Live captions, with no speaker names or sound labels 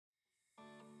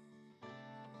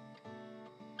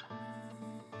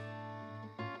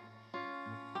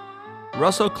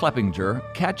Russell Kleppinger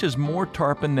catches more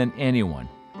tarpon than anyone,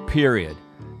 period.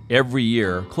 Every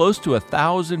year, close to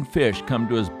 1,000 fish come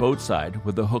to his boatside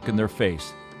with a hook in their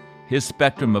face. His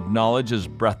spectrum of knowledge is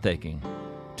breathtaking.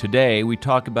 Today, we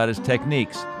talk about his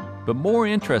techniques, but more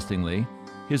interestingly,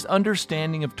 his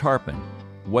understanding of tarpon,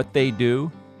 what they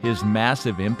do, his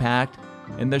massive impact,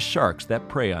 and the sharks that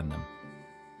prey on them.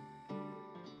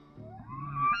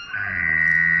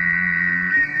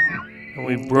 And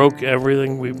we broke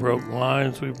everything. We broke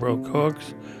lines, we broke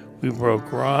hooks, we broke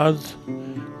rods,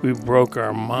 we broke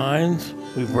our minds,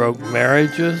 we broke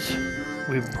marriages,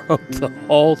 we broke the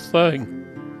whole thing.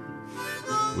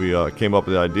 We came up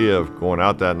with the idea of going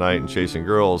out that night and chasing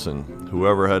girls, and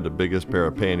whoever had the biggest pair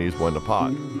of panties won the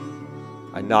pot.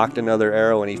 I knocked another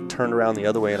arrow, and he turned around the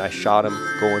other way, and I shot him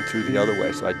going through the other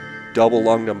way. So I double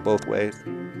lunged him both ways.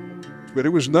 But it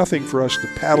was nothing for us to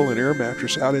paddle an air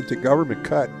mattress out into Government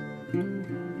Cut.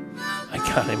 I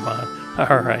got him on.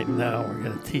 All right, now we're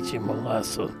going to teach him a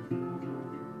lesson.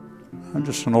 I'm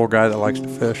just an old guy that likes to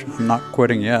fish. I'm not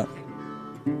quitting yet.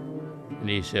 And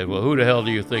he said, well, who the hell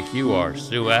do you think you are,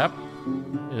 Sue App?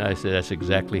 And I said, that's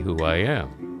exactly who I am.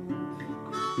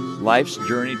 Life's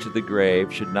journey to the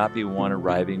grave should not be one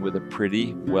arriving with a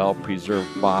pretty,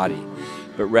 well-preserved body,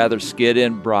 but rather skid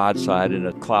in broadside in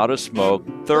a cloud of smoke,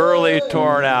 thoroughly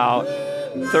torn out,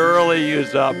 thoroughly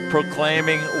used up,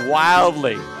 proclaiming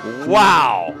wildly,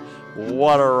 wow,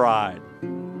 what a ride.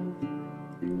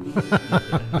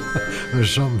 There's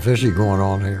something fishy going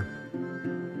on here.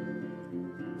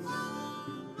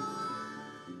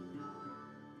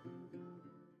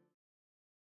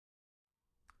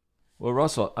 Well,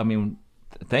 Russell, I mean,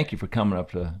 thank you for coming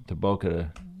up to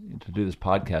Boca to do this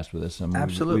podcast with us. I mean,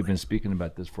 Absolutely. We've been speaking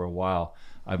about this for a while.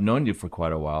 I've known you for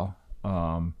quite a while.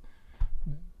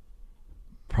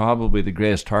 Probably the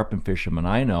greatest tarpon fisherman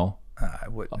I know. I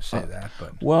wouldn't say that,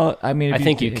 but... Well, I mean... I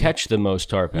think you catch the most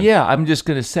tarpon. Yeah, I'm just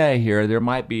going to say here, there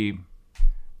might be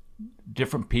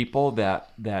different people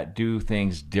that do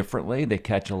things differently. They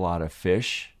catch a lot of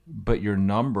fish. But your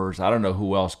numbers, I don't know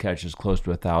who else catches close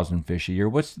to 1,000 fish a year.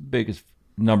 What's the biggest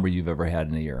number you've ever had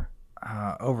in a year?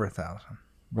 Over 1,000.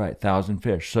 Right, 1,000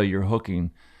 fish. So you're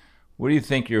hooking. What do you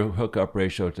think your hookup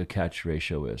ratio to catch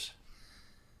ratio is?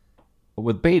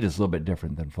 With bait, it's a little bit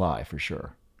different than fly, for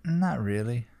sure. Not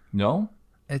really. No?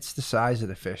 It's the size of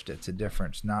the fish that's a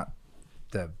difference, not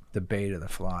the bait of the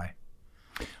fly.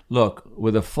 Look,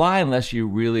 with a fly, unless you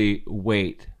really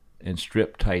wait and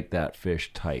strip tight that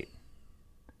fish tight,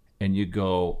 and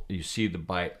you see the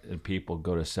bite, and people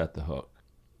go to set the hook,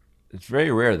 it's very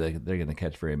rare that they're going to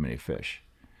catch very many fish.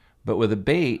 But with a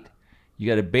bait, you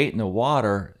got a bait in the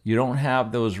water. You don't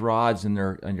have those rods on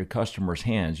your customer's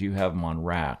hands. You have them on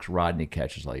racks. Rodney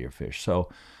catches all your fish. So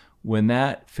when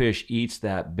that fish eats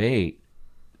that bait,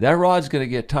 that rod's going to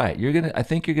get tight. I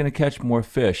think you're going to catch more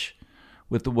fish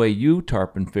with the way you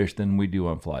tarpon fish than we do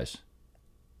on flies.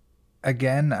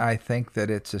 Again, I think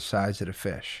that it's the size of the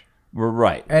fish. We're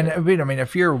right. And I mean,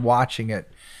 if you're watching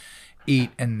it eat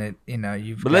and it,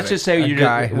 you've But let's just say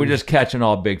we're just catching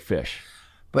all big fish.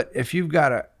 But if you've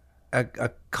got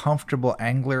a comfortable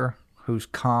angler who's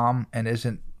calm and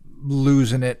isn't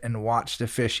losing it and watch the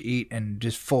fish eat and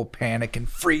just full panic and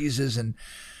freezes and,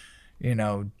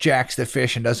 jacks the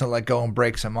fish and doesn't let go and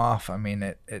breaks them off. I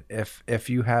mean, if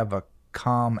you have a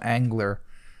calm angler,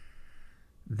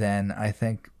 then I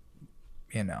think,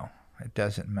 it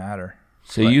doesn't matter.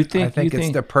 So but you think... I think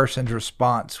it's the person's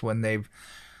response when they've,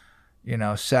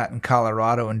 sat in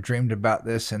Colorado and dreamed about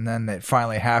this, and then it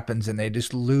finally happens, and they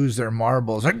just lose their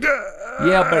marbles. Like,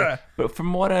 yeah, but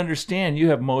from what I understand, you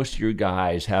have most of your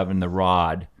guys having the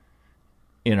rod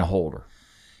in a holder.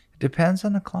 Depends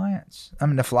on the clients. I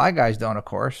mean, the fly guys don't, of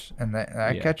course, and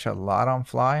I catch a lot on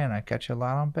fly, and I catch a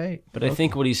lot on bait. But I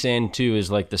think what he's saying too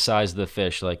is like the size of the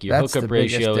fish. Like your hookup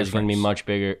ratio is going to be much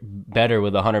better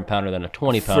with a 100-pounder than a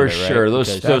 20-pounder. For sure,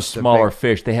 right? those smaller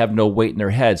fish, they have no weight in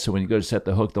their head, so when you go to set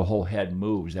the hook, the whole head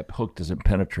moves. That hook doesn't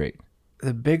penetrate.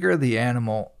 The bigger the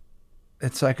animal,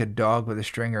 it's like a dog with a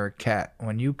string or a cat.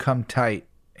 When you come tight,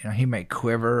 he may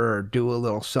quiver or do a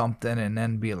little something, and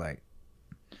then be like,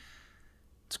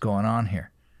 what's going on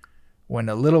here? When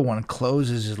the little one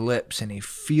closes his lips and he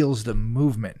feels the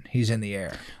movement, he's in the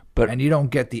air. And you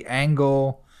don't get the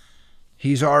angle.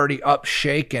 He's already up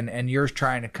shaking, and you're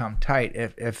trying to come tight.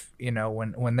 If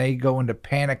when they go into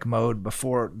panic mode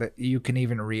before that you can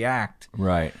even react.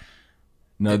 Right.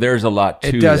 No, there's a lot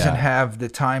to that. It doesn't have the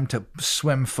time to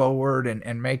swim forward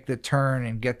and make the turn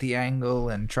and get the angle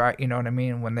and try, you know what I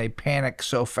mean? When they panic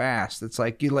so fast, it's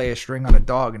like you lay a string on a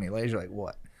dog and he lays, you're like,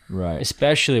 what? Right.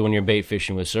 Especially when you're bait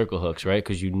fishing with circle hooks, right?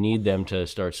 Because you need them to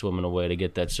start swimming away to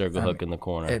get that circle hook in the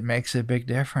corner. It makes a big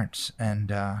difference. And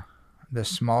the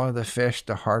smaller the fish,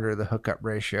 the harder the hookup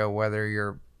ratio,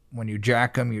 whether when you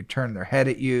jack them, you turn their head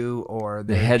at you, or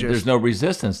the head, there's no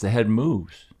resistance. The head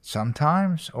moves.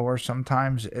 Sometimes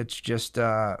it's just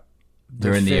the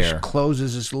fish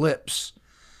closes his lips,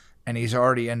 and he's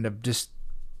already into just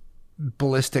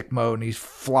ballistic mode, and he's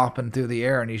flopping through the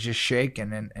air, and he's just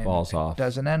shaking, and falls off. It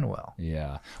doesn't end well.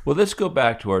 Yeah. Well, let's go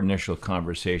back to our initial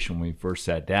conversation when we first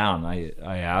sat down. I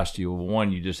asked you,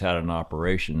 one, you just had an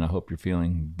operation. I hope you're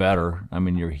feeling better. I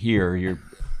mean, you're here.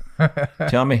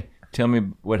 Tell me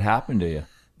what happened to you.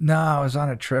 No, I was on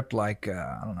a trip like,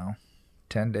 I don't know,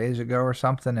 10 days ago or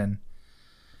something, and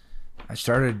I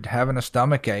started having a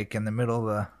stomach ache in the middle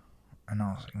of and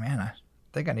I was like, man, I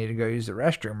think I need to go use the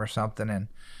restroom or something, and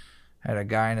I had a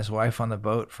guy and his wife on the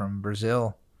boat from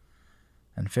Brazil,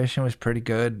 and fishing was pretty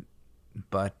good,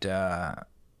 but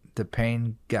the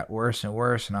pain got worse and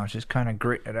worse, and I was just kind of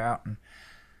gritting it out, and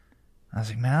I was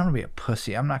like, man, I'm going to be a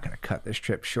pussy. I'm not going to cut this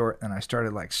trip short. And I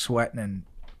started like sweating and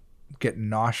getting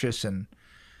nauseous, and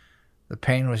the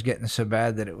pain was getting so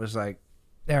bad that it was like,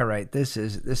 all right, this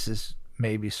is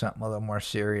maybe something a little more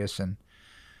serious. And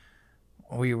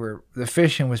the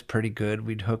fishing was pretty good.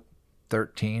 We'd hooked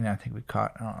 13. I think we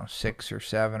caught, I don't know, 6 or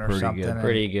 7 or pretty something. Good.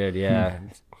 Pretty good, yeah.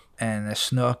 And a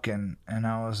snook, and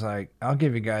I was like, I'll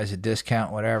give you guys a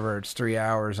discount, whatever. It's 3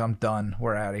 hours. I'm done.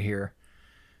 We're out of here.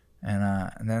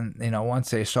 And then,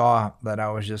 once they saw that I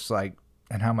was just like,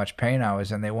 and how much pain I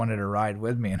was in, they wanted to ride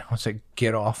with me. And I was like,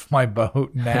 get off my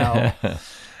boat now.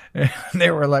 And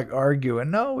they were like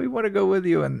arguing, no, we want to go with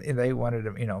you. And they wanted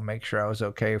to, make sure I was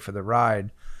okay for the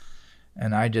ride.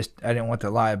 And I didn't want the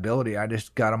liability. I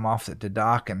just got them off at the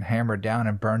dock and hammered down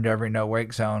and burned every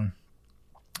no-wake zone.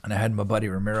 And I had my buddy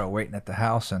Ramiro waiting at the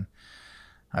house. And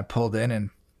I pulled in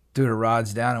and threw the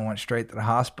rods down and went straight to the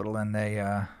hospital. And they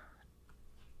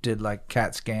did like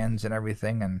CAT scans and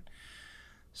everything. And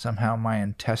somehow my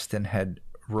intestine had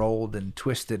rolled and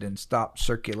twisted and stopped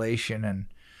circulation, and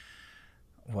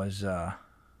it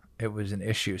was an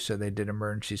issue. So they did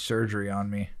emergency surgery on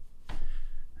me.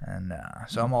 And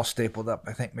so I'm all stapled up.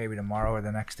 I think maybe tomorrow or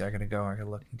the next day I got to go. I got to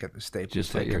look and get the staples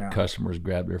just let your out. Customers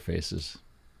grab their faces.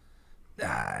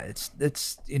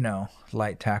 It's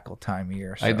light tackle time of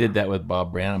year. So. I did that with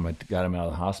Bob Branham. I got him out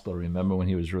of the hospital. Remember when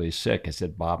he was really sick? I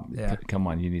said, Bob, come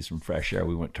on, you need some fresh air.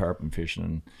 We went tarpon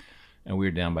fishing, and we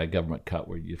were down by Government Cut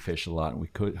where you fish a lot, and we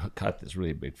caught this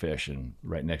really big fish, and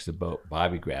right next to the boat,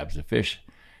 Bobby grabs the fish,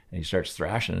 and he starts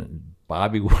thrashing it, and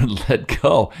Bobby wouldn't let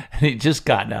go, and he just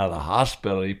gotten out of the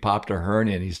hospital. He popped a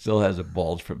hernia, and he still has a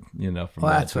bulge from Well,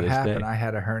 that's what happened. Day. I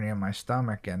had a hernia in my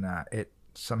stomach, and it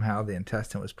somehow the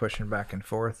intestine was pushing back and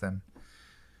forth, and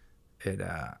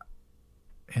the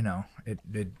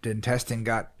intestine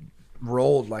got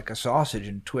rolled like a sausage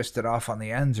and twisted off on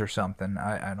the ends or something.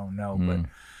 I don't know, but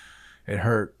it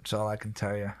hurt. That's all I can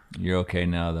tell you. You're okay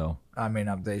now, though. I mean,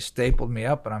 they stapled me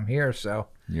up, and I'm here, so.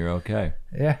 You're okay.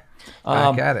 Yeah,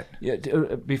 back at it. Yeah.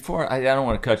 Before, I don't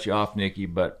want to cut you off, Nikki,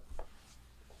 but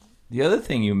the other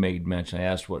thing you made mention, I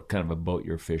asked what kind of a boat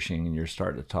you're fishing, and you're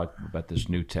starting to talk about this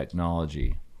new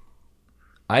technology.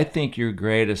 I think your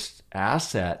greatest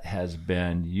asset has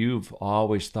been you've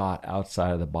always thought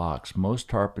outside of the box. Most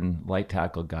tarpon light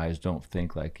tackle guys don't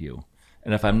think like you.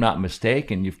 And if I'm not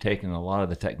mistaken, you've taken a lot of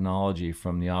the technology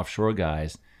from the offshore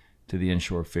guys to the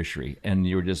inshore fishery. And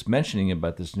you were just mentioning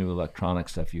about this new electronic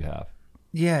stuff you have.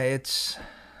 Yeah,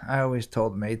 I always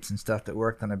told mates and stuff that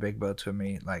worked on the big boats with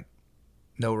me, like,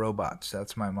 no robots.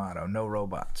 That's my motto. No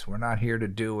robots. We're not here to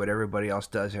do what everybody else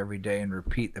does every day and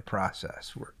repeat the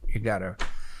process. You got to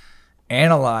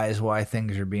analyze why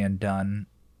things are being done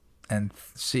and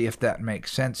see if that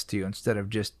makes sense to you instead of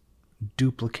just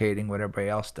duplicating what everybody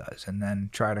else does, and then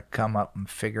try to come up and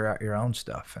figure out your own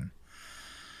stuff.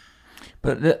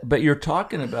 But you're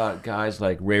talking about guys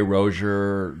like Ray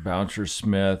Rozier, Bouncer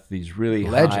Smith, these really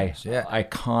legends,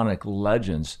 iconic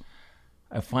legends.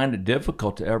 I find it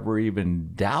difficult to ever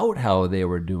even doubt how they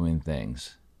were doing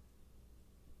things.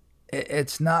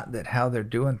 It's not that how they're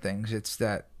doing things. It's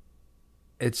that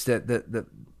the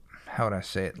how would I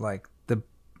say it? Like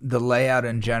the layout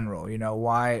in general.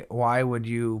 Why would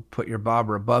you put your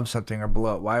bobber above something or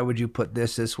below it? Why would you put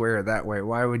this way or that way?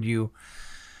 Why would you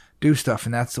do stuff?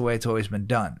 And that's the way it's always been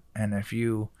done. And if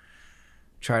you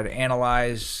try to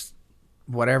analyze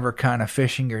whatever kind of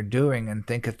fishing you're doing and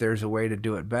think that there's a way to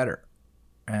do it better.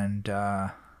 And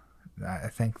I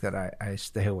think that I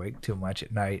stay awake too much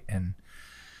at night, and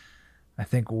I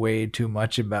think way too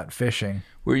much about fishing.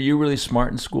 Were you really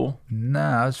smart in school? No,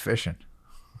 I was fishing.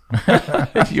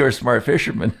 You're a smart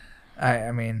fisherman.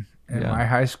 I mean, in my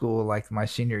high school, like my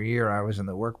senior year, I was in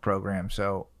the work program,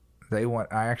 so I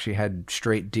actually had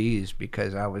straight D's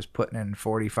because I was putting in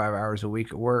 45 hours a week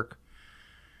at work,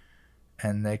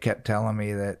 and they kept telling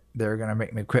me that they were going to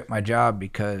make me quit my job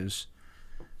because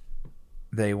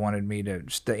they wanted me to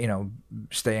stay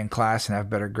in class and have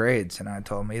better grades. And I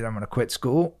told them either I'm going to quit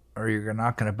school or you're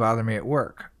not going to bother me at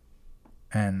work.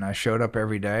 And I showed up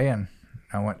every day and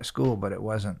I went to school, but it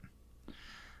wasn't.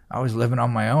 I was living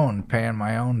on my own, paying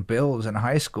my own bills in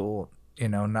high school,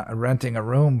 not renting a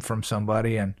room from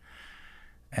somebody, and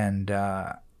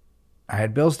I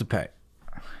had bills to pay,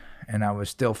 and I was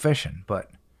still fishing,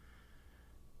 but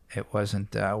it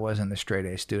wasn't. I wasn't a straight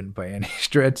A student by any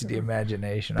stretch of the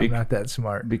imagination. I'm not that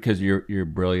smart. Because you're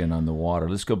brilliant on the water.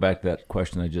 Let's go back to that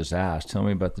question I just asked. Tell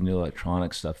me about the new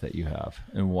electronic stuff that you have,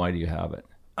 and why do you have it?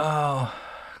 Oh,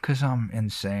 because I'm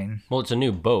insane. Well, it's a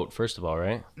new boat, first of all,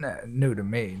 right? New to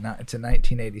me. It's a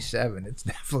 1987. It's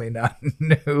definitely not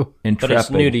new. Intrepid. But it's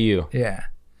new to you. Yeah.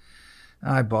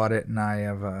 I bought it, and I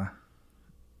have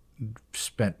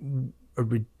spent a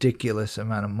ridiculous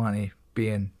amount of money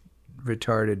being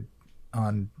retarded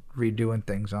on redoing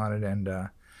things on it, and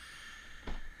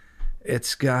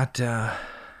it's got, I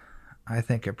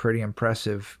think, a pretty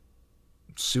impressive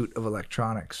suite of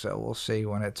electronics. So we'll see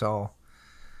when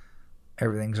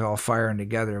everything's all firing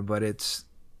together. But it's,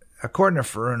 according to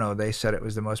Furuno, they said it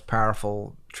was the most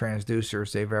powerful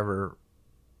transducers they've ever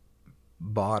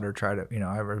bought or tried to,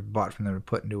 ever bought from them to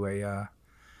put into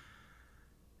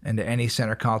any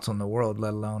center console in the world,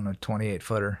 let alone a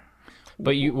 28-footer.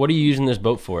 But what are you using this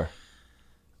boat for?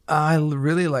 I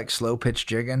really like slow pitch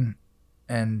jigging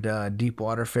and deep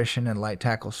water fishing and light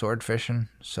tackle sword fishing.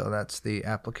 So that's the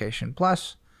application.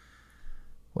 Plus,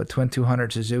 with twin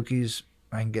 200 Suzuki's,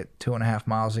 I can get 2.5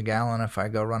 miles a gallon. If I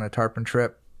go run a tarpon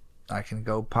trip, I can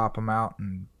go pop them out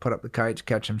and put up the kites,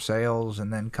 catch them sails,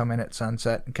 and then come in at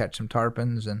sunset and catch some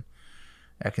tarpons. And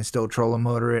I can still trolling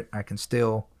motor it.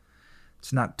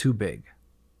 It's not too big.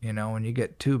 When you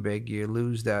get too big, you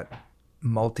lose that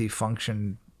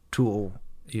multi-function tool.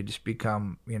 You just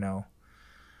become,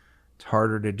 it's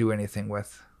harder to do anything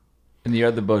with. And the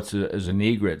other boat is an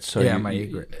egret. So yeah, my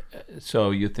egret.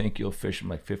 So you think you'll fish them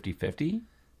like 50-50?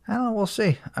 I don't know. We'll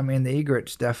see. I mean, the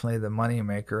egret's definitely the money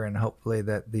maker, and hopefully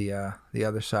that the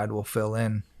other side will fill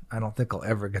in. I don't think I'll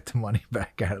ever get the money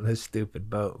back out of this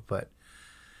stupid boat, but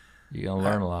you're gonna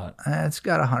learn a lot. It's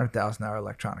got a $100,000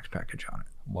 electronics package on it.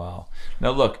 Wow.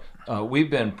 Now look, we've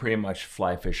been pretty much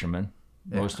fly fishermen.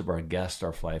 Most of our guests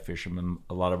are fly fishermen.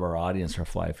 A lot of our audience are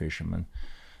fly fishermen.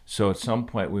 So at some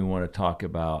point we want to talk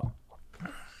about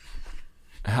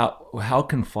how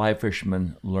can fly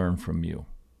fishermen learn from you?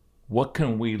 What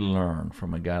can we learn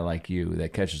from a guy like you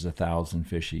that catches 1,000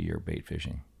 fish a year bait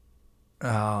fishing?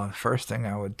 The first thing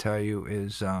I would tell you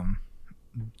is,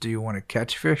 do you want to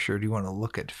catch fish or do you want to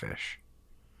look at fish?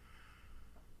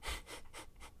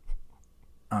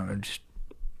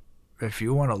 If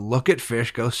you want to look at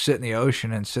fish, go sit in the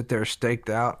ocean and sit there staked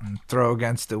out and throw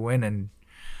against the wind and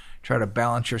try to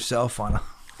balance yourself on a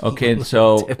Okay,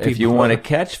 so if you want to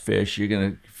catch fish, you're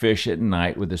going to fish at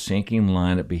night with a sinking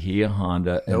line at Bahia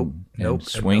Honda and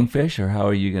swing fish, or how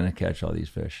are you going to catch all these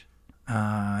fish?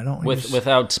 I don't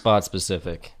without spot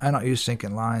specific. I don't use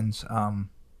sinking lines.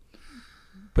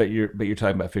 But you're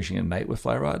talking about fishing at night with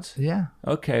fly rods? Yeah.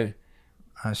 Okay.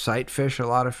 I sight fish a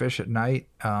lot of fish at night.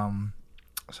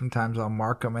 Sometimes I'll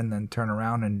mark them and then turn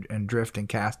around and drift and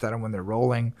cast at them when they're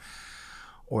rolling,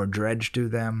 or dredge to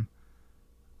them.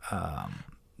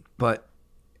 But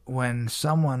when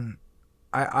someone,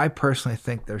 I personally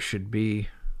think there should be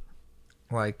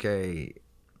like a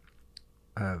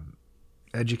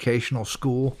educational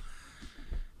school,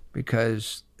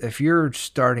 because if you're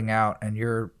starting out and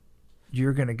you're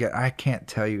going to get, I can't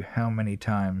tell you how many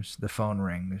times the phone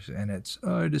rings and it's,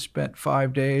 I just spent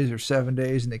 5 days or 7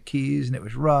 days in the Keys and it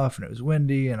was rough and it was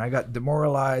windy and I got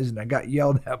demoralized and I got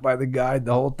yelled at by the guide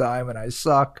the whole time and I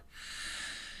suck.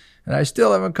 And I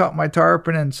still haven't caught my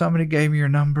tarpon, and somebody gave me your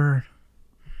number.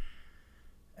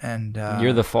 And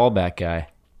you're the fallback guy.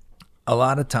 A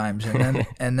lot of times,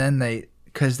 and then they,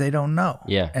 because they don't know.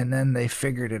 Yeah. And then they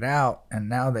figured it out, and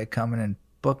now they come in and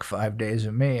book 5 days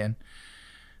with me, and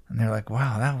they're like,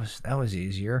 "Wow, that was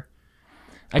easier."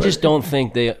 I just don't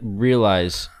think they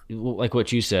realize, like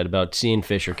what you said about seeing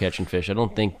fish or catching fish. I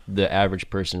don't think the average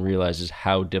person realizes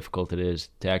how difficult it is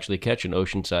to actually catch an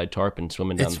oceanside tarpon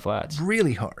swimming down the flats. It's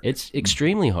really hard. It's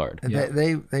extremely hard. Yeah.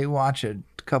 They watch a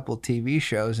couple TV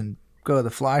shows and go to the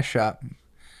fly shop,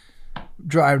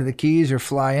 drive to the Keys or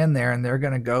fly in there, and they're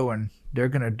going to go and they're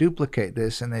going to duplicate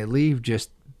this, and they leave just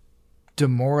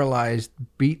demoralized,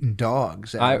 beaten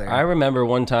dogs out there. I remember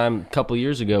one time, a couple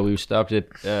years ago, we stopped at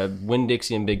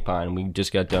Winn-Dixie and Big Pine. We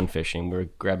just got done fishing. We were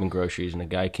grabbing groceries, and a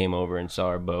guy came over and saw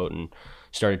our boat and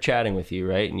started chatting with you,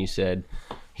 right? And you said,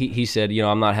 he said,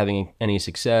 I'm not having any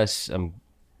success. I'm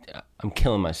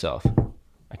killing myself.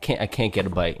 I can't get a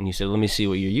bite. And you said, let me see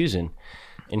what you're using.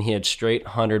 And he had straight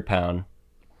 100-pound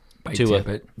Bite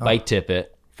tippet. Bite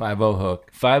tippet. 5-0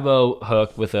 hook. 5-0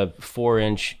 hook with a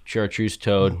 4-inch chartreuse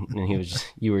toad, and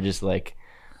you were just like,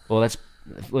 well,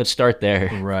 let's start there.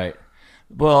 Right.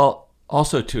 Well,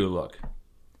 also too, look,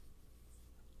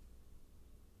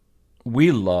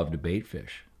 we love to bait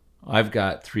fish. I've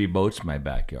got 3 boats in my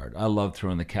backyard. I love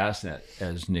throwing the cast net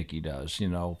as Nikki does,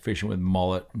 fishing with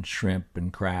mullet and shrimp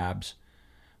and crabs.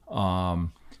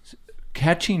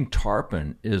 Catching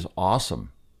tarpon is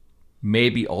awesome.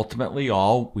 Maybe ultimately we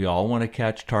all want to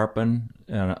catch tarpon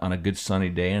on a good sunny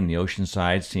day on the ocean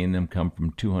side, seeing them come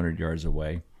from 200 yards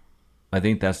away. I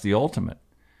think that's the ultimate.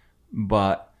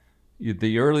 But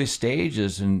the early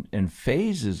stages and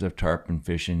phases of tarpon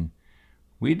fishing,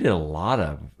 we did a lot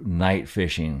of night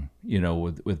fishing,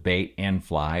 with bait and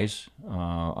flies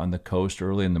on the coast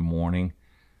early in the morning.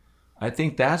 I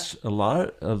think that's a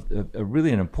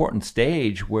really an important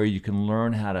stage where you can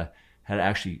learn how to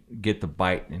actually get the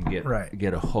bite and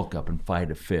get a hook up and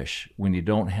fight a fish when you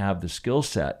don't have the skill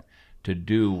set to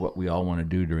do what we all want to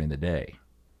do during the day.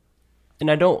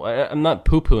 And I'm not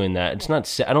poo-pooing that. It's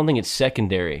not. I don't think it's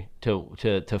secondary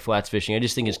to flats fishing. I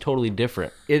just think it's totally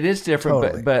different. It is different,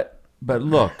 Totally. but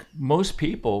look, most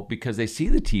people, because they see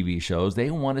the TV shows, they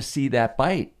want to see that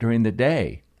bite during the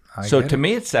day. So to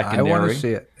me, it's secondary. I want to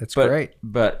see it. It's great.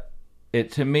 But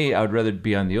to me, I would rather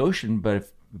be on the ocean. But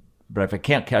if I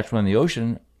can't catch one in the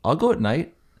ocean, I'll go at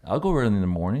night. I'll go early in the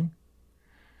morning.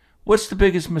 What's the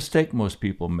biggest mistake most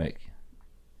people make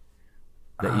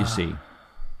that you see?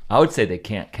 I would say they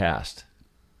can't cast.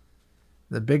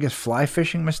 The biggest fly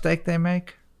fishing mistake they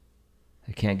make?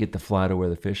 They can't get the fly to where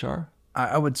the fish are?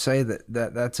 I would say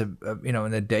that's in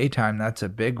the daytime, that's a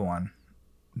big one.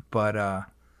 But,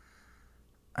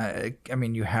 I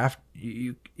mean,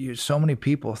 you so many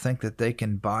people think that they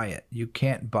can buy it. You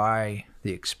can't buy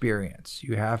the experience.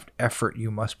 You have effort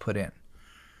you must put in.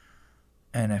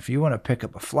 And if you want to pick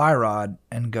up a fly rod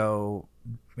and go,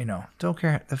 don't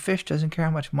care. The fish doesn't care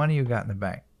how much money you got in the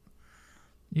bank.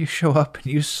 You show up and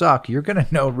you suck. You're going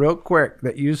to know real quick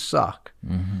that you suck.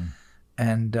 Mm-hmm.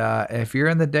 And if you're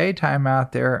in the daytime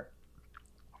out there,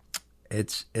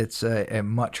 it's a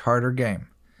much harder game.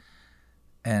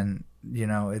 And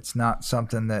it's not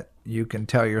something that you can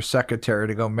tell your secretary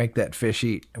to go make that fish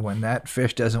eat when that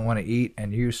fish doesn't want to eat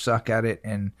and you suck at it.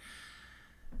 And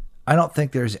I don't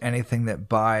think there's anything that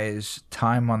buys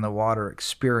time on the water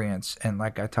experience. And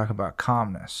like I talk about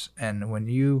calmness. And when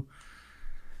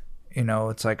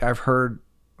it's like I've heard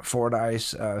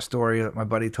Fordyce story that my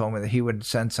buddy told me that he would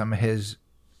send some of his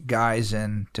guys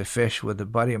in to fish with a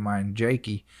buddy of mine,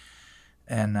 Jakey,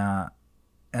 and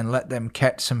let them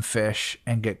catch some fish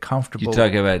and get comfortable. You're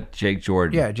talking about Jake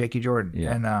Jordan. Yeah, Jakey Jordan.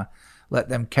 Yeah. And let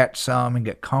them catch some and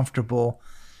get comfortable,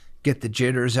 get the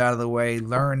jitters out of the way,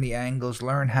 learn the angles,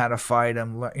 learn how to fight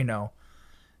them,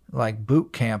 like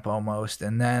boot camp almost.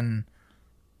 And then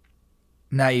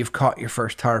now you've caught your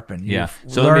first tarpon. Yeah.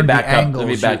 You've So let me learned the back up. Let angles,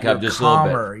 me back you're up just a little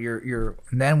calmer, bit. You're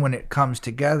and then when it comes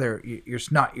together,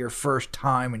 it's not your first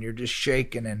time and you're just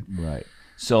shaking and Right.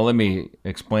 So let me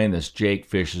explain this. Jake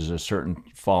fishes a certain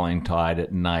falling tide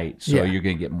at night, so Yeah. you're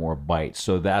going to get more bites.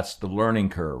 So that's the learning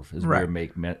curve, as Right. we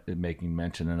were making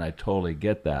mention, and I totally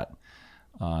get that.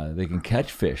 They can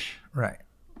catch fish right.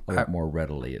 a lot more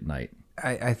readily at night.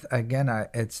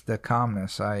 It's the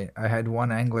calmness. I had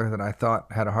one angler that I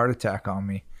thought had a heart attack on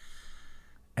me,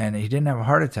 and he didn't have a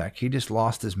heart attack. He just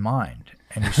lost his mind,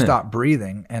 and he stopped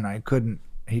breathing, and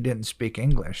he didn't speak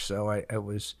English, so it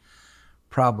was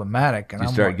problematic. And You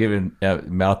start giving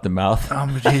mouth to mouth.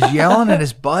 He's yelling at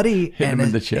his buddy. Hit him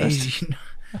in the chest.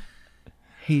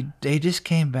 They just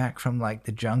came back from like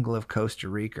the jungle of Costa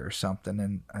Rica or something,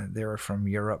 and they were from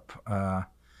Europe,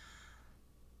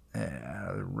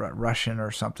 Russian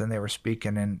or something. They were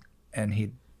speaking, and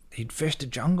he'd fished a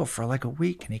jungle for like a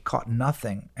week, and he caught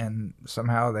nothing. And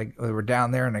somehow they were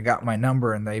down there, and they got my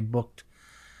number, and they booked.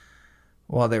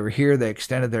 While they were here, they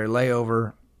extended their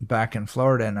layover back in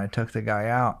Florida, and I took the guy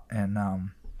out, and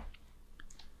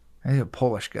he's a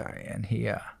Polish guy, and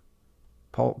he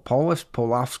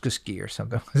Polowski or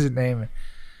something was his name.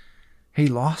 He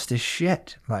lost his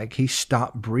shit. Like, he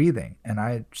stopped breathing, and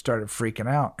I started freaking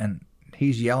out, and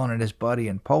he's yelling at his buddy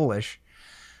in Polish,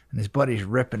 and his buddy's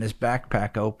ripping his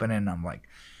backpack open, and I'm like,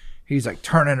 he's like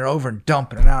turning it over and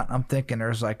dumping it out. And I'm thinking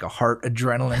there's like a heart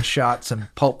adrenaline shot, some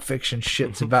Pulp Fiction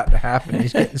shit's about to happen.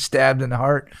 He's getting stabbed in the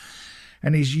heart,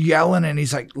 and he's yelling, and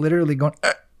he's like literally going,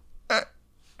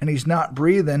 and he's not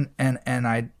breathing. And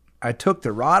I took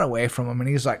the rod away from him, and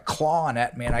he's like clawing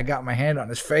at me, and I got my hand on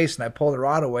his face, and I pulled the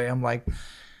rod away. I'm like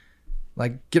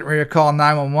getting ready to call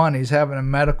 911. He's having a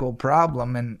medical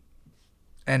problem,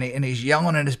 and he's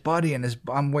yelling at his buddy, and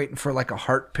I'm waiting for like a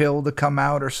heart pill to come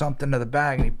out or something to the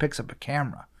bag, and he picks up a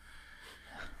camera.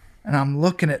 And I'm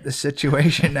looking at the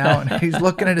situation now, and he's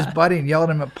looking at his buddy and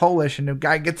yelling at him in Polish, and the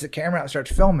guy gets the camera out and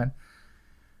starts filming.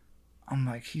 I'm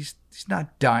like, he's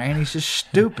not dying, he's just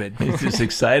stupid. He's just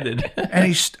excited.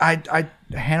 And I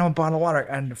hand him a bottle of water,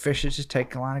 and the fish is just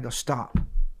taking a line. I go, stop.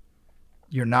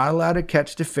 You're not allowed to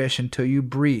catch the fish until you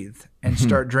breathe and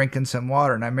start drinking some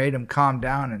water. And I made him calm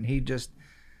down, and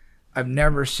I've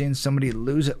never seen somebody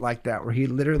lose it like that, where he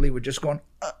literally would just going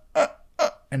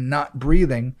and not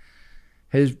breathing.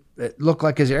 It looked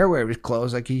like his airway was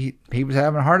closed, like he was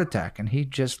having a heart attack, and he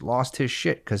just lost his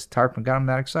shit because tarpon got him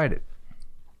that excited.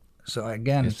 So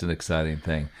again, it's an exciting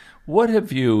thing. What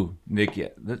have you, Nick?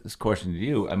 This question to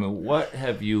you. I mean, what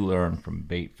have you learned from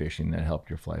bait fishing that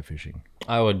helped your fly fishing?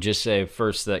 I would just say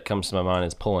first that comes to my mind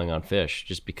is pulling on fish,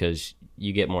 just because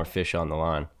you get more fish on the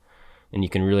line, and you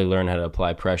can really learn how to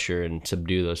apply pressure and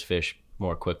subdue those fish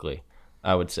more quickly,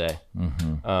 I would say.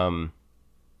 Mm-hmm.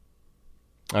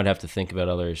 I'd have to think about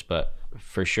others, but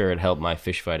for sure it helped my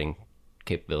fish fighting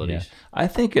capabilities. Yeah. I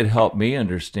think it helped me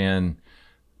understand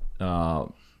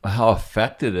how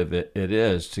effective it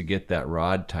is to get that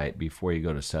rod tight before you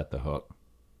go to set the hook.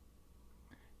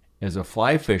 As a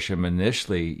fly fisherman,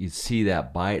 initially you'd see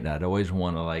that bite, and I'd always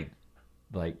want to like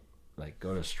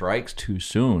go to strikes too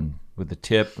soon with the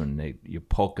tip, and you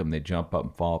poke them, they jump up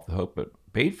and fall off the hook. But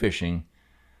bait fishing,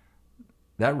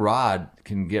 that rod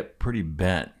can get pretty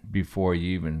bent before you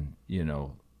even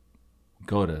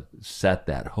go to set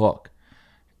that hook.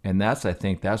 And I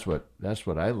think that's what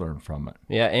I learned from it.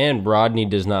 Yeah, and Rodney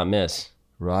does not miss.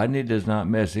 Rodney does not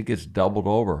miss. It gets doubled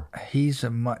over. He's a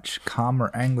much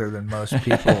calmer angler than most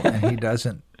people, and he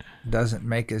doesn't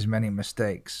make as many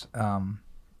mistakes. You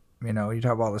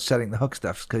talk about all the setting the hook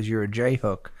stuff because you're a J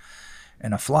hook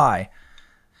and a fly.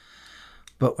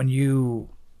 But when you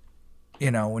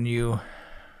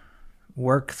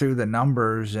work through the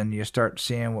numbers and you start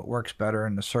seeing what works better,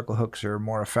 and the circle hooks are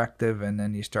more effective, and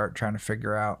then you start trying to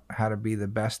figure out how to be the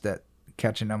best at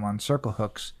catching them on circle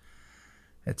hooks,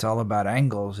 it's all about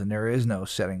angles, and there is no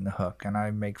setting the hook. And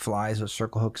I make flies with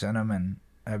circle hooks in them, and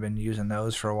I've been using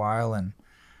those for a while. And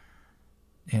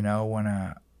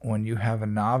when you have a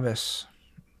novice,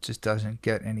 it just doesn't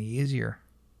get any easier.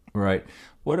 Right.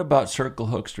 What about circle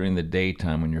hooks during the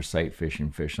daytime when you're sight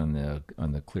fishing fish on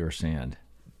the clear sand?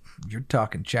 You're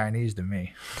talking Chinese to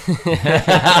me.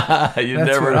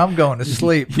 That's when I'm going to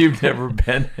sleep. You've never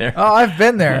been there. Oh, I've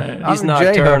been there. He's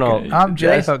nocturnal. I'm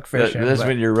J-hook fishing. That's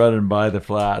when you're running by the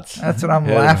flats. That's when I'm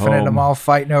laughing at them all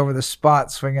fighting over the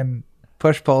spot, swinging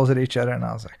push poles at each other, and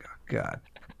I was like, oh,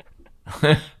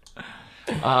 God.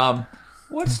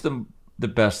 What's the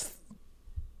best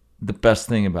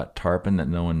thing about tarpon that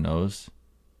no one knows?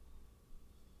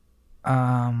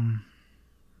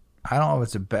 I don't know if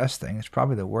it's the best thing. It's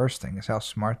probably the worst thing is how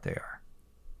smart they are.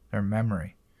 Their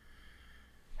memory.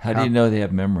 How do you know they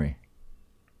have memory?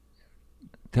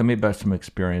 Tell me about some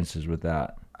experiences with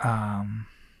that.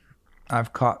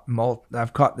 I've caught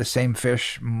the same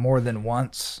fish more than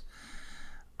once.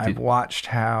 I've watched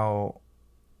how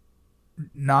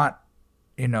not,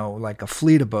 like a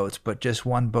fleet of boats, but just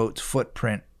one boat's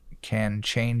footprint can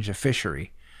change a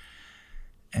fishery.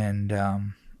 And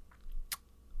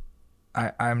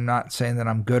I'm not saying that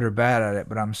I'm good or bad at it,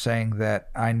 but I'm saying that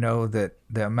I know that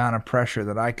the amount of pressure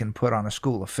that I can put on a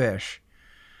school of fish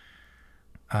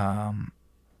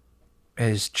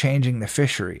is changing the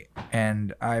fishery.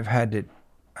 And I've had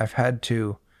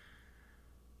to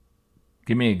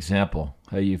give me an example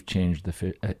how you've changed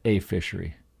a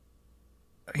fishery.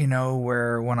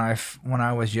 Where when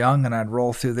I was young and I'd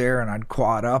roll through there and I'd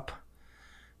quad up,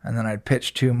 and then I'd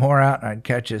pitch two more out, and I'd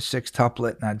catch a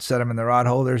 6-tuplet, and I'd set them in the rod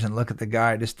holders and look at the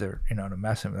guy just to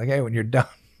mess him. Like, hey, when you're done,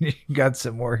 you got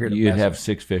some more here to You'd mess have with.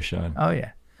 6 fish on. Oh,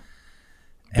 yeah.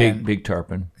 Big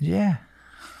tarpon. Yeah.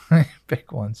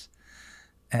 Big ones.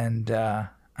 And,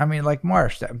 like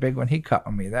Marsh, that big one he caught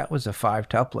with me, that was a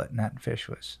 5-tuplet, and that fish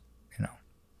was,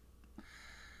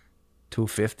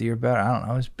 250 or better. I don't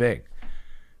know. It was big.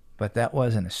 But that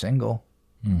wasn't a single.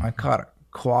 I caught a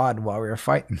quad while we were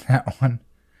fighting that one.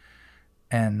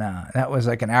 And that was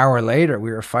like an hour later.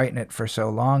 We were fighting it for so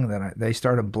long that they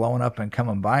started blowing up and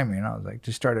coming by me. And I was like,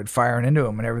 just started firing into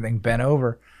them, and everything bent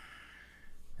over.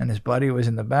 And his buddy was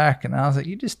in the back, and I was like,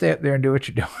 you just stay up there and do what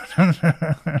you're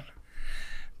doing.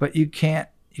 But you can't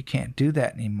do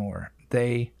that anymore.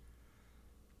 They're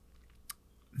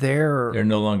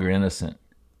no longer innocent.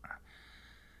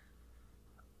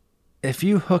 If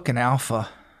you hook an alpha,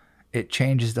 it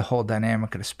changes the whole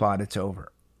dynamic of the spot. It's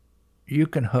over. You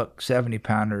can hook 70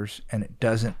 pounders and it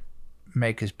doesn't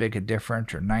make as big a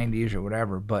difference, or 90s or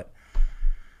whatever, but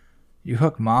you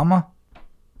hook mama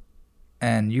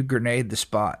and you grenade the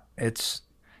spot. Is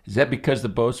that because the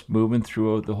boat's moving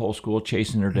through the whole school,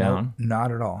 chasing her down? No,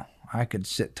 not at all. I could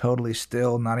sit totally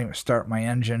still, not even start my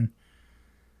engine.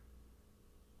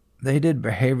 They did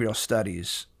behavioral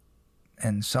studies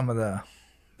in some of the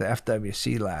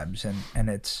FWC labs, and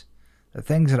it's the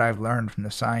things that I've learned from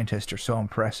the scientists are so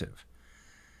impressive,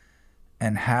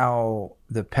 and how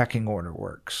the pecking order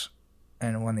works.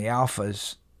 And when the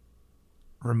alpha's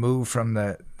removed from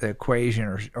the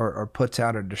equation or puts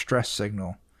out a distress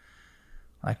signal,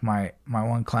 like my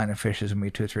one client that fishes with me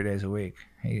 2 or 3 days a week,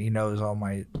 he knows all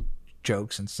my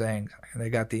jokes and sayings. They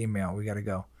got the email, we got to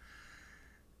go.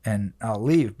 And I'll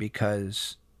leave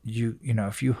because you know,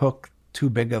 if you hook too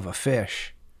big of a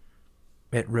fish,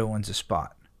 it ruins a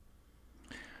spot.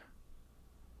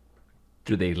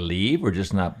 Do they leave or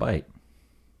just not bite?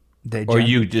 Or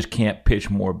you just can't pitch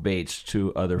more baits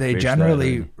to other fish? They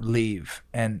generally leave,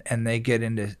 and they get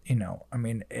into, you know, I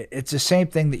mean, it's the same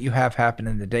thing that you have happen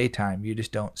in the daytime. You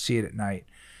just don't see it at night.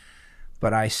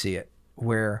 But I see it,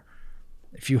 where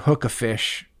if you hook a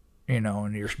fish, you know,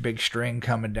 and your big string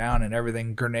coming down and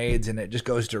everything grenades and it just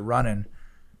goes to running,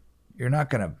 you're not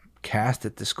going to cast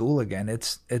it to school again.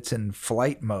 It's in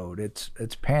flight mode. It's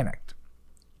panicked.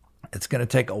 It's going to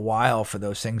take a while for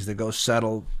those things to go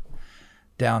settle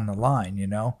down the line, you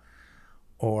know.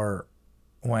 Or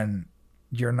when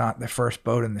you're not the first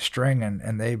boat in the string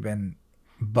and they've been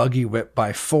buggy whipped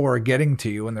by 4 getting to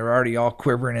you, and they're already all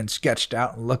quivering and sketched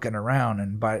out and looking around,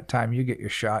 and by the time you get your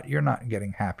shot, you're not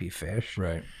getting happy fish.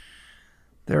 Right.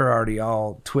 They're already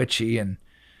all twitchy and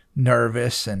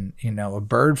nervous, and, you know, a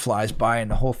bird flies by and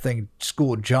the whole thing,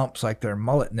 school jumps like they're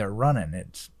mullet and they're running.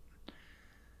 It's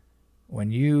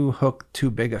when you hook too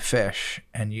big a fish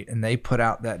and they put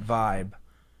out that vibe,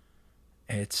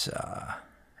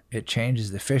 it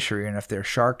changes the fishery. And if there's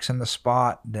sharks in the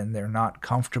spot, then they're not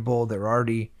comfortable. They're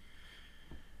already,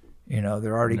 you know,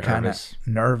 kind of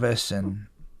nervous, and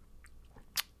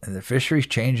the fishery's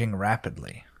changing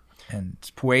rapidly. And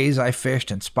ways I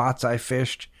fished and spots I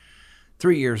fished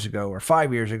 3 years ago or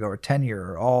 5 years ago or 10 years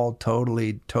are all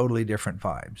totally different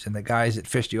vibes. And the guys that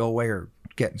fished the old way are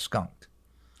getting skunked.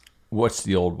 What's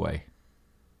the old way?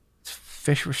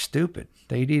 Fish were stupid.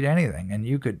 They'd eat anything, and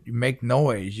you could make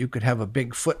noise. You could have a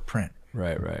big footprint.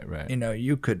 Right. You know,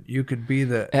 you could be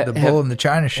the bull in the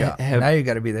china shop. Now you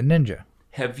got to be the ninja.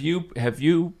 Have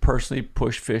you personally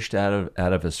pushed out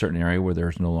of a certain area where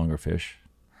there's no longer fish?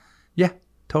 Yeah,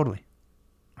 totally,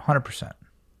 100%.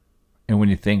 And when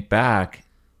you think back,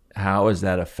 how is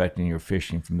that affecting your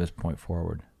fishing from this point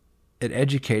forward? It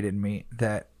educated me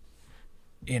that,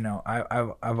 you know,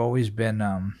 I've always been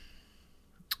a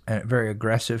very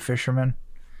aggressive fisherman,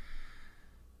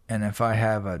 and if I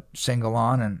have a single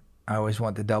on, and I always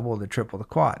want the double, the triple, the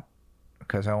quad,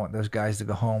 because I want those guys to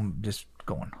go home just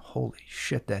going, holy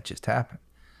shit, that just happened.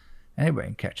 Anybody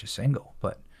can catch a single,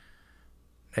 but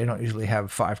they don't usually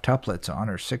have 5 tuplets on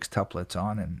or 6 tuplets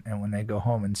on, and when they go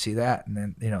home and see that, and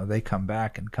then, you know, they come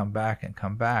back and come back and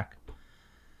come back,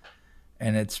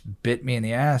 and it's bit me in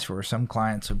the ass where some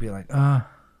clients will be like,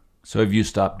 So have you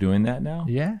stopped doing that now?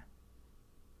 Yeah.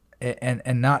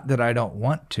 And not that I don't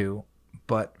want to,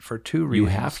 but for 2 reasons. You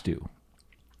have to.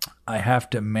 I have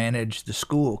to manage the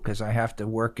school because I have to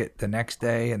work it the next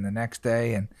day and the next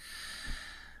day, and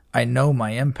I know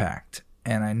my impact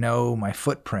and I know my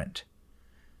footprint,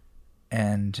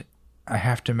 and I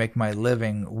have to make my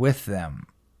living with them,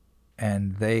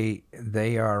 and they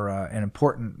are an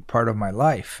important part of my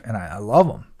life, and I love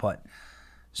them. But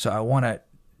so I want to,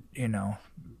 you know,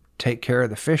 take care of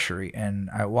the fishery, and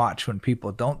I watch when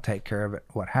people don't take care of it,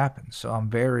 what happens. So I'm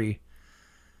very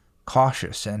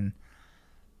cautious, and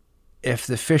if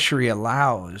the fishery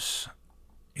allows,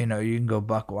 you know, you can go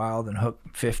buck wild and hook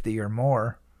 50 or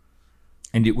more.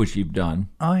 And which you've done.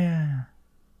 Oh yeah.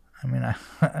 I mean,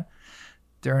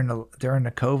 during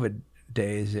the COVID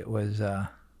days, it was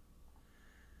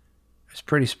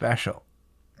pretty special.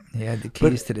 You had the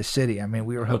keys to the city. I mean,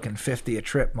 we were hooking 50 a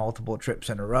trip, multiple trips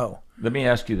in a row. Let me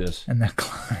ask you this. And the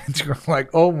clients were like,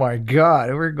 oh my God,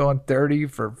 we were going 30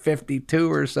 for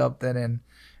 52 or something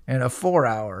in a 4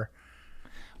 hour.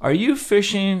 Are you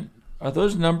fishing, are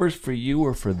those numbers for you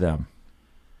or for them?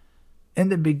 In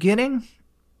the beginning,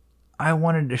 I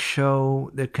wanted to show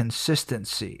the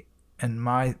consistency. And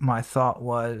my thought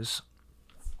was,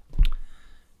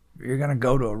 if you're going to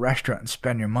go to a restaurant and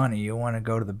spend your money, you want to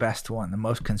go to the best one, the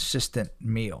most consistent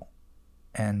meal.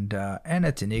 And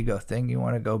it's an ego thing. You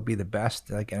want to go be the best,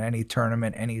 like in any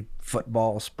tournament, any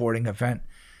football, sporting event.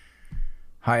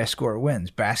 Highest score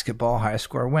wins. Basketball, highest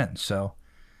score wins. So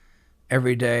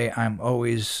every day I'm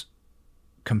always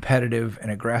competitive and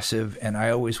aggressive, and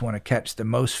I always want to catch the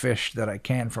most fish that I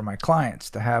can for my clients,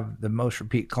 to have the most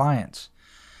repeat clients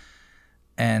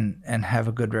and have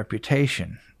a good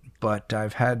reputation. But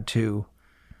I've had to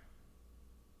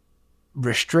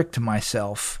restrict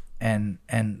myself and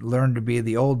learn to be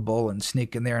the old bull and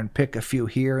sneak in there and pick a few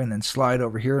here and then slide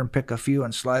over here and pick a few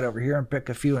and slide over here and pick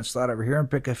a few and slide over here and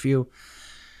pick a few,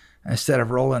 instead of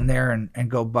rolling there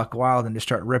and go buck wild and just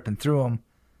start ripping through them.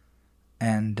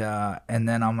 And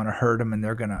then I'm gonna hurt them, and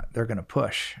they're gonna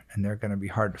push, and they're gonna be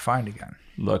hard to find again.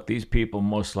 Look, these people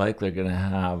most likely are gonna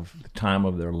have the time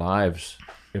of their lives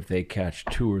if they catch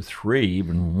 2 or 3,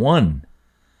 even 1,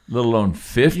 let alone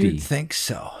 50. You'd think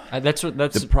so. That's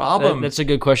the problem. That's a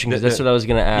good question, because that's what I was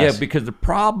gonna ask. Yeah, because the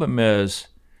problem is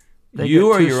They you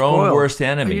get are too your spoiled. own worst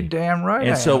enemy. You're damn right.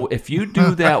 And I so am. if you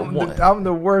do that one, I'm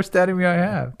the worst enemy I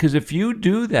have. because if you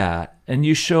do that and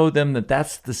you show them that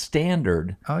that's the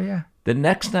standard, Oh yeah. the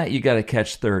next night you got to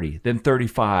catch 30, then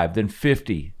 35, then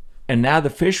 50. And now the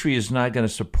fishery is not going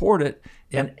to support it.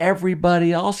 And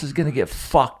everybody else is going to get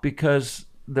fucked because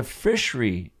the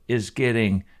fishery is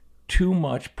getting too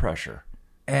much pressure.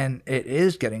 And it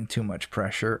is getting too much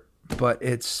pressure, but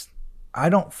I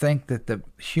don't think that the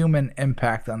human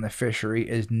impact on the fishery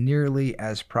is nearly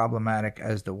as problematic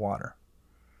as the water.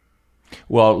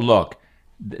 Well, look,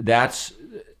 that's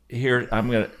here.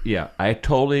 I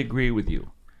totally agree with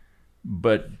you.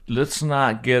 But let's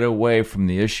not get away from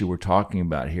the issue we're talking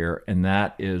about here, and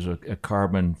that is a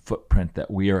carbon footprint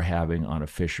that we are having on a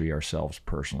fishery ourselves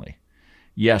personally.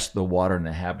 Yes, the water and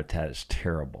the habitat is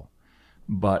terrible,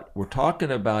 but we're talking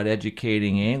about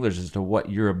educating anglers as to what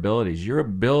your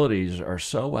abilities are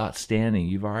so outstanding.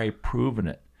 You've already proven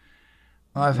it.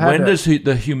 Well, when does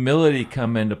the humility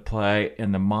come into play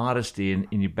and the modesty, and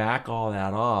you back all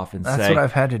that off and That's say, what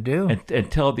I've had to do. and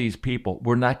tell these people,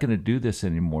 we're not going to do this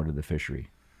anymore to the fishery.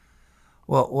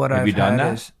 Well, what Have I've you done had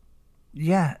that? is,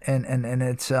 yeah, and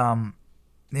it's I'll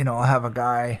have a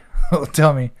guy who'll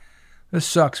tell me, this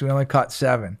sucks, we only caught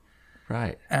 7.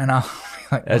 Right. And I'll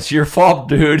be like, That's your fault,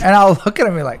 dude. and I'll look at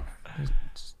him and be like,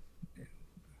 just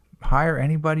hire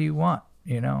anybody you want,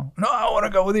 No, I want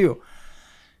to go with you.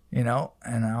 And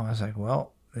I was like,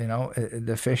 well,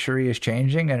 the fishery is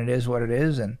changing, and it is what it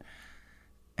is. And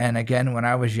again, when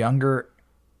I was younger,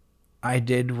 I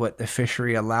did what the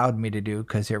fishery allowed me to do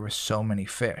because there were so many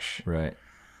fish. Right.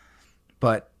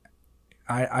 But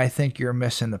I think you're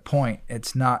missing the point.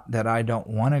 It's not that I don't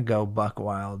want to go buck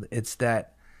wild. It's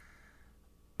that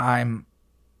I'm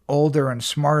older and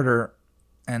smarter.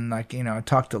 And I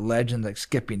talked to legends like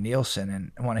Skippy Nielsen,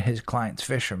 and one of his clients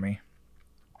fished for me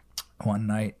one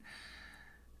night.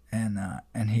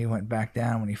 And he went back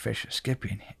down when he fished with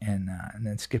Skippy, and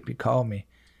then Skippy called me,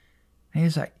 and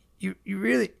he's like, "You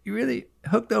really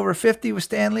hooked over 50 with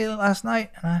Stanley last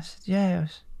night?" And I said, "Yeah, it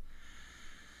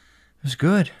was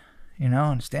good,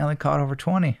 And Stanley caught over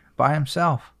 20 by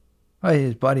himself. Well,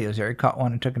 his buddy was there. He caught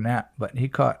one and took a nap, but he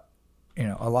caught,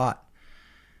 a lot.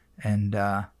 And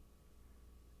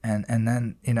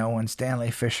then when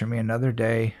Stanley fished for me another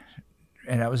day,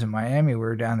 and I was in Miami, we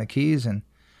were down the Keys, and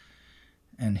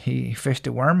he fished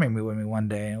a worm with me one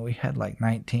day, and we had like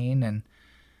 19, and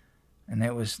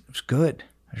it was good.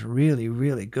 It was really,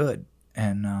 really good.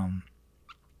 And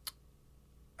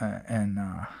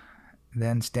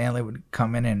then Stanley would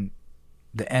come in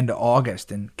the end of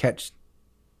August and catch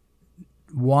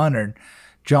 1 or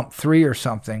jump 3 or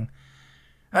something.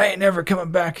 I ain't never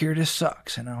coming back here. This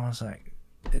sucks. And I was like,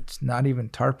 it's not even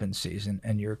tarpon season,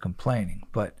 and you're complaining.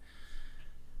 But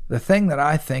the thing that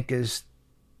I think is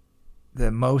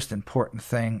the most important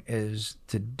thing is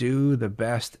to do the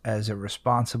best as a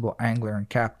responsible angler and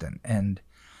captain. And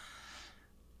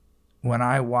when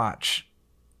I watch,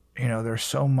 there's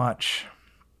so much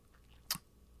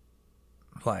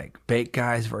like bait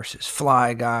guys versus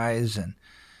fly guys, and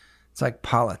it's like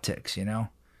politics, Yeah,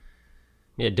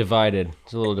 divided.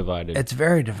 It's a little divided. It's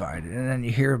very divided. And then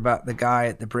you hear about the guy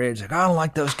at the bridge, like, I don't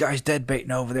like those guys dead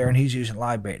baiting over there, and he's using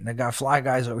live bait. And the guy fly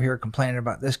guys over here complaining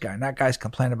about this guy, and that guy's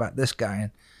complaining about this guy.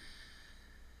 And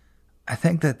I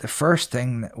think that the first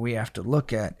thing that we have to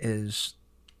look at is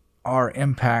our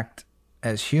impact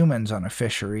as humans on a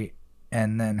fishery,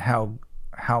 and then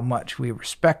how much we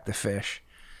respect the fish,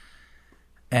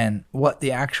 and what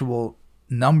the actual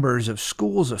numbers of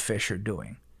schools of fish are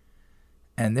doing.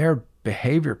 And their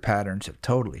behavior patterns have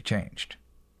totally changed.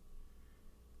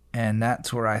 And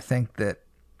that's where I think that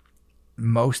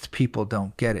most people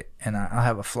don't get it. And I'll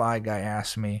have a fly guy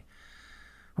ask me,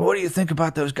 well, what do you think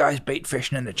about those guys bait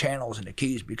fishing in the channels and the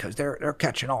Keys? Because they're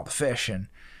catching all the fish and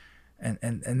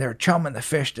they're chumming the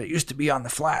fish that used to be on the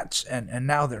flats, and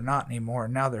now they're not anymore,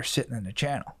 and now they're sitting in the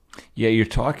channel. Yeah, you're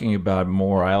talking about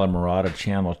more Isla Mirada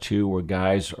Channel 2 where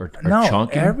guys are No,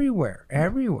 chunking? everywhere.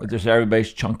 There's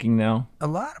everybody's chunking now? A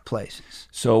lot of places.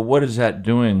 So what is that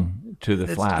doing to the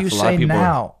flats? You A lot say of people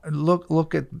now,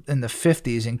 look at in the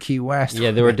 50s in Key West.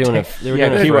 Yeah, they were doing it. They were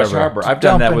doing it Key West forever. Harbor. I've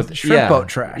done that with shrimp boat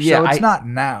trash. Yeah, so it's not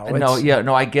now.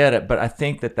 No, I get it, but I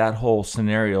think that whole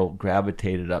scenario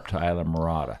gravitated up to Isla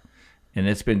Mirada. And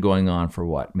it's been going on for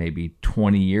what, maybe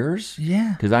 20 years?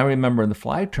 Yeah. Because I remember in the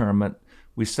fly tournament,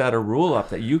 we set a rule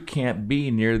up that you can't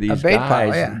be near these bait guys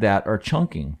pile, yeah. that are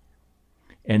chunking.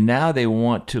 And now they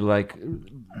want to like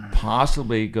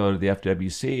possibly go to the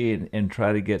FWC and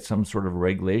try to get some sort of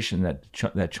regulation that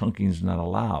that chunking is not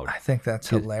allowed. I think that's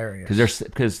hilarious.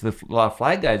 Because a lot of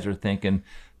fly guys are thinking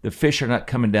the fish are not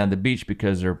coming down the beach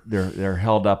because they're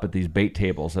held up at these bait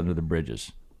tables under the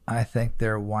bridges. I think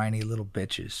they're whiny little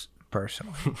bitches,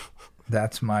 personally.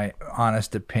 That's my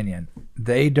honest opinion.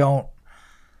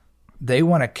 They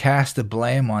want to cast the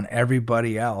blame on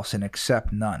everybody else and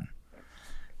accept none.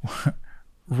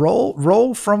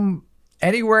 roll from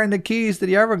anywhere in the Keys to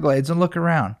the Everglades and look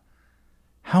around.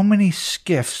 How many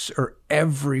skiffs are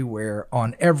everywhere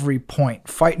on every point,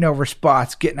 fighting over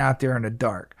spots, getting out there in the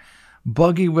dark,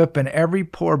 buggy whipping every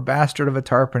poor bastard of a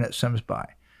tarpon that swims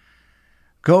by?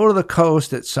 Go to the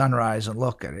coast at sunrise and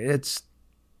look at it.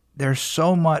 There's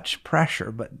so much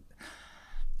pressure, but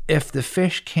if the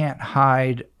fish can't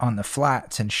hide on the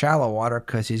flats in shallow water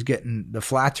because the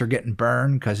flats are getting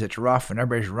burned because it's rough and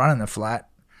everybody's running the flat,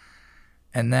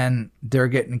 and then they're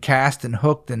getting cast and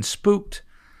hooked and spooked.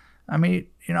 I mean,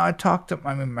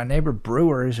 my neighbor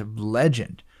Brewer is a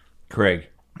legend. Craig.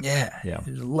 Yeah.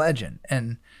 He's a legend.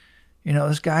 And,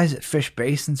 those guys at Fish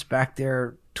Basins back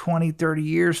there 20, 30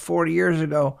 years, 40 years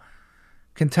ago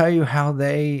can tell you how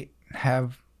they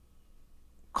have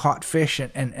caught fish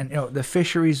and the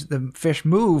fisheries, the fish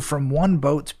move from one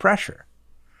boat's pressure.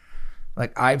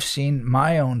 Like I've seen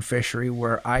my own fishery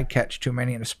where I catch too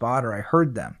many in a spot or I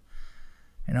herd them.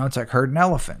 It's like herding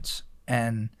elephants.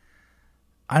 And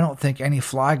I don't think any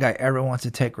fly guy ever wants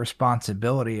to take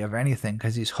responsibility of anything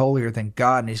because he's holier than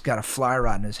God and he's got a fly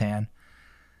rod in his hand.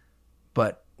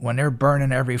 But when they're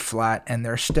burning every flat and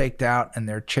they're staked out and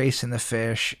they're chasing the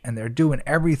fish and they're doing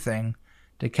everything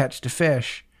to catch the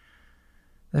fish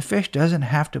doesn't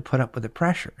have to put up with the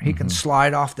pressure. He can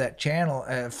slide off that channel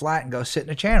flat and go sit in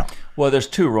the channel. Well, there's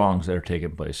two wrongs that are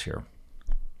taking place here.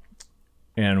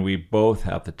 And we both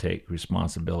have to take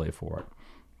responsibility for it.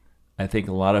 I think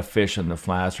a lot of fish in the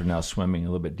flats are now swimming a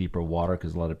little bit deeper water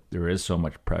because there is so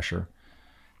much pressure.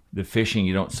 The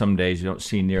fishing, some days you don't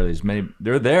see nearly as many.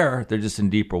 They're there, they're just in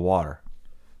deeper water.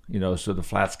 So the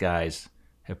flats guys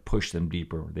have pushed them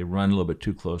deeper. They run a little bit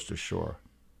too close to shore.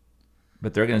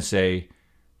 But they're going to say,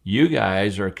 you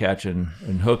guys are catching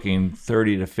and hooking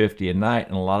 30 to 50 a night,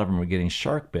 and a lot of them are getting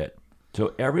shark bit.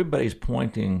 So everybody's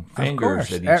pointing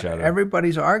fingers at each other.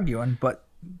 Everybody's arguing, but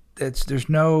there's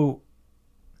no...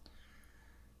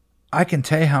 I can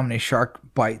tell you how many shark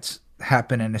bites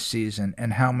happen in a season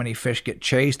and how many fish get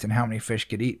chased and how many fish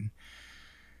get eaten.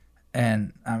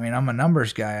 And, I'm a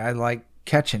numbers guy. I like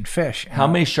catching fish. How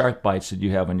many shark bites did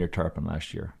you have on your tarpon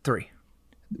last year? 3.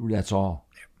 That's all?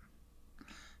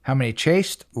 How many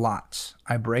chased? Lots.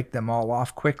 I break them all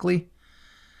off quickly.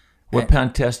 What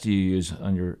pound test do you use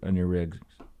on your rigs?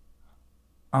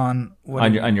 On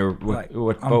what?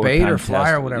 What bait or fly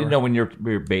test? or whatever. When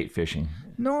you're bait fishing.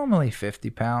 Normally 50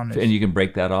 pound. And you can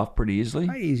break that off pretty easily?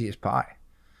 Easy as pie.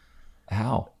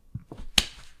 How?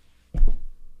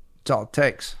 It's all it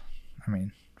takes.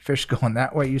 Fish going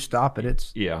that way, you stop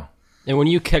it. Yeah. And when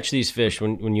you catch these fish,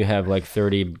 when you have like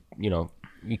 30,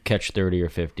 you catch 30 or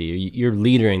 50, you're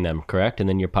leadering them, correct? And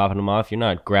then you're popping them off. You're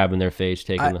not grabbing their face,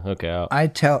 taking the hook out. I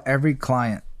tell every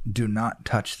client, do not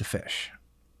touch the fish.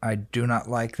 I do not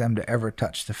like them to ever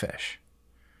touch the fish.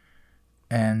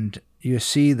 And you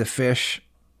see the fish.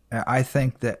 I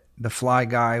think that the fly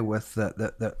guy with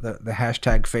the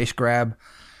hashtag face grab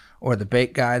or the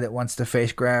bait guy that wants to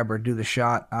face grab or do the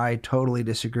shot, I totally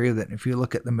disagree with it. If you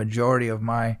look at the majority of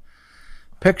my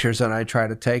pictures that I try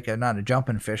to take, not a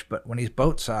jumping fish, but when he's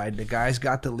boat side, the guy's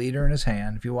got the leader in his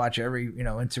hand. If you watch every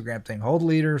Instagram thing, hold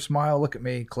leader, smile, look at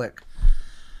me, click.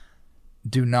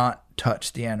 Do not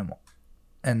touch the animal.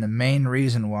 And the main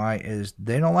reason why is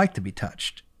they don't like to be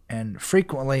touched. And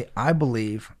frequently, I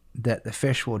believe that the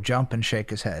fish will jump and shake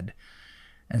his head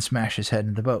and smash his head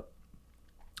into the boat.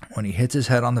 When he hits his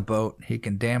head on the boat, he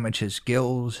can damage his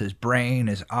gills, his brain,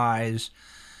 his eyes,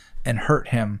 and hurt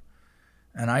him.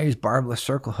 And I use barbless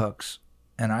circle hooks,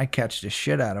 and I catch the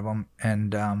shit out of them,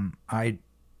 and I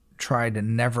try to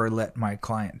never let my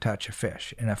client touch a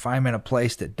fish. And if I'm in a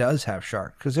place that does have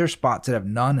sharks, because there's spots that have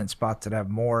none and spots that have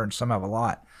more and some have a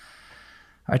lot,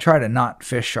 I try to not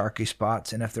fish sharky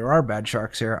spots, and if there are bad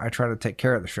sharks here, I try to take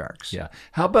care of the sharks. Yeah.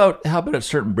 How about at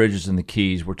certain bridges in the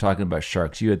Keys? We're talking about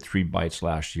sharks. You had 3 bites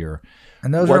last year,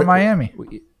 and those are in Miami.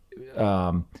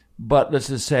 But let's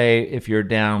just say if you're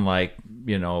down like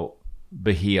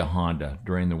Bahia Honda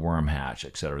during the worm hatch,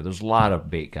 etc. There's a lot of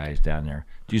bait guys down there.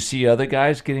 Do you see other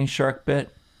guys getting shark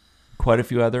bit? Quite a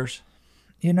few others.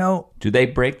 Do they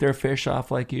break their fish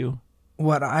off like you?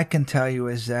 What I can tell you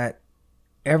is that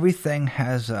everything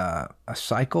has a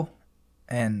cycle,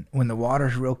 and when the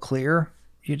water's real clear,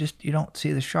 you don't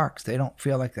see the sharks. They don't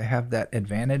feel like they have that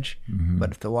advantage. Mm-hmm.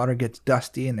 But if the water gets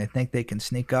dusty and they think they can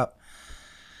sneak up,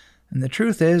 and the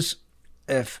truth is,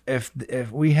 if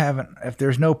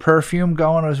there's no perfume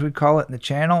going, as we call it in the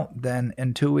channel, then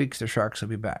in 2 weeks the sharks will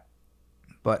be back.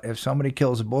 But if somebody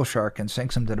kills a bull shark and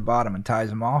sinks him to the bottom and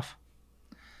ties him off,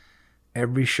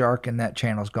 every shark in that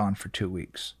channel is gone for 2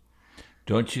 weeks.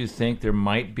 Don't you think there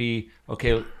might be...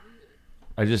 Okay,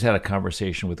 I just had a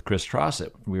conversation with Chris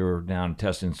Trossett. We were down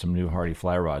testing some new Hardy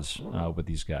fly rods with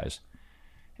these guys,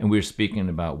 and we were speaking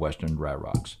about Western dry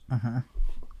rocks. Uh-huh.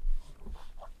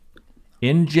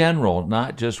 In general,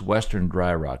 not just Western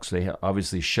dry rocks. They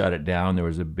obviously shut it down. There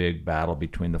was a big battle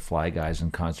between the fly guys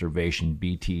and conservation,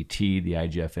 BTT, the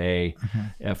IGFA,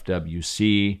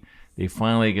 FWC. They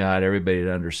finally got everybody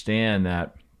to understand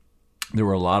that there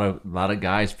were a lot of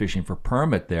guys fishing for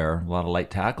permit there, a lot of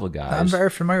light tackle guys. I'm very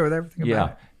familiar with everything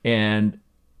about it.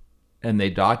 And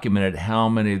they documented how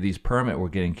many of these permit were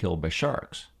getting killed by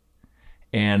sharks.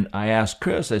 And I asked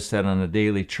Chris, I said, on a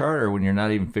daily charter, when you're not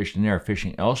even fishing there,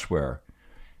 fishing elsewhere,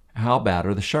 how bad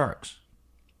are the sharks?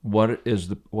 What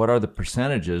are the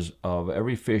percentages of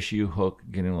every fish you hook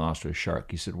getting lost to a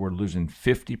shark? He said, we're losing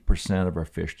 50% of our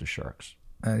fish to sharks.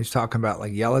 And he's talking about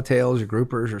like yellowtails or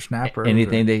groupers or snappers.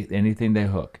 Anything they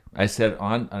hook. I said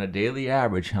on a daily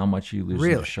average, how much you lose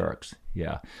to sharks.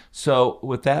 Yeah. So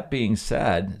with that being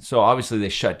said, so obviously they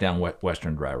shut down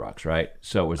Western dry rocks, right?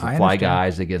 So it was the fly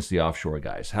guys against the offshore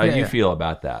guys. How do you feel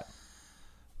about that?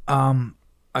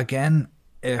 Again,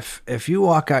 if you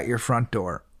walk out your front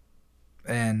door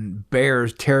and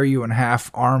bears tear you in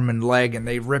half, arm and leg, and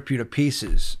they rip you to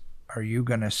pieces, are you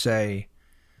going to say,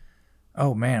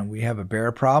 oh man, we have a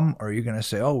bear problem? Or are you going to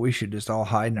say, oh, we should just all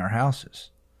hide in our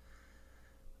houses?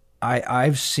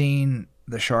 I've seen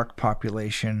the shark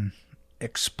population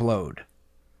explode.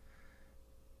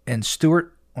 In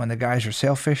Stewart, when the guys are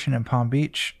sail fishing in Palm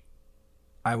Beach,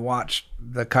 I watched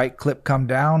the kite clip come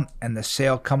down and the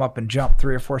sail come up and jump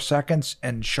 3 or 4 seconds,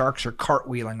 and sharks are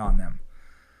cartwheeling on them.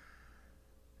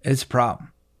 It's a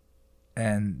problem.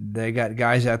 And they got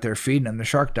guys out there feeding them, the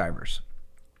shark divers.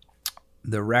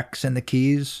 The wrecks in the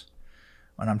Keys,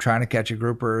 when I'm trying to catch a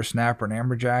grouper or a snapper, an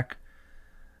amberjack,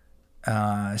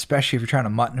 especially if you're trying to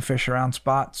mutton fish around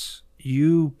spots,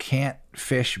 you can't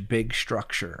fish big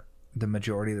structure the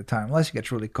majority of the time, unless it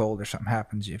gets really cold or something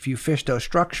happens. If you fish those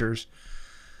structures,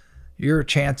 your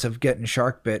chance of getting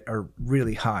shark bit are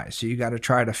really high. So you got to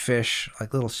try to fish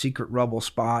like little secret rubble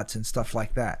spots and stuff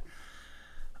like that.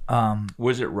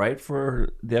 Was it right for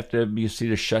the FWC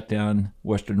to shut down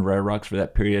Western dry rocks for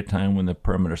that period of time when the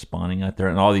permit are spawning out there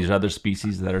and all these other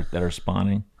species that are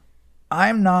spawning?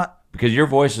 I'm not... Because your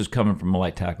voice is coming from a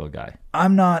light tackle guy.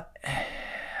 I'm not...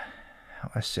 How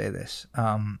do I say this?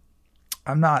 I'm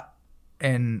not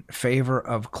in favor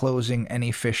of closing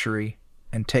any fishery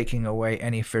and taking away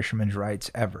any fisherman's rights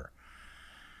ever.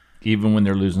 Even when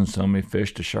they're losing so many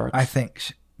fish to sharks? I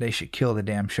think they should kill the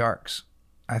damn sharks.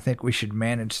 I think we should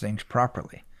manage things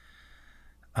properly.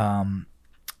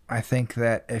 I think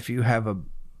that if you have a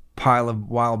pile of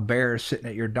wild bears sitting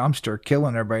at your dumpster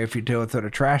killing everybody, if you throw the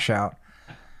trash out,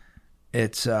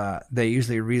 it's they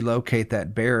usually relocate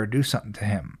that bear or do something to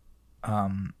him.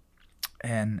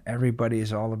 And everybody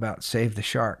is all about save the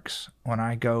sharks. When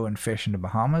I go and fish in the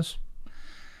Bahamas,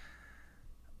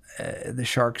 the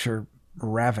sharks are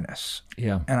ravenous.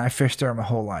 Yeah. And I fished there my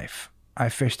whole life. I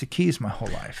fished the Keys my whole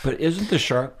life. But isn't the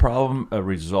shark problem a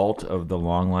result of the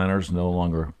longliners no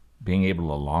longer being able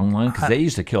to longline? Because they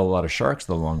used to kill a lot of sharks,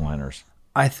 the longliners.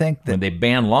 I think that... When they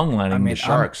banned longlining the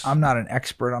sharks. I'm not an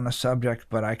expert on the subject,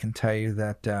 but I can tell you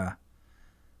that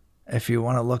if you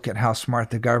want to look at how smart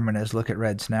the government is, look at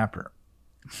red snapper.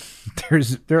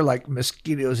 they're like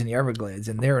mosquitoes in the Everglades,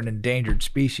 and they're an endangered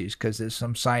species because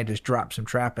some scientist dropped some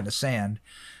trap in the sand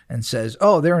and says,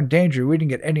 "Oh, they're endangered. We didn't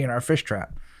get any in our fish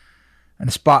trap," and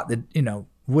a spot that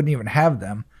wouldn't even have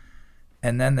them.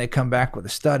 And then they come back with a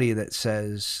study that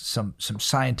says some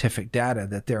scientific data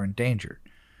that they're endangered.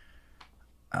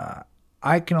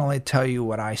 I can only tell you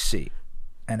what I see,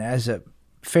 and as a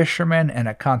fisherman and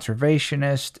a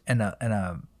conservationist and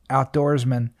a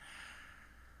outdoorsman,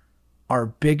 our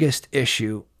biggest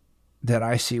issue that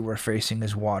I see we're facing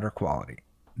is water quality.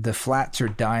 The flats are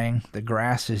dying. The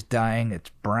grass is dying. It's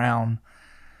brown.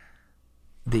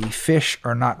 The fish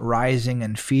are not rising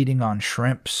and feeding on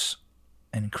shrimps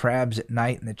and crabs at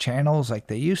night in the channels like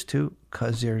they used to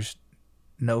because there's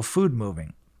no food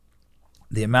moving.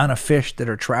 The amount of fish that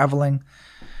are traveling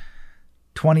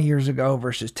 20 years ago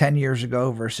versus 10 years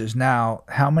ago versus now,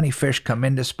 how many fish come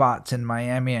into spots in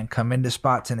Miami and come into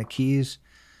spots in the Keys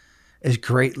is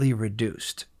greatly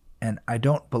reduced. And I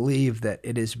don't believe that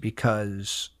it is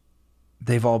because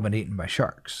they've all been eaten by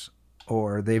sharks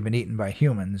or they've been eaten by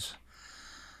humans.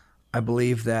 I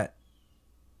believe that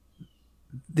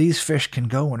these fish can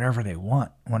go whenever they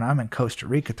want. When I'm in Costa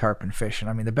Rica tarpon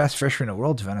fishing, the best fishery in the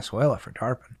world is Venezuela for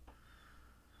tarpon.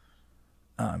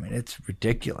 It's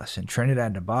ridiculous. In Trinidad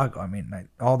and Tobago,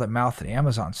 all the mouth of the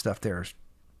Amazon stuff there is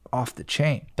off the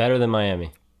chain. Better than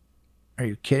Miami. Are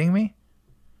you kidding me?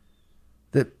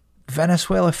 The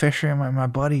Venezuela fishery, my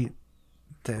buddy,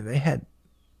 they had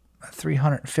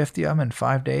 350 of them in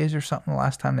 5 days or something the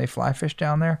last time they fly fished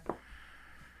down there.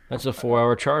 That's a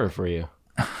 4-hour charter for you.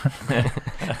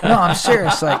 No, I'm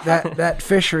serious. Like that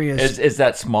fishery is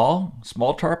that small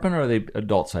tarpon, or are they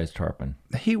adult sized tarpon?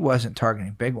 He wasn't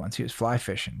targeting big ones. He was fly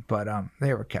fishing, but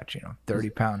they were catching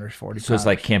 30-pounders, 40-pounders. So it's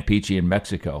like Campeche in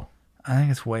Mexico. I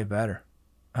think it's way better.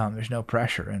 There's no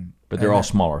pressure, but they're all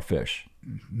smaller fish.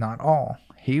 Not all.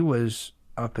 He was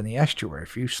up in the estuary.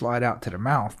 If you slide out to the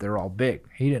mouth, they're all big.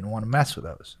 He didn't want to mess with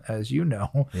those, as you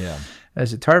know. Yeah.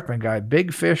 As a tarpon guy,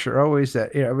 big fish are always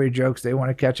that. Everybody jokes they want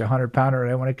to catch a 100-pounder,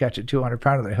 they want to catch a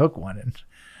 200-pounder. They hook one, and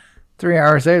 3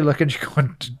 hours later, look at you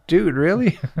going, "Dude,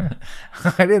 really?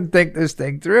 I didn't think this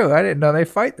thing through. I didn't know they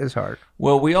fight this hard."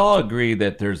 Well, we all agree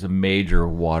that there's a major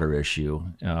water issue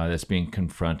that's being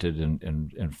confronted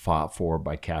and fought for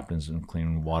by captains and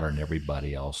Clean Water and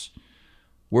everybody else.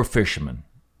 We're fishermen.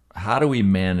 How do we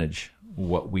manage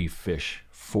what we fish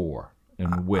for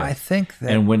and with? I think that,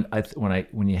 and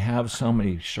when you have so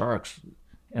many sharks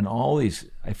and all these,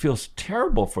 I feel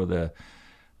terrible for the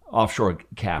offshore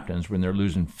captains when they're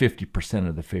losing 50%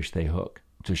 of the fish they hook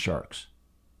to sharks.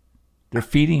 They're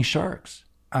feeding sharks.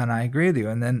 And I agree with you.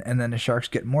 And then the sharks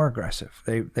get more aggressive.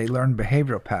 They learn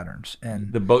behavioral patterns.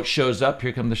 And the boat shows up,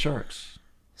 here come the sharks.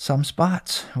 Some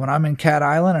spots. When I'm in Cat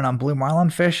Island and I'm Blue Marlin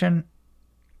fishing,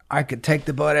 I could take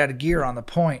the boat out of gear on the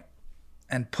point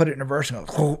and put it in reverse and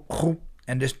go,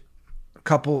 and just a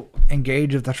couple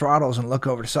engage of the throttles and look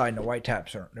over the side, and the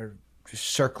whitecaps they're just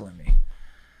circling me.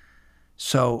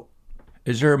 So,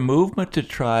 is there a movement to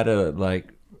try to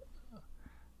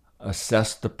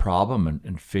assess the problem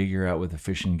and figure out with the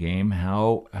Fish and Game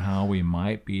how we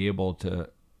might be able to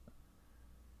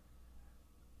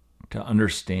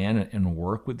understand and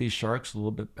work with these sharks a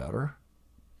little bit better?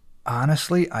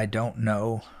 Honestly, I don't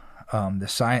know the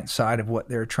science side of what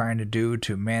they're trying to do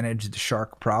to manage the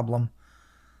shark problem.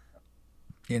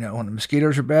 When the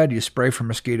mosquitoes are bad, you spray for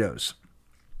mosquitoes.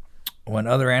 When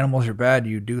other animals are bad,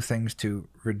 you do things to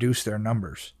reduce their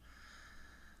numbers.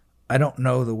 I don't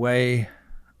know the way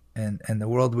and the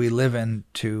world we live in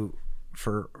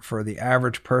for the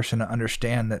average person to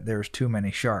understand that there's too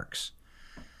many sharks.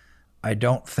 I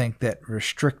don't think that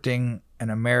restricting an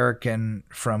American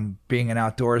from being an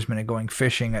outdoorsman and going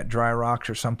fishing at Dry Rocks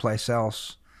or someplace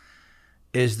else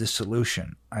is the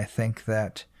solution. I think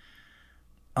that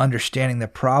understanding the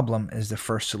problem is the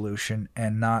first solution,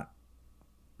 and not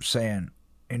saying,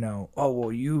 "Oh,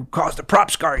 well, you caused a prop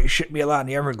scar. You shouldn't be allowed in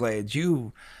the Everglades.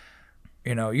 You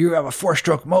have a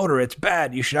 4-stroke motor. It's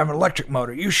bad. You should have an electric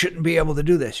motor. You shouldn't be able to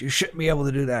do this. You shouldn't be able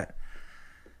to do that."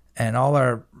 And all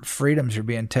our freedoms are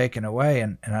being taken away,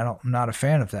 and I'm not a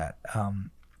fan of that.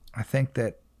 I think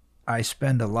that I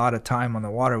spend a lot of time on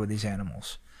the water with these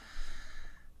animals.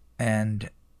 And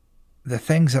the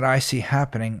things that I see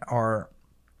happening are,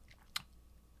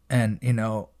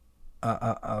 how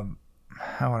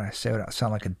would I say without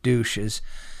sound like a douche, is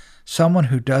someone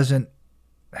who doesn't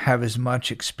have as much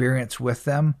experience with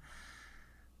them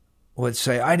would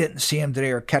say, "I didn't see him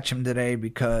today or catch him today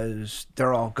because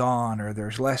they're all gone or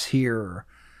there's less here."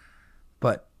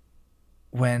 But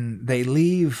when they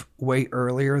leave way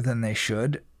earlier than they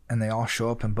should and they all show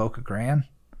up in Boca Grande,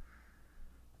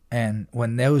 And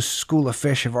when those school of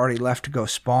fish have already left to go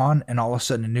spawn, and all of a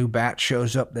sudden a new batch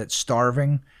shows up that's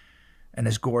starving and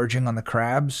is gorging on the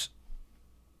crabs,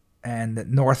 and the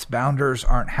northbounders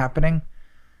aren't happening,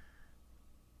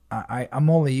 I'm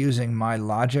only using my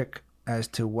logic as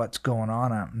to what's going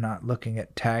on. I'm not looking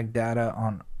at tag data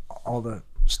on all the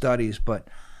studies, but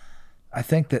I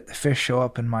think that the fish show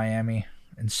up in Miami,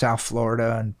 in South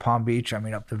Florida, and Palm Beach,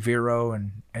 up to Vero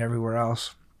and everywhere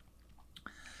else,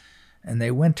 and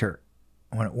they winter.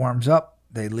 When it warms up,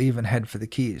 they leave and head for the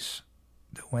Keys.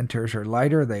 The winters are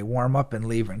lighter, they warm up and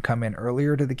leave and come in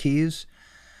earlier to the Keys.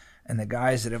 And the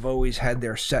guys that have always had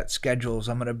their set schedules,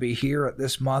 I'm going to be here at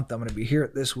this month, I'm going to be here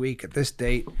at this week, at this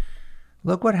date.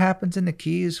 Look what happens in the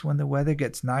Keys when the weather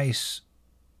gets nice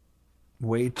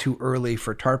way too early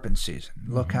for tarpon season.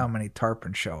 Look how many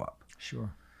tarpon show up.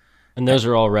 Sure. And those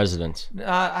are all residents.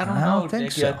 I don't know, think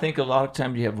Dickie. so. I think a lot of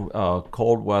times you have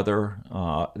cold weather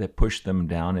that push them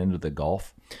down into the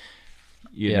Gulf.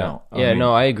 You know, I mean,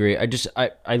 I agree.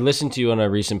 I listened to you on a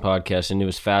recent podcast, and it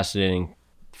was fascinating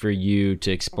for you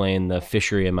to explain the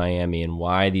fishery in Miami and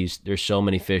why there's so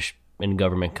many fish in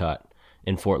government cut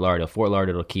in Fort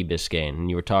Lauderdale, Key Biscayne. And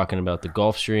you were talking about the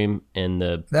Gulf Stream and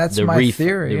the my reef,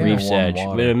 theory, the yeah. reef's edge.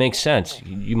 But it makes sense.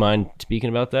 You mind speaking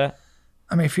about that?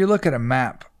 If you look at a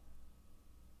map,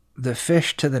 the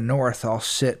fish to the north all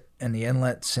sit in the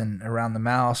inlets and around the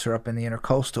mouths or up in the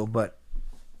intercoastal, but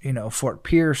Fort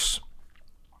Pierce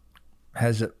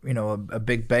has a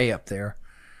big bay up there,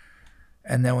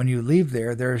 and then when you leave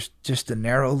there, there's just a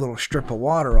narrow little strip of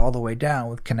water all the way down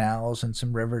with canals and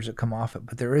some rivers that come off it,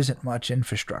 but there isn't much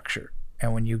infrastructure.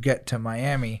 And when you get to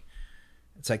Miami,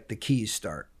 it's like the Keys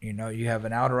start. You have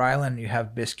an outer island, you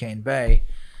have Biscayne Bay.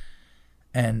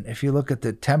 And if you look at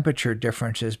the temperature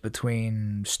differences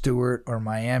between Stewart or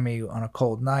Miami on a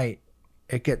cold night,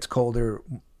 it gets colder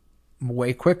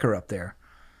way quicker up there.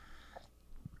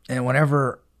 And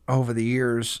whenever over the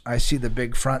years I see the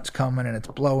big fronts coming and it's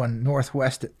blowing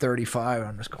northwest at 35,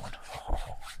 I'm just going, oh,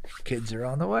 kids are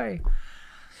on the way.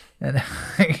 And,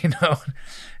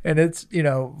 and it's,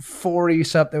 40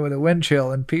 something with a wind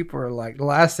chill, and people are like, the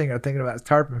last thing they're thinking about is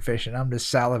tarpon fishing. I'm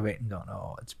just salivating going,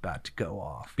 oh, it's about to go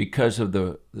off. because of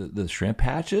the shrimp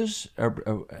hatches?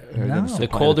 The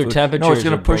colder temperatures. No, it's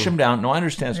going are to push both- them down. No, I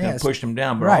understand it's going to push them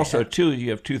down, but right. also, too,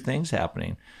 you have two things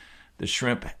happening. The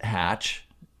shrimp hatch,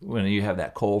 when you have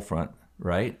that cold front,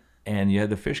 right? And you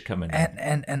have the fish coming in.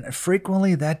 And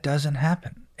frequently that doesn't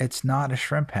happen. It's not a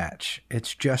shrimp hatch.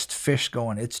 It's just fish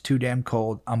going, it's too damn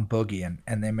cold, I'm boogieing,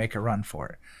 and they make a run for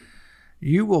it.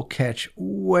 You will catch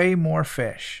way more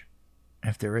fish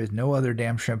if there is no other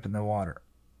damn shrimp in the water,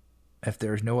 if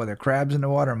there's no other crabs in the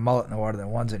water, mullet in the water,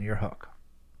 than one's in your hook.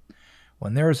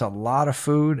 When there's a lot of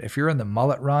food, if you're in the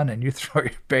mullet run and you throw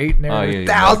your bait in there, there's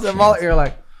thousands of mullet, you're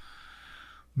like,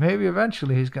 maybe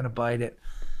eventually he's going to bite it.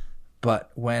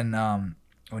 But when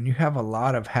you have a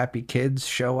lot of happy kids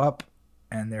show up,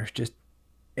 and there's just,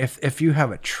 if you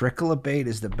have a trickle of bait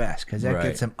is the best, because that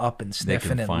gets them up and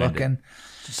sniffing and looking.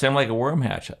 Same like a worm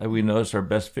hatch. We notice our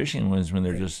best fishing ones when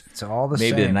they're just it's all the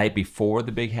maybe same. the night before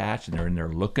the big hatch, and they're in there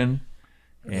looking,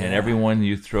 and everyone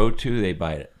you throw to, they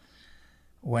bite it.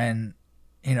 When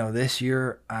this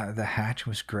year the hatch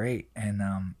was great, and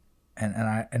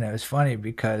it was funny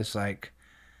because like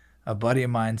a buddy of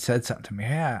mine said something to me.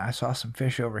 Yeah, I saw some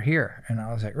fish over here, and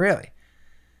I was like, really?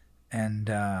 And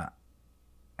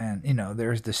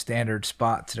there's the standard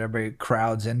spots that everybody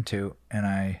crowds into, and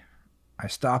I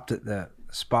stopped at the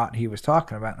spot he was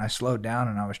talking about, and I slowed down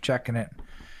and I was checking it,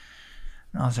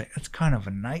 and I was like, it's kind of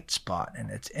a night spot, and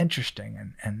it's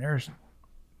interesting, and there's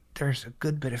a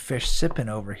good bit of fish sipping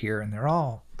over here, and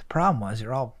the problem was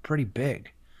they're all pretty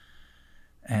big,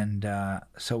 and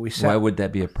so we said, Why would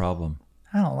that be a problem?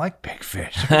 I don't like big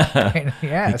fish. You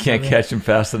can't catch them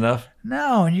fast enough?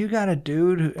 No, and you got a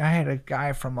dude I had a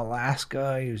guy from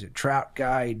Alaska. He was a trout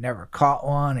guy. He'd never caught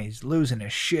one. He's losing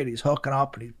his shit. He's hooking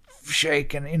up and he's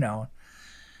shaking, and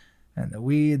the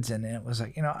weeds. And it was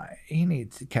like, he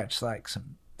needs to catch like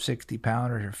some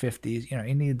 60-pounders or 50s.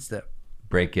 He needs to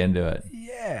break into it.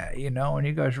 Yeah, and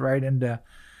he goes right into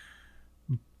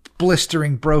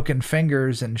blistering broken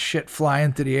fingers and shit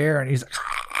flying through the air, and he's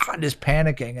like, just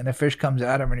panicking, and the fish comes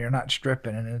at him, and you're not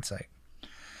stripping, and it's like,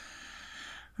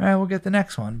 all right, we'll get the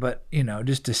next one. But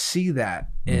just to see that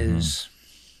is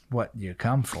what you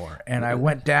come for. And I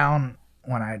went down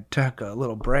when I took a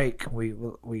little break.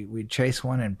 We chased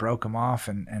one and broke him off,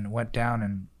 and went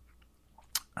down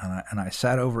and I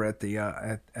sat over at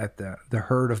the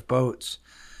herd of boats.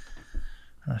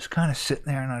 I was kind of sitting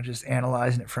there, and I was just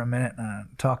analyzing it for a minute, and I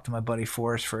talked to my buddy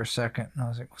Forrest for a second, and I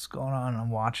was like, what's going on? And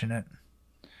I'm watching it.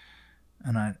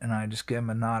 And I just give him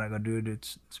a nod. I go, dude,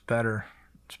 it's better.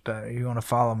 It's better. You want to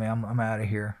follow me? I'm out of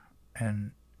here.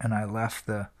 And I left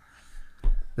the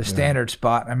standard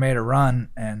spot. I made a run,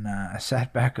 and I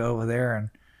sat back over there and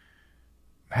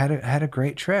had a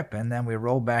great trip. And then we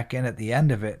rolled back in at the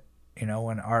end of it, you know,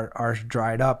 when ours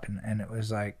dried up, and it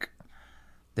was like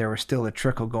there was still a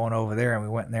trickle going over there, and we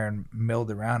went in there and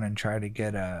milled around and tried to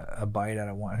get a bite out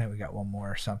of one. I think we got one more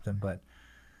or something, but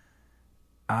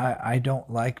I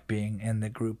don't like being in the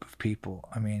group of people.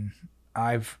 I mean,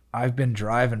 I've been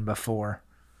driving before,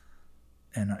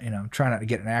 and you know, I'm trying not to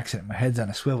get in an accident. My head's on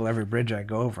a swivel every bridge I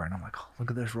go over, and I'm like, oh,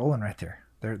 look at this rolling right there.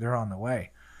 They're on the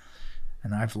way.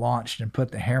 And I've launched and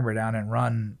put the hammer down and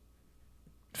run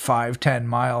 5-10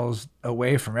 miles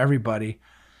away from everybody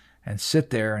and sit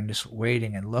there and just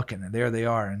waiting and looking, and there they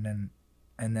are. And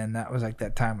then that was like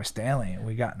that time with Stanley, and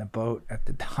we got in a boat at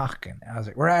the dock, and I was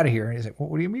like, we're out of here. And he's like, well,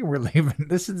 what do you mean we're leaving?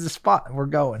 This is the spot we're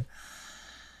going.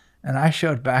 And I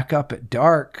showed back up at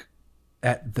dark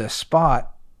at the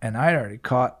spot, and I'd already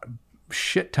caught a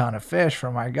shit ton of fish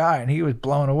from my guy, and he was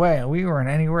blown away, and we weren't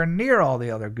anywhere near all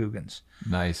the other Googans.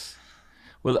 Nice.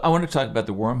 Well, I want to talk about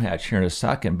the worm hatch here in a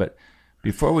second, but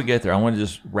before we get there, I want to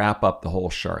just wrap up the whole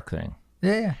shark thing.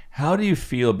 Yeah. How do you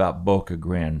feel about Boca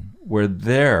Grande, where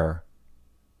there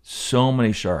so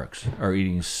many sharks are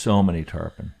eating so many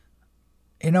tarpon?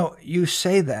 You know, you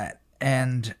say that,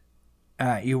 and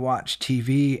you watch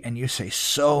TV, and you say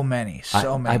so many.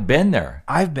 I've been there.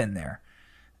 I've been there,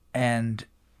 and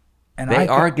they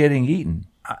are getting eaten.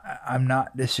 I'm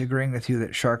not disagreeing with you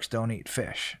that sharks don't eat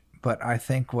fish, but I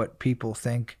think what people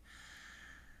think.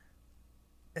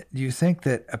 Do you think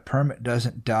that a permit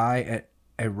doesn't die at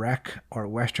a wreck or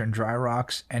Western Dry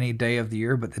Rocks any day of the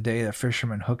year, but the day the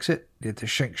fisherman hooks it? Did the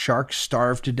sharks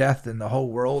starve to death in the whole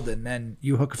world, and then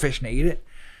you hook a fish and eat it?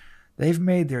 They've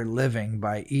made their living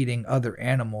by eating other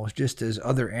animals, just as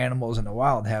other animals in the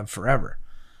wild have forever.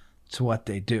 It's what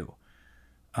they do.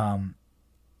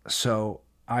 So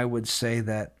I would say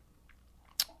that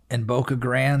in Boca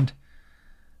Grande,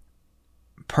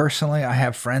 personally, I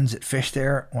have friends that fish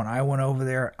there. When I went over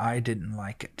there, I didn't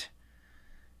like it.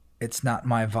 It's not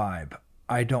my vibe.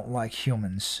 I don't like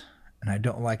humans, and I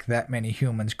don't like that many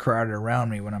humans crowded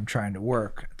around me when I'm trying to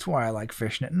work. That's why I like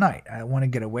fishing at night. I want to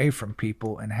get away from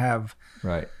people and have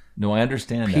right. No, I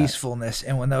understand peacefulness.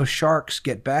 And when those sharks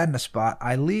get bad in a spot,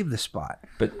 I leave the spot.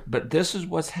 But this is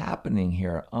what's happening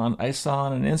here. I saw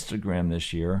on an Instagram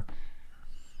this year,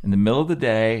 in the middle of the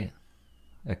day,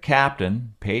 a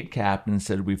paid captain,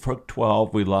 said we've hooked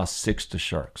 12, we lost 6 to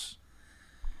sharks.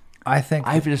 I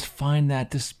just find that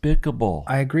despicable.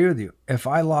 I agree with you. If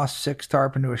I lost 6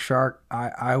 tarpon to a shark,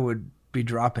 I would be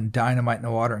dropping dynamite in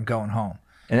the water and going home.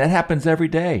 And that happens every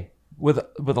day with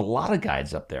a lot of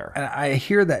guides up there. And I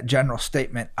hear that general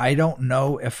statement. I don't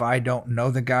know if I don't know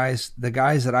the guys. The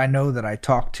guys that I know that I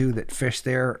talk to that fish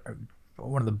there are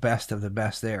one of the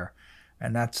best there.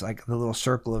 And that's like the little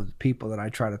circle of people that I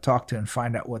try to talk to and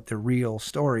find out what the real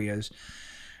story is.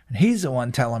 And he's the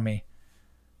one telling me,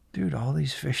 dude, all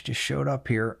these fish just showed up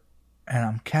here, and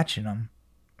I'm catching them,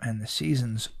 and the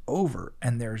season's over,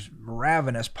 and there's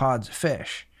ravenous pods of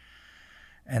fish.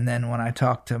 And then when I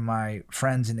talk to my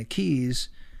friends in the Keys,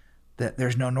 that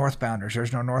there's no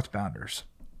northbounders.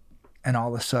 And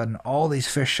all of a sudden, all these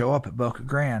fish show up at Boca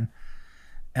Grande,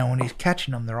 and when he's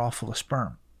catching them, they're all full of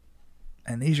sperm.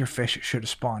 And these are fish that should have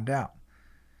spawned out.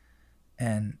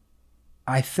 And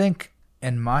I think,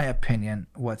 in my opinion,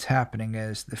 what's happening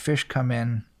is the fish come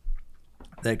in,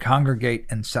 they congregate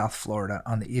in South Florida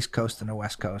on the East Coast and the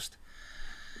West Coast.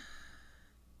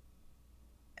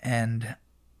 And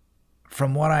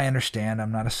from what I understand,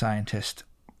 I'm not a scientist,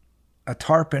 a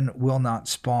tarpon will not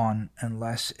spawn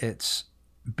unless it's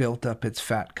built up its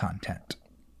fat content.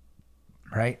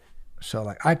 Right? So,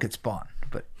 like, I could spawn,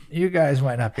 but you guys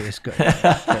might not be as good.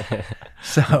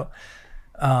 So,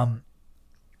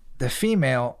 the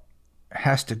female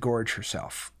has to gorge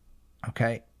herself.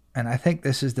 Okay? And I think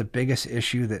this is the biggest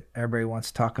issue that everybody wants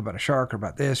to talk about a shark or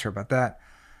about this or about that.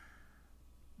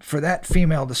 For that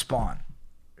female to spawn,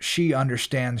 she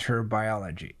understands her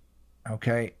biology.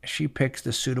 Okay? She picks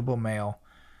the suitable male.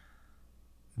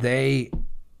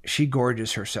 She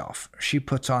gorges herself. She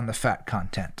puts on the fat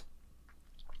content.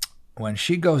 When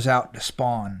she goes out to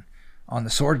spawn on the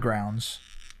sword grounds,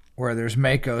 where there's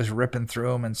makos ripping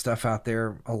through them and stuff out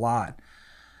there a lot,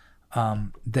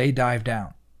 they dive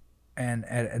down. And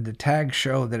the tags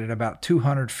show that at about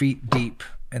 200 feet deep,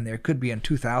 and there could be in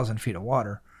 2,000 feet of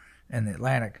water in the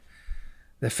Atlantic,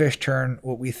 the fish turn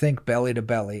what we think belly to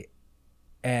belly,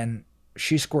 and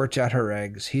she squirts out her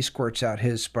eggs, he squirts out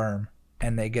his sperm,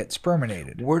 and they get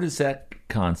sperminated. Where does that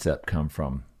concept come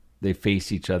from? they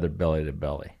face each other belly to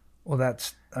belly. Well,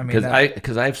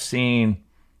 because I've seen,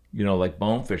 like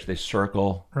bonefish, they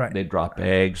circle, right. They drop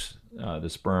eggs, the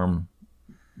sperm,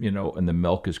 and the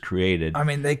milk is created. I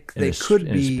mean, they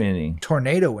could be spinning.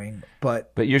 tornadoing,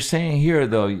 but you're saying here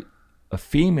though, a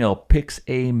female picks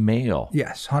a male.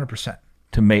 Yes, 100%.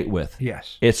 To mate with.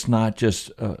 Yes. It's not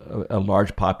just a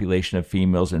large population of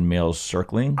females and males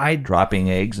circling, dropping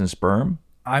eggs and sperm.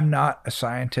 I'm not a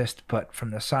scientist, but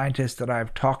from the scientists that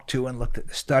I've talked to and looked at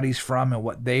the studies from and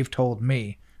what they've told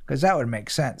me, because that would make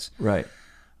sense. Right.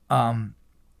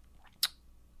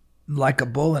 Like a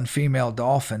bull and female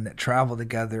dolphin that travel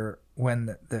together,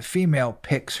 when the female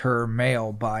picks her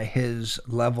male by his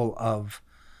level of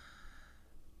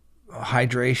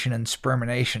hydration and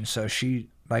spermination, so she,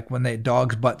 like when the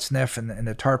dogs butt sniff and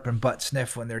the tarpon butt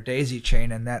sniff when they're daisy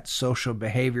chain, and that's social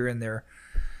behavior, and they're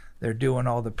doing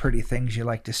all the pretty things you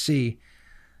like to see.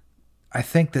 I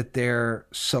think that they're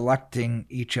selecting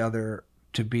each other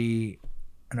to be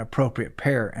an appropriate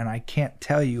pair, and I can't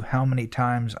tell you how many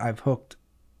times I've hooked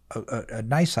a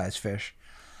nice size fish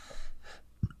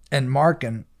and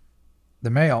marking the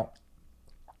male,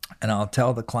 and I'll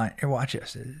tell the client, here, watch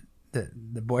this.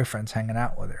 The boyfriend's hanging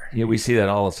out with her. Yeah, we see that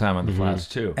all the time on the flats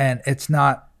too. And it's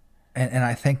not, and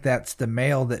I think that's the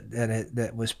male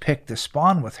that was picked to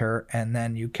spawn with her, and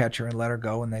then you catch her and let her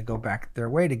go, and they go back their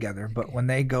way together. But when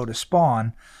they go to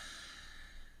spawn,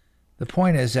 the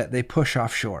point is that they push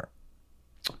offshore,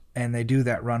 and they do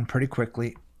that run pretty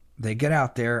quickly. They get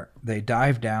out there, they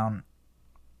dive down,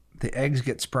 the eggs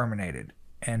get sperminated,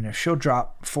 and she'll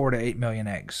drop 4 to 8 million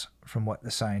eggs, from what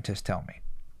the scientists tell me.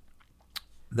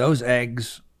 Those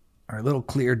eggs are little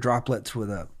clear droplets with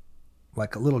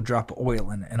like a little drop of oil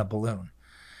in a balloon.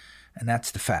 And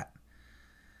that's the fat.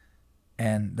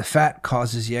 And the fat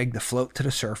causes the egg to float to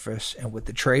the surface and with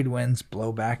the trade winds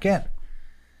blow back in.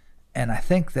 And I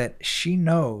think that she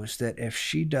knows that if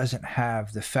she doesn't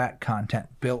have the fat content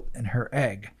built in her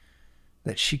egg,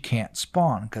 that she can't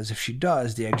spawn, because if she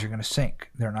does, the eggs are going to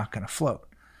sink. They're not going to float.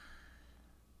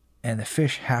 And the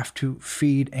fish have to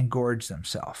feed and gorge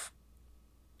themselves.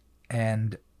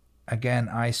 And again,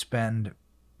 I spend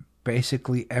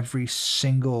basically every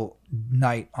single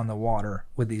night on the water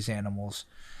with these animals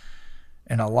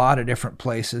in a lot of different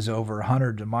places over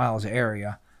hundreds of miles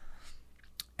area.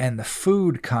 And the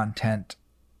food content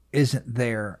isn't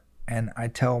there. And I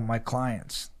tell my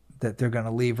clients that they're going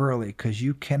to leave early, because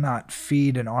you cannot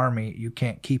feed an army, you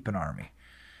can't keep an army.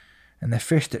 And the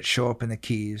fish that show up in the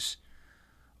Keys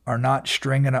are not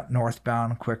stringing up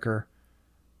northbound quicker.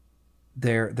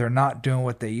 They're not doing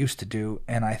what they used to do,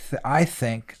 and I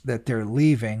think that they're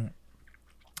leaving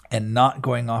and not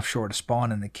going offshore to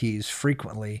spawn in the Keys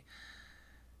frequently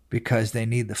because they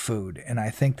need the food. And I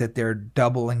think that they're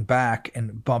doubling back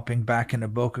and bumping back into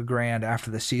Boca Grande after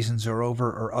the seasons are over,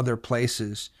 or other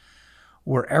places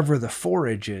wherever the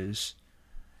forage is.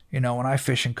 When I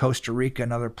fish in Costa Rica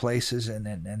and other places and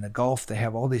in the Gulf, they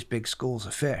have all these big schools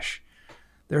of fish.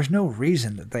 There's no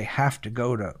reason that they have to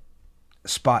go to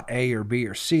spot A or B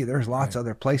or C. There's lots of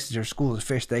other places or schools of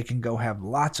fish they can go have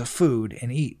lots of food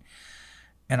and eat.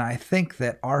 And I think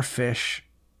that our fish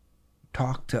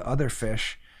talk to other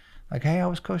fish like, hey, how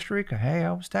was Costa Rica? Hey,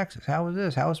 how was Texas? How was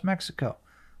this? How was Mexico?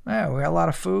 Yeah, we got a lot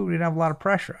of food. We didn't have a lot of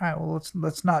pressure. All right, well,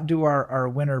 let's not do our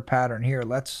winter pattern here.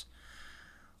 Let's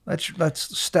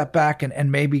step back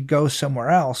and maybe go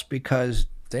somewhere else, because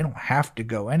they don't have to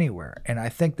go anywhere. And I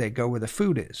think they go where the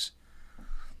food is.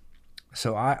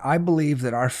 So I believe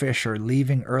that our fish are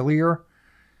leaving earlier,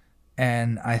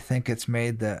 and I think it's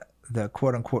made the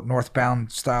quote-unquote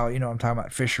northbound style, I'm talking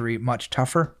about fishery, much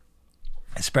tougher,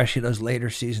 especially those later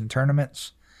season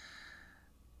tournaments.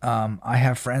 I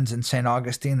have friends in St.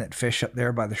 Augustine that fish up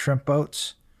there by the shrimp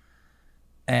boats,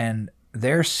 and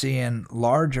they're seeing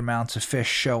large amounts of fish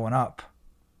showing up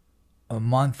a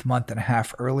month and a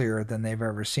half earlier than they've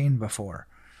ever seen before.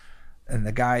 And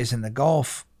the guys in the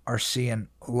Gulf are seeing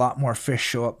a lot more fish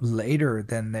show up later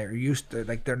than they're used to,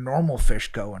 like their normal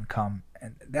fish go and come.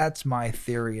 And that's my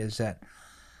theory, is that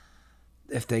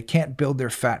if they can't build their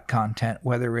fat content,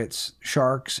 whether it's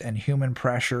sharks and human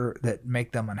pressure that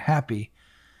make them unhappy,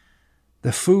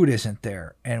 the food isn't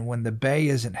there. And when the bay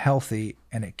isn't healthy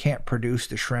and it can't produce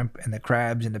the shrimp and the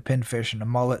crabs and the pinfish and the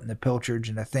mullet and the pilchards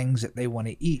and the things that they want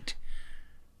to eat,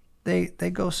 they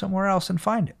go somewhere else and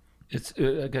find it.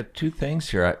 I got two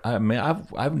things here. I mean,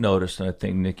 I've noticed, and I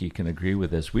think Nikki can agree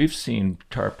with this. We've seen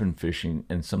tarpon fishing,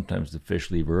 and sometimes the fish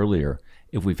leave earlier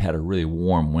if we've had a really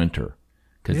warm winter,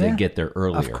 because they get there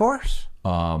earlier. Of course.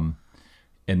 And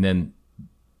then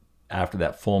after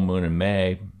that full moon in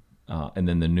May, and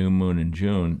then the new moon in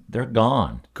June, they're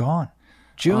gone. Gone.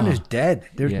 June is dead.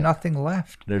 There's Yeah. nothing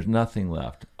left. There's nothing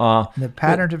left. The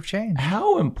patterns have changed.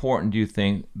 How important do you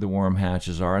think the worm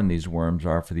hatches are and these worms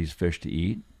are for these fish to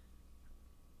eat?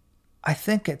 I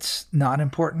think it's not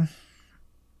important.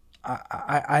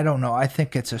 I don't know. I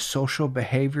think it's a social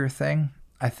behavior thing.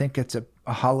 I think it's a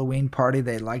Halloween party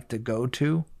they like to go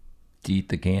to. To eat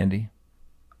the candy?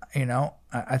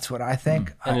 That's what I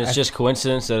think. And it's just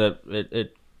coincidence that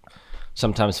it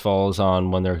sometimes falls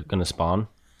on when they're going to spawn.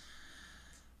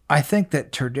 I think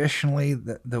that traditionally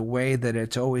the way that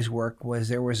it's always worked was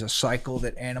there was a cycle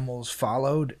that animals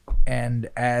followed, and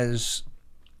as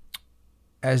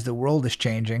the world is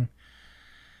changing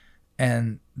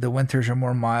and the winters are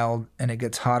more mild and it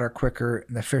gets hotter quicker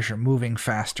and the fish are moving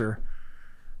faster,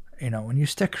 when you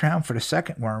stick around for the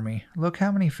second wormy, look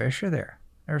how many fish are there.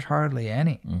 There's hardly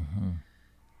any. Mm-hmm.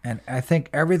 And I think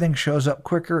everything shows up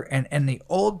quicker, and the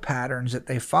old patterns that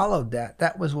they followed,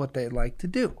 that was what they liked to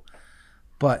do.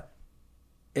 But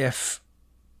if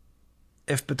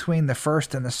between the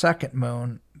first and the second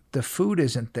moon the food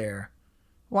isn't there,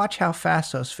 watch how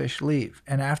fast those fish leave.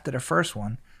 And after the first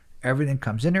one, everything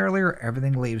comes in earlier,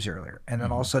 everything leaves earlier, and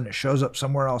then all of a sudden it shows up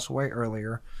somewhere else way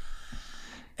earlier.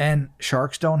 And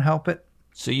sharks don't help it.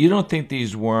 So you don't think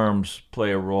these worms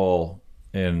play a role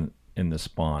in the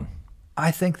spawn? I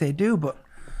think they do, but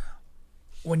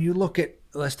when you look at,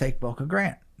 let's take Boca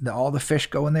Grande, all the fish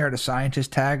go in there, the scientists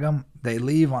tag them, they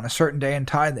leave on a certain day and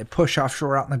tide, they push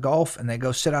offshore out in the Gulf, and they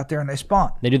go sit out there and they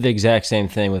spawn. They do the exact same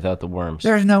thing without the worms.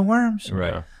 There's no worms.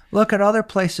 Right. Look at other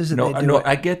places that they do No, it.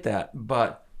 I get that,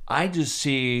 but I just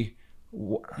see,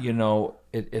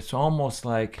 it's almost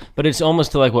like... But it's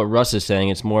almost to like what Russ is saying.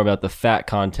 It's more about the fat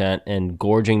content and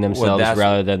gorging themselves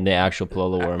rather than the actual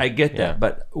Palolo worm. I get that,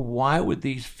 but why would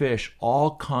these fish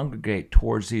all congregate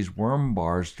towards these worm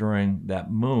bars during that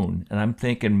moon? And I'm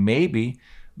thinking maybe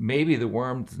the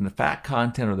worms and the fat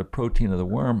content or the protein of the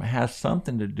worm has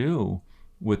something to do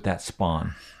with that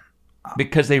spawn.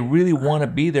 Because they really want to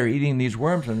be there eating these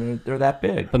worms, and they're that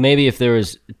big. But maybe if there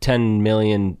was 10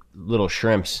 million little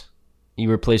shrimps, you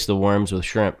replace the worms with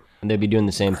shrimp, and they'd be doing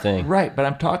the same thing. Right, but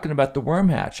I'm talking about the worm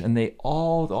hatch, and they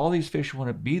all these fish want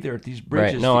to be there at these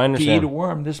bridges Right. No, I to understand. eat a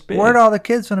worm this big. Where'd all the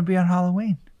kids want to be on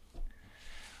Halloween?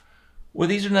 Well,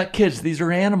 these are not kids; these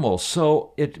are animals.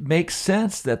 So it makes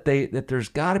sense that there's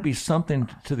got to be something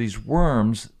to these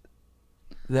worms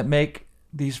that make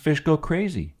these fish go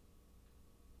crazy.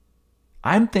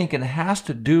 I'm thinking it has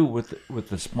to do with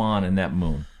the spawn in that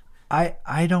moon.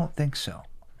 I don't think so.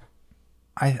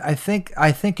 I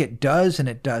think it does and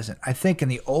it doesn't. I think in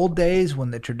the old days when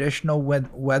the traditional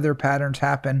weather patterns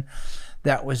happen,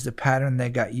 that was the pattern they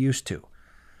got used to.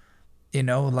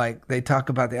 Like they talk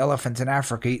about the elephants in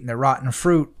Africa eating the rotten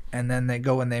fruit, and then they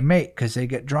go and they mate because they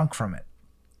get drunk from it.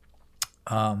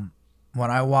 When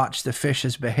I watch the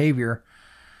fish's behavior,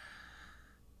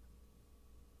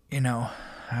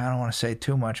 I don't want to say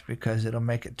too much because it'll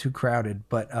make it too crowded,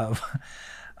 but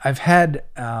I've had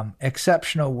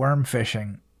exceptional worm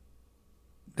fishing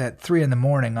at 3 a.m.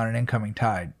 on an incoming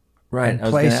tide. Right. In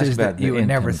places that you would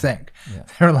never think. Yeah.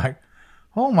 They're like,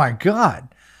 oh my God.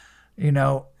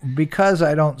 Because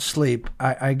I don't sleep,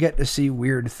 I get to see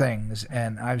weird things,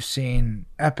 and I've seen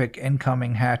epic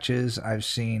incoming hatches. I've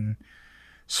seen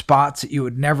spots that you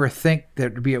would never think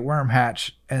there'd be a worm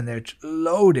hatch, and they're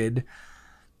loaded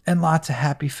and lots of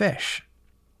happy fish.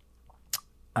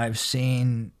 I've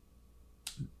seen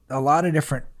a lot of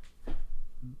different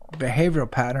behavioral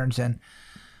patterns, and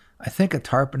I think a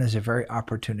tarpon is a very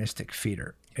opportunistic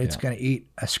feeder. It's going to eat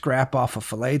a scrap off a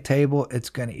fillet table. It's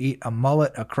going to eat a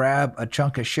mullet, a crab, a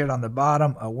chunk of shit on the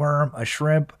bottom, a worm, a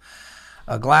shrimp,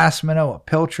 a glass minnow, a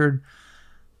pilchard.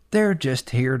 They're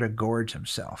just here to gorge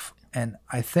themselves. And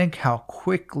I think how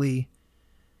quickly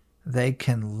they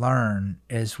can learn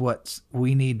is what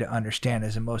we need to understand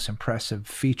is the most impressive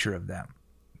feature of them.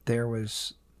 There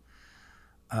was,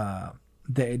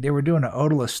 they were doing an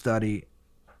otolith study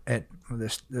at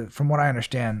this. From what I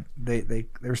understand,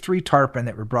 there's 3 tarpon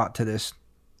that were brought to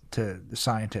the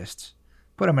scientists,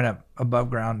 put them in a above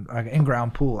ground, like an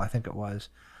in-ground pool, I think it was,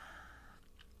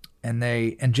 and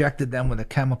they injected them with a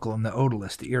chemical in the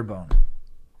otoliths, the ear bone.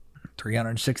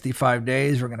 365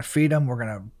 days, we're going to feed them, we're going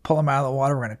to pull them out of the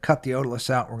water, we're going to cut the otoliths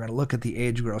out, we're going to look at the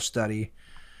age growth study,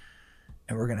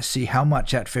 and we're going to see how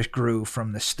much that fish grew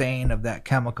from the stain of that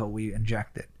chemical we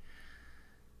injected.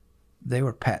 They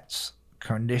were pets,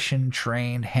 conditioned,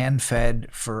 trained, hand-fed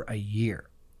for a year.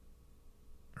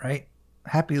 Right?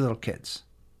 Happy little kids.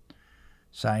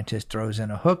 Scientist throws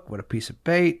in a hook with a piece of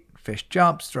bait, fish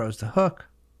jumps, throws the hook.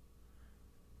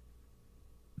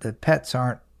 The pets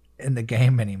aren't in the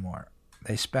game anymore.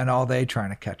 They spend all day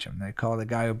trying to catch them. They call the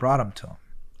guy who brought them to them.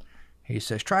 He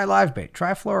says, try live bait,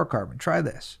 try fluorocarbon, try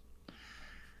this.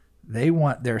 They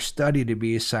want their study to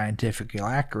be scientifically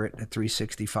accurate at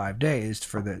 365 days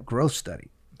for the growth study.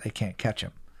 They can't catch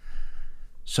them.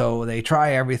 So they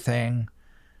try everything.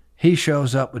 He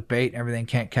shows up with bait, everything,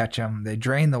 can't catch him. They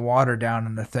drain the water down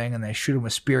in the thing and they shoot him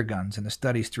with spear guns, and the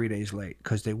study's 3 days late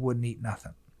because they wouldn't eat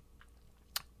nothing.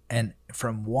 And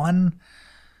from one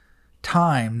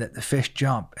time that the fish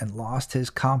jumped and lost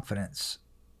his confidence,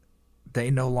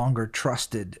 they no longer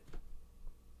trusted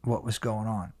what was going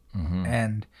on. Mm-hmm.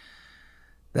 And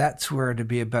that's where, to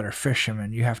be a better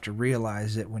fisherman, you have to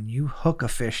realize that when you hook a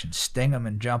fish and sting them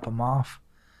and jump them off,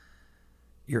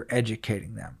 you're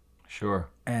educating them. Sure.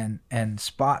 And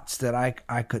spots that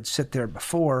I could sit there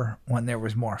before when there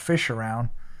was more fish around,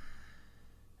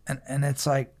 and it's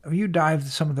like, if you dive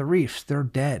some of the reefs, they're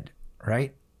dead,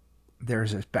 right?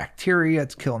 There's this bacteria,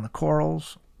 it's killing the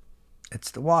corals,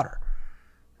 it's the water.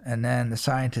 And then the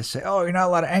scientists say, oh, you're not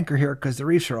allowed to anchor here because the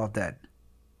reefs are all dead.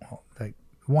 Well, like,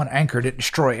 one anchor didn't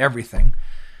destroy everything.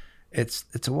 It's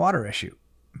a water issue.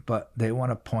 But they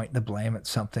want to point the blame at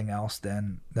something else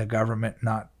than the government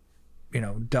not,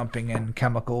 dumping in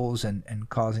chemicals and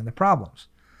causing the problems.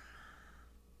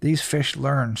 These fish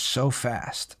learn so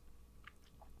fast.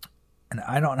 And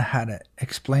I don't know how to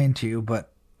explain to you,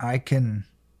 but I can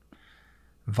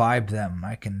vibe them.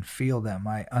 I can feel them.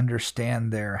 I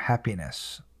understand their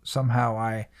happiness. Somehow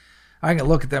I can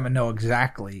look at them and know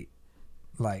exactly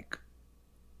like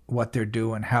what they're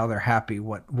doing, how they're happy,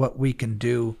 what we can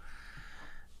do.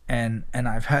 And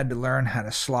I've had to learn how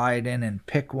to slide in and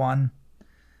pick one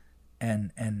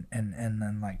and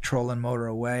then like trolling motor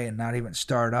away and not even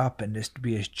start up and just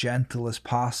be as gentle as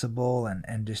possible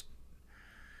and just,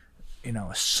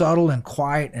 subtle and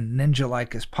quiet and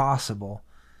ninja-like as possible.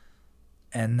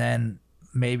 And then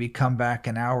maybe come back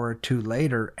an hour or two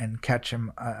later and catch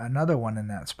him another one in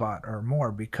that spot or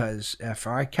more. Because if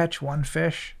I catch one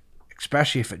fish,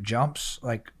 especially if it jumps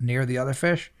like near the other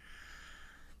fish,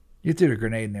 you threw a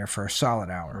grenade in there for a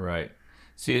solid hour. Right.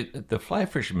 See, the fly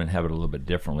fishermen have it a little bit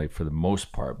differently for the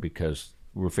most part because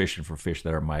we're fishing for fish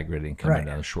that are migrating, coming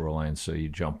down the shoreline. So you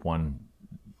jump one,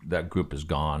 that group is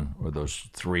gone, or those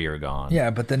three are gone. Yeah,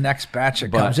 but the next batch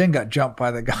that comes in got jumped by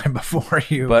the guy before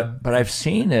you. But I've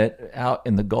seen it out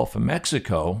in the Gulf of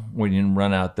Mexico when you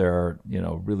run out there,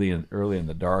 really early in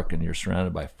the dark and you're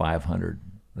surrounded by 500,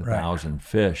 1,000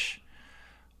 fish.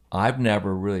 I've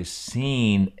never really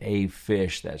seen a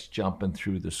fish that's jumping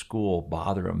through the school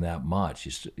bother them that much.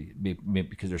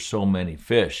 Because there's so many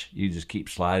fish, you just keep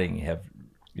sliding. You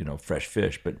have, fresh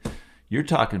fish. But you're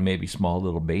talking maybe small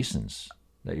little basins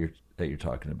that you're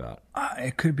talking about.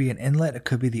 It could be an inlet. It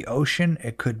could be the ocean.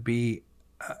 It could be.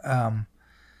 There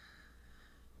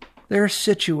are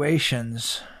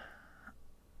situations,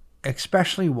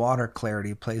 especially water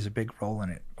clarity plays a big role in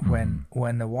it. Mm-hmm.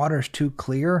 When the water's too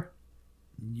clear,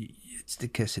 it's the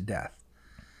kiss of death.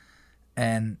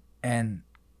 And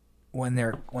when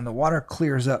the water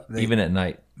clears up, even at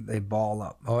night, they ball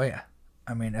up. Oh yeah.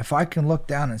 I mean, if I can look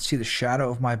down and see the shadow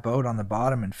of my boat on the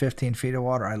bottom in 15 feet of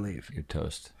water, I leave. You're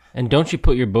toast. And don't you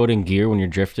put your boat in gear when you're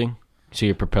drifting so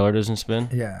your propeller doesn't spin?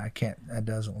 Yeah, I can't. That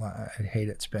doesn't. I hate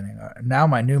it spinning. Now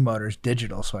my new motor is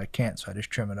digital, so I can't. So I just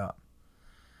trim it up.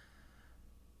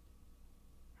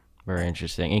 Very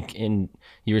interesting. And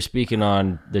you were speaking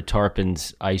on the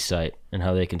tarpon's eyesight and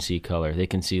how they can see color. They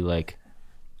can see like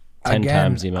 10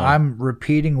 times the amount. I'm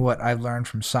repeating what I've learned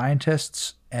from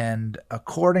scientists, and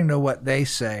according to what they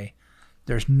say,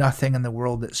 there's nothing in the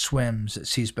world that swims that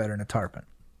sees better than a tarpon.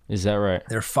 Is that right?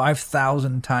 They're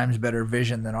 5,000 times better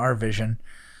vision than our vision.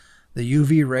 The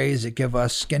UV rays that give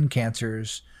us skin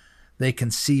cancers, they can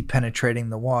see penetrating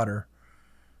the water.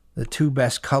 The two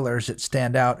best colors that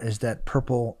stand out is that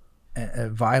purple,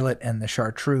 violet, and the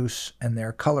chartreuse, and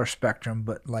their color spectrum.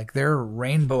 But like their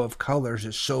rainbow of colors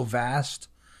is so vast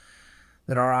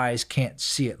that our eyes can't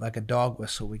see it. Like a dog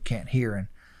whistle, we can't hear. And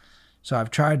so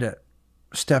I've tried to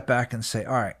step back and say,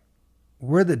 all right,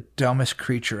 we're the dumbest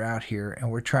creature out here, and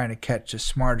we're trying to catch the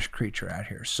smartest creature out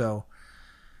here. So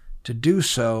to do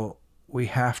so, we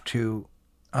have to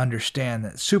understand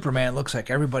that Superman looks like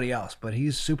everybody else, but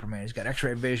he's Superman. He's got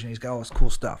X-ray vision. He's got all this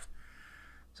cool stuff.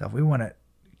 So if we want to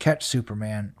catch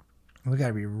Superman, we got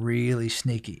to be really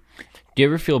sneaky. Do you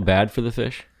ever feel bad for the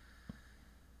fish?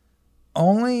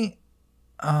 Only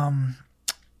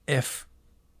if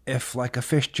like a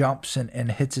fish jumps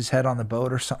and hits his head on the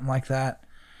boat or something like that,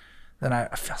 then I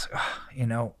feel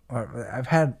like, I've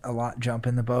had a lot jump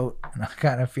in the boat, and I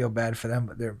kind of feel bad for them,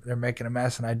 but they're making a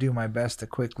mess, and I do my best to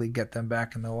quickly get them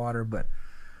back in the water. But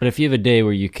But if you have a day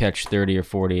where you catch 30 or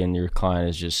 40 and your client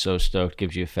is just so stoked,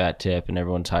 gives you a fat tip, and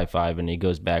everyone's high-fiving, and he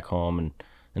goes back home, and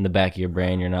in the back of your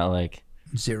brain, you're not like...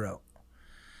 Zero.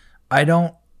 I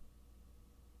don't...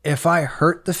 If I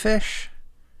hurt the fish,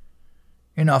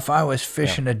 if I was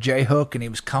fishing a J-hook and he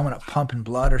was coming up pumping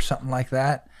blood or something like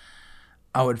that,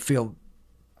 I would feel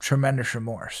tremendous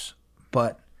remorse.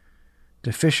 But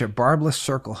to fish a barbless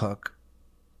circle hook,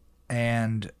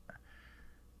 and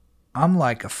I'm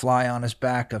like a fly on his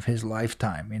back of his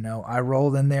lifetime, I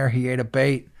rolled in there, he ate a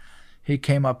bait, he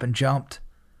came up and jumped.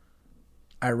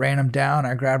 I ran him down,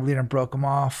 I grabbed leader and broke him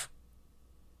off.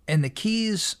 In the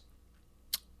Keys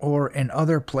or in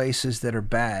other places that are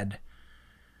bad,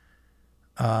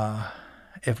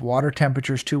 if water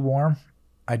temperature is too warm,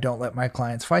 I don't let my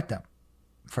clients fight them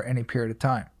for any period of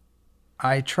time.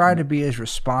 I try to be as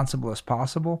responsible as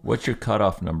possible. What's your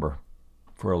cutoff number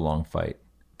for a long fight?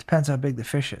 Depends how big the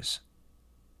fish is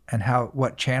and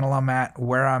what channel I'm at,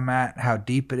 where I'm at, how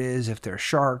deep it is, if there are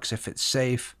sharks, if it's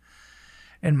safe.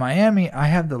 In Miami, I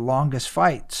have the longest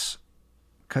fights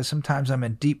because sometimes I'm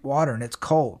in deep water and it's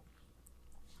cold.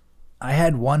 I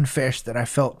had one fish that I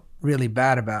felt really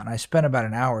bad about, and I spent about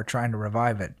an hour trying to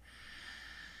revive it.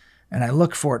 And I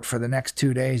looked for it for the next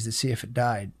 2 days to see if it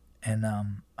died, and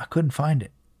I couldn't find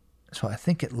it. So I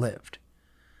think it lived.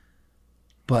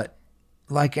 But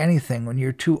like anything, when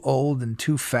you're too old and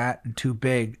too fat and too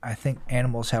big, I think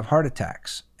animals have heart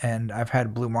attacks. And I've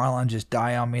had blue marlin just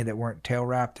die on me that weren't tail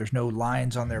wrapped. There's no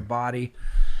lines on their body.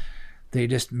 They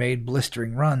just made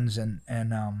blistering runs, and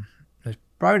it's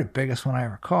probably the biggest one I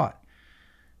ever caught.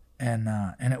 And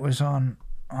it was on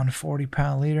a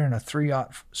 40-pound leader and a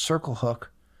 3/0 circle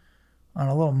hook on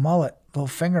a little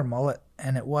finger mullet,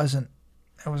 and it was on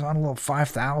a little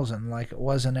 5,000, like it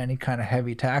wasn't any kind of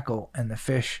heavy tackle. And the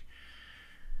fish,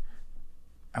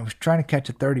 I was trying to catch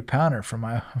a 30-pounder for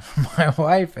my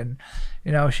wife, and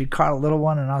she caught a little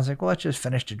one, and I was like, well, let's just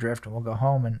finish the drift and we'll go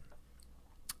home.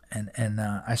 And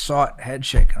I saw it head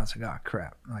shake, and I was like, oh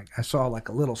crap! Like I saw like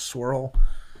a little swirl,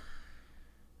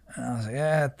 and I was like,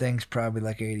 that thing's probably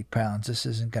like 80 pounds. This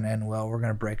isn't going to end well. We're going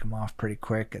to break him off pretty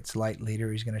quick. It's light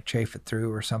leader. He's going to chafe it through,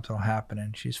 or something will happen.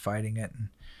 And she's fighting it, and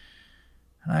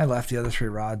I left the other 3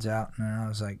 rods out, and I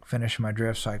was like finishing my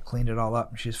drift, so I cleaned it all up,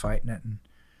 and she's fighting it,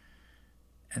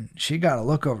 and she got a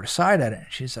look over the side at it, and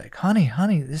she's like,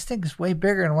 honey, this thing is way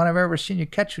bigger than what I've ever seen you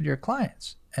catch with your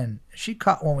clients. And she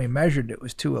caught, when we measured, it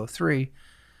was 203.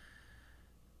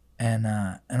 And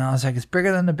I was like, it's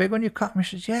bigger than the big one you caught me?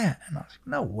 She says, yeah. And I was like,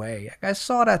 no way. I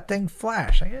saw that thing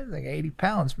flash. It was like 80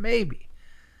 pounds, maybe.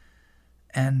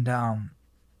 And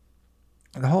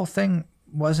the whole thing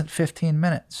wasn't 15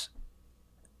 minutes.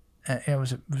 It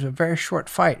was a very short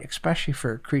fight, especially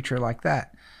for a creature like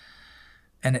that.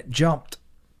 And it jumped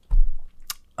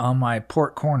on my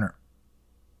port corner.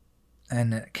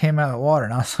 And it came out of the water.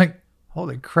 And I was like,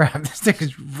 holy crap, this thing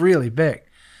is really big.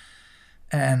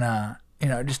 And,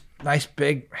 just nice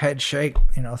big head shake,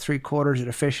 3/4 of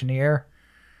the fish in the air.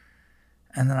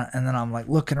 And then I'm like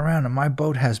looking around, and my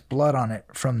boat has blood on it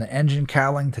from the engine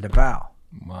cowling to the bow.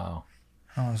 Wow.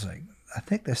 I was like, I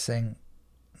think this thing,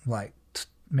 like,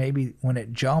 maybe when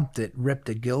it jumped, it ripped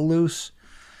a gill loose.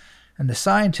 And the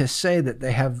scientists say that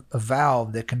they have a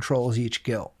valve that controls each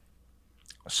gill.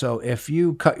 So if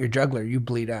you cut your jugular, you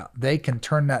bleed out. They can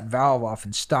turn that valve off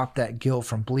and stop that gill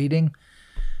from bleeding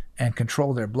and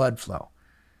control their blood flow.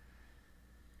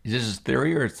 Is this a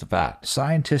theory or it's a fact?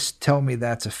 Scientists tell me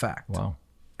that's a fact. Wow.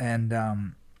 And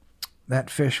that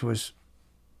fish was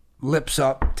lips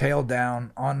up, tail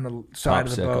down, on the side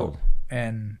of the boat.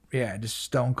 And, yeah, just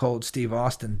stone cold Steve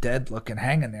Austin, dead looking,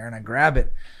 hanging there. And I grab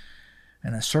it,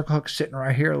 and a circle hook sitting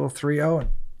right here, a little 3/0,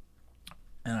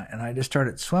 and I just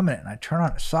started swimming it, and I turned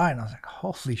on its side, and I was like,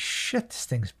 holy shit, this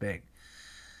thing's big.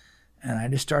 And I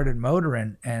just started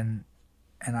motoring, and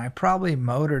I probably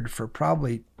motored for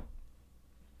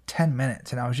 10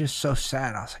 minutes, and I was just so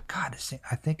sad. I was like, God, this thing,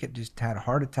 I think it just had a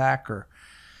heart attack, or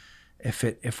if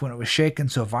when it was shaking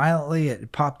so violently,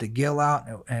 it popped a gill out,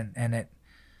 and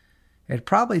it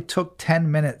probably took 10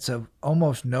 minutes of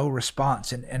almost no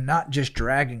response, and not just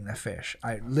dragging the fish.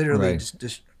 I literally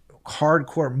just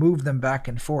hardcore moved them back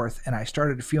and forth, and I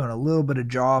started feeling a little bit of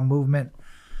jaw movement.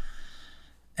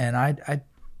 And I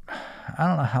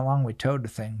don't know how long we towed the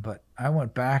thing, but I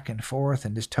went back and forth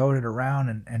and just towed it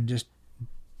around, and just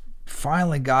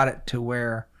finally got it to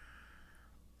where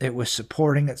it was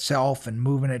supporting itself and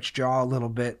moving its jaw a little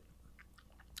bit.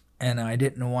 And I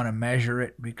didn't want to measure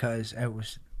it because it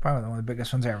was probably one of the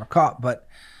biggest ones I ever caught, but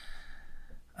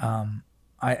I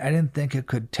didn't think it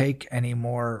could take any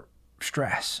more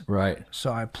stress. Right.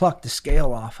 So I plucked the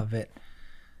scale off of it,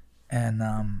 and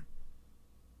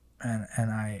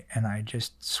and I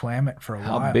just swam it for a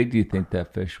while. How big do you think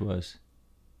that fish was?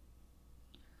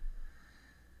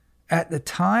 At the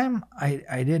time,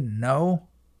 I didn't know.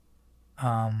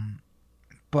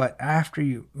 But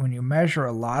when you measure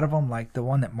a lot of them, like the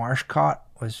one that Marsh caught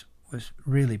was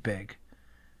really big,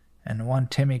 and the one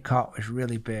Timmy caught was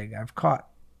really big.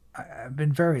 I've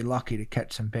been very lucky to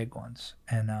catch some big ones,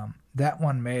 and that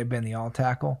one may have been the all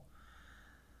tackle.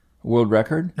 World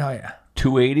record? Oh yeah.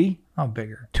 280? Oh,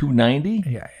 bigger. 290?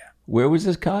 Yeah. Where was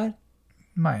this caught?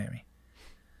 Miami.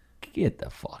 Get the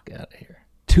fuck out of here.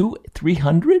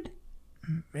 300?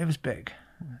 It was big.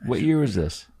 What year was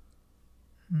this?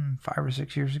 5 or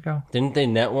 6 years ago. Didn't they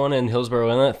net one in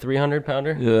Hillsborough Inlet, 300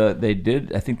 pounder? They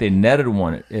did. I think they netted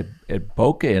one at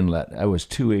Boca Inlet. I was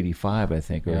 285, I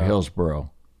think, or Hillsborough.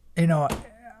 You know,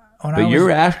 but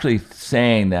you're actually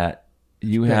saying that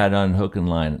you had on hook and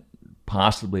line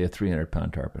possibly a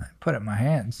 300-pound tarpon. Put it in my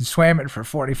hands and swam it for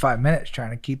 45 minutes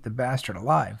trying to keep the bastard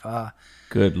alive.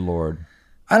 Good Lord.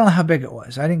 I don't know how big it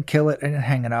was. I didn't kill it. I didn't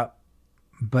hang it up.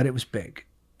 But it was big.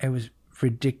 It was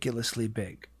ridiculously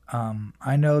big.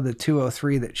 I know the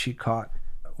 203 that she caught,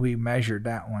 we measured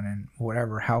that one, and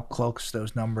how close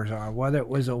those numbers are, whether it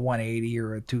was a 180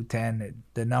 or a 210,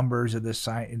 the numbers of the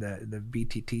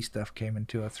BTT stuff came in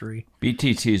 203.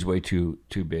 BTT is way too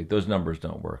big. Those numbers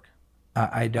don't work.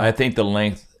 I don't. I think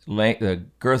the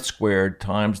girth squared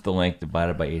times the length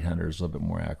divided by 800 is a little bit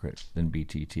more accurate than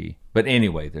BTT. But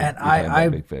anyway, they're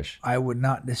big fish. I would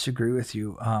not disagree with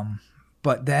you.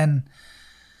 But then,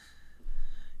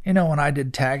 you know, when I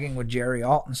did tagging with Jerry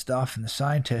Alt and stuff and the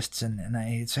scientists, and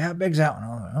he'd say, how big's that one?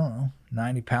 I was like, I don't know,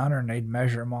 90 pounder, and they'd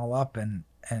measure them all up, and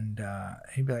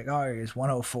he'd be like, oh, it's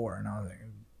 104, and I was like,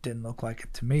 it didn't look like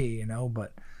it to me, you know,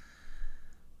 but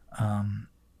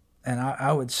and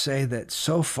I would say that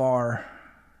so far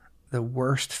the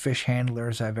worst fish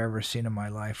handlers I've ever seen in my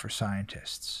life are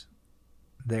scientists.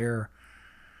 They've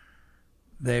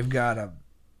got a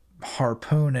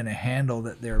harpoon and a handle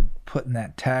that they're putting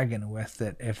that tag in with,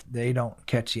 that if they don't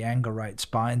catch the angle right,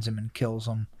 spines them and kills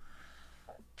them.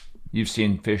 You've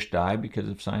seen fish die because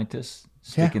of scientists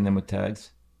sticking them with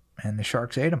tags? And the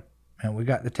sharks ate them. And we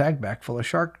got the tag back full of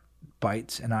shark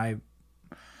bites. And I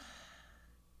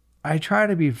try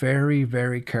to be very,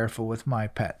 very careful with my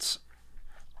pets.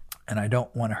 And I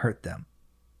don't want to hurt them.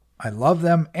 I love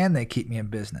them and they keep me in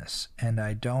business. And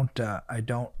I don't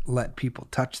let people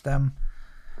touch them.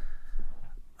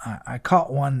 I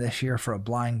caught one this year for a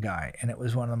blind guy, and it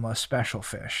was one of the most special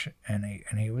fish. And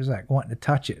he was like wanting to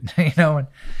touch it, you know,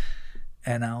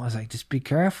 and I was like, just be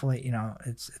careful, you know,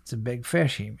 it's a big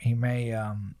fish. He may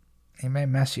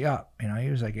mess you up, you know. He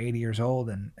was like 80 years old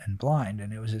and blind,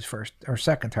 and it was his first or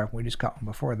second tarpon. We just caught one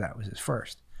before that was his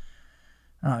first.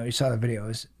 I don't know, you saw the video.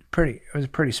 It was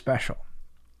pretty special.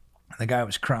 The guy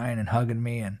was crying and hugging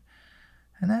me, and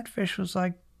that fish was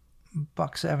like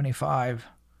 $175.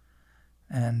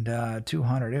 And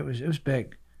 200. It was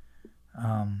big.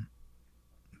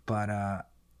 But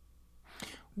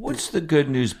what's the good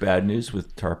news, bad news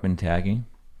with tarpon tagging,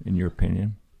 in your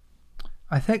opinion?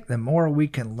 I think the more we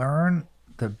can learn,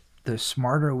 the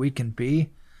smarter we can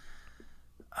be.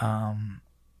 I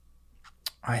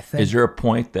think. Is there a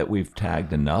point that we've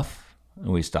tagged enough and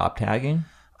we stop tagging?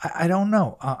 I don't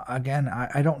know. Again,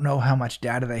 I don't know how much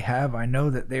data they have. I know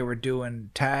that they were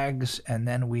doing tags, and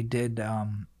then we did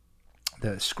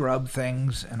the scrub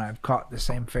things, and I've caught the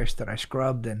same fish that I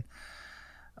scrubbed, and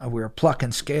we were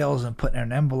plucking scales and putting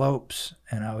in envelopes,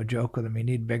 and I would joke with them, you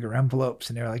need bigger envelopes,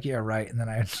 and they were like, yeah, right. And then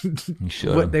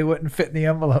they wouldn't fit in the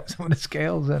envelopes with the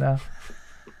scales,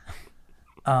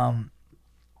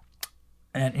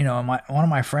 and you know, one of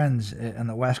my friends on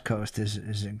the West Coast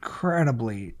is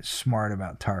incredibly smart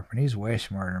about tarpon. He's way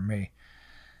smarter than me,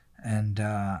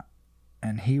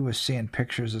 and he was seeing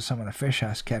pictures of some of the fish I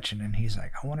was catching, and he's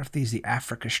like, I wonder if these the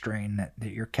Africa strain that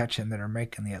you're catching that are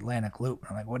making the Atlantic loop.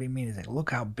 And I'm like, what do you mean? He's like, look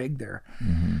how big their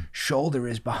shoulder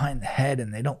is behind the head,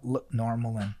 and they don't look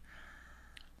normal. And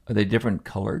are they different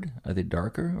colored? Are they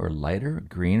darker or lighter,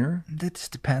 greener? It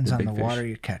just depends on the water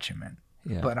you catch them in.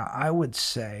 Yeah. But I would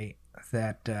say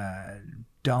that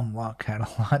dumb luck had a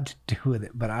lot to do with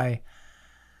it. But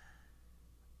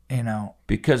you know,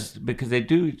 because they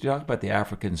do talk about the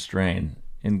African strain.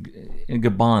 In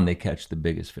Gabon, they catch the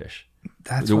biggest fish.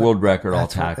 The world record all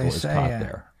tackle is caught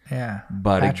there. Yeah.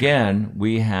 But again,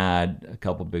 we had a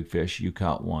couple big fish. You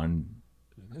caught one.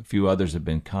 A few others have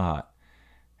been caught,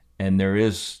 and there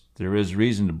is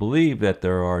reason to believe that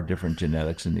there are different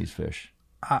genetics in these fish.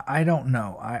 I don't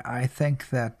know. I think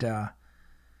that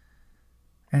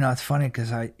you know, it's funny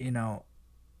because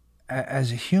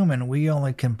as a human, we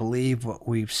only can believe what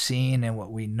we've seen and what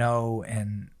we know,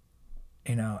 and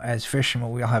you know, as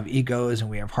fishermen, we all have egos and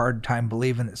we have a hard time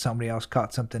believing that somebody else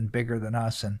caught something bigger than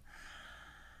us. And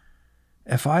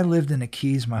if I lived in the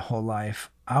Keys my whole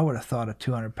life, I would have thought a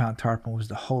 200-pound tarpon was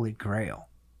the holy grail.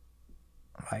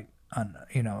 Like,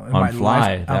 you know, in on my fly,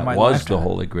 life, that my was lifetime. the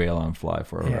holy grail on fly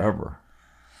forever.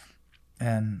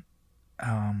 And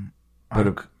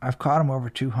But I've caught them over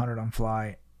 200 on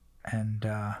fly, and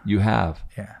you have?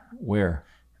 Yeah. Where?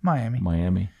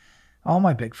 Miami. All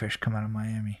my big fish come out of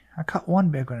Miami. I caught one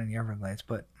big one in the Everglades,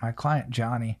 but my client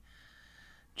Johnny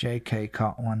J.K.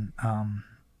 caught one.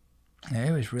 Yeah,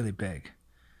 it was really big.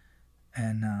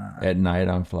 And at night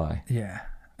on fly. Yeah.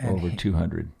 Over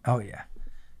 200. Oh yeah.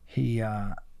 He.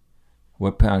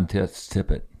 What pound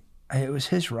tippet? It was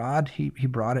his rod. He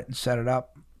brought it and set it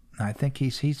up. I think he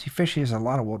has a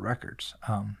lot of world records.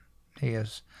 He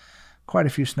has quite a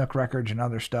few snook records and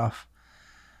other stuff.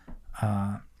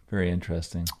 Very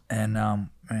interesting. And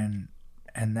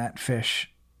that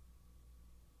fish,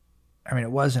 I mean,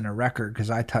 it wasn't a record because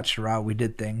I touched the rod. We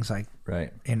did things like,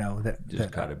 right, you know,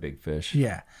 that caught a big fish.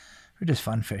 Yeah, we're just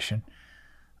fun fishing.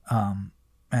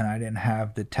 And I didn't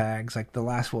have the tags. Like the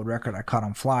last world record I caught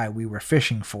on fly, we were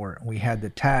fishing for it. We had the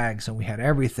tags and we had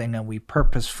everything, and we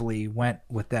purposefully went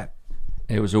with that.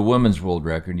 It was a women's world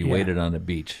record. You waited on the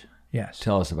beach. Yes.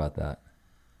 Tell us about that.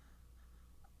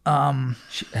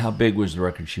 How big was the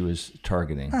record she was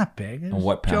targeting? Not big. And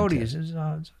what pound? Jody's is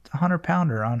a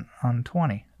 100-pounder on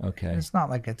 20. Okay. It's not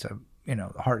like it's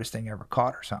the hardest thing ever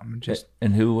caught or something. Just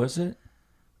and who was it?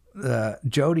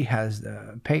 Jody has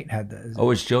Pate had the.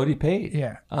 Oh, it's Jody Pate.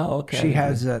 Yeah. Oh, okay. She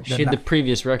has she had the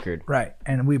previous record. Right,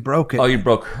 and we broke it. Oh, you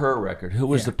broke her record. Who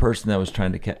was the person that was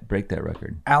trying to break that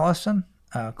record? Allison,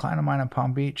 a client of mine in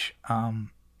Palm Beach. And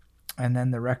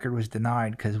then the record was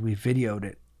denied because we videoed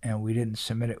it and we didn't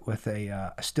submit it with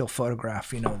a still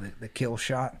photograph. You know, the kill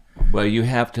shot. Well, you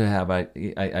have to have.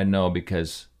 I know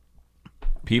because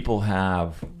people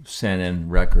have sent in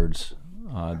records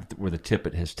where the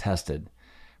tippet has tested.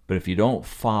 But if you don't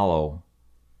follow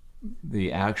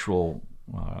the actual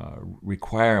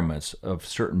requirements of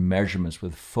certain measurements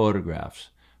with photographs,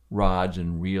 rods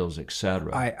and reels,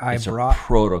 etc., it's a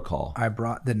protocol. I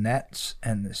brought the nets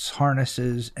and the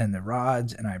harnesses and the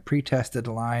rods, and I pre-tested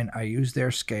the line. I used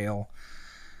their scale.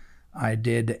 I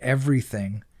did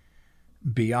everything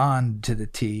beyond to the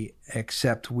T,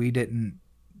 except we didn't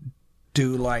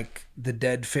do like the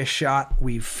dead fish shot.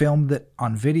 We filmed it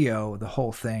on video, the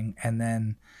whole thing, and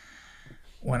then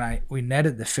when we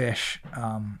netted the fish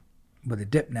with a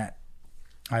dip net,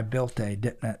 I built a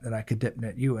dip net that I could dip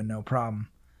net you in no problem.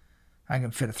 I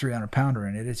can fit a 300-pounder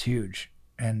in it. It's huge.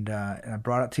 And I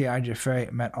brought it to the IGFA.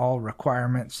 It met all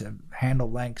requirements,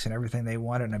 handle lengths and everything they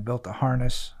wanted. And I built a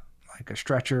harness, like a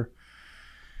stretcher.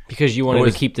 Because you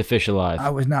wanted to keep the fish alive.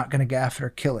 I was not going to gaff it or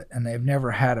kill it. And they've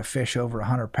never had a fish over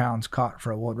 100 pounds caught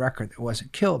for a world record that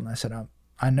wasn't killed. And I said,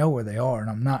 I know where they are, and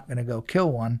I'm not going to go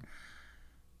kill one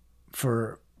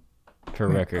for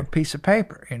record. A piece of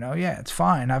paper. You know, yeah, it's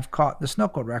fine. I've caught the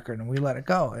snook world record, and we let it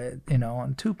go,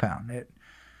 on 2 pound.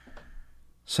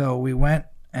 So we went,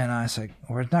 and I was like,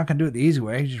 we're not going to do it the easy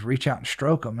way. Just reach out and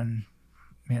stroke them and,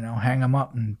 hang them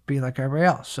up and be like everybody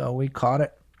else. So we caught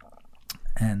it,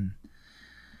 and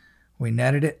we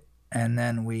netted it, and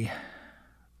then we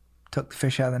took the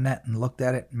fish out of the net and looked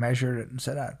at it, measured it, and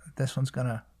said, this one's going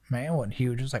to, it wasn't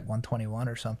huge. It was like 121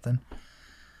 or something.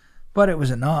 But it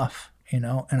was enough, and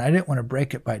I didn't want to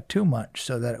break it by too much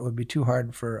so that it would be too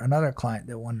hard for another client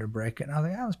that wanted to break it. And I was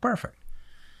like, that was perfect.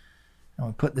 And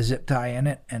we put the zip tie in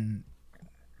it and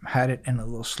had it in a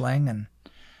little sling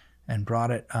and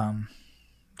brought it.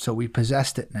 So we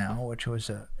possessed it now, which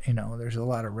was there's a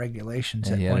lot of regulations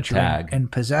that once you're in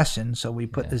possession. So we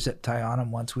put the zip tie on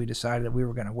them once we decided that we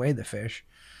were going to weigh the fish.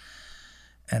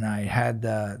 And I had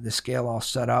the scale all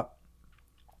set up,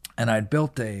 and I'd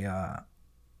built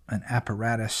an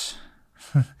apparatus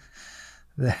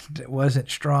that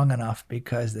wasn't strong enough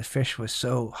because the fish was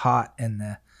so hot in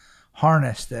the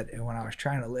harness that when I was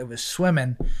trying to, it was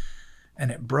swimming, and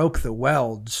it broke the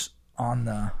welds on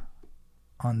the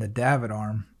davit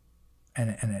arm,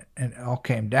 and it all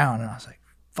came down, and I was like,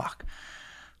 fuck.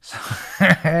 So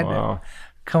I had to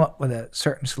come up with a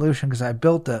certain solution because I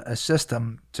built a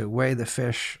system to weigh the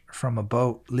fish from a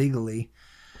boat legally,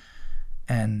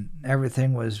 and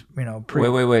everything was,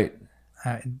 Wait.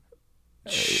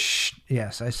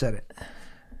 Yes, I said it.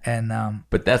 And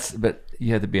but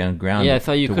you had to be on ground. Yeah, I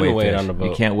thought you couldn't weigh it on the boat.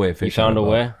 You can't weigh a fish. You found a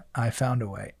way? I found a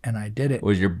way, and I did it.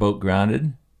 Was your boat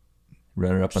grounded?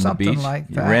 Run it up on Something the beach? Like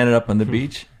that. You ran it up on the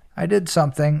beach? I did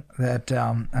something that,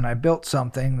 and I built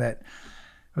something that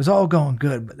was all going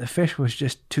good, but the fish was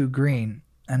just too green.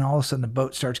 and all of a sudden the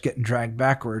boat starts getting dragged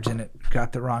backwards, and it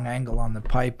got the wrong angle on the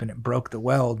pipe, and it broke the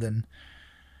weld, and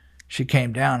she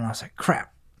came down, and I was like,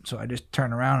 crap. So I just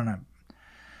turned around and I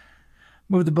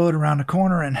moved the boat around the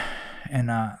corner and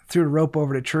threw the rope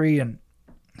over the tree, and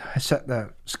I set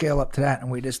the scale up to that,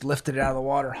 and we just lifted it out of the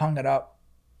water, hung it up,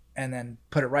 and then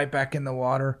put it right back in the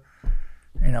water.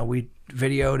 You know, we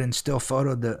videoed and still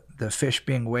photoed the fish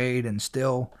being weighed and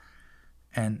still.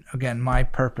 And again, my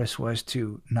purpose was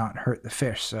to not hurt the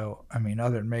fish. So, I mean,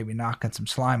 other than maybe knocking some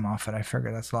slime off it, I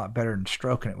figure that's a lot better than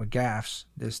stroking it with gaffs,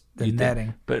 just the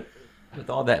netting. But with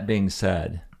all that being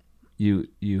said, you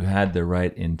had the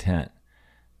right intent.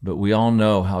 But we all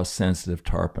know how sensitive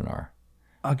tarpon are.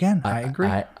 Again, I agree.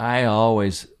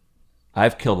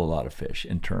 I've killed a lot of fish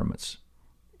in tournaments,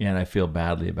 and I feel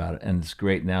badly about it. And it's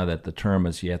great now that the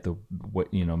tournaments, you have to,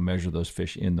 measure those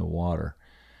fish in the water.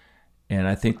 And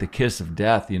I think the kiss of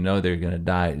death, they're going to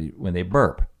die when they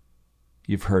burp.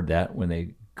 You've heard that when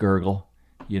they gurgle,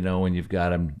 when you've got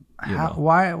them.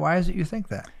 Why is it you think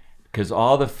that? Because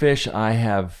all the fish I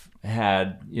have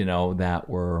had, that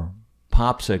were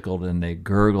popsicled and they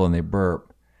gurgle and they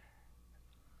burp,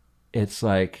 it's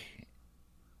like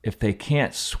if they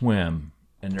can't swim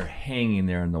and they're hanging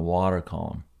there in the water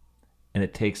column and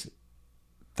it takes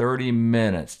 30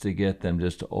 minutes to get them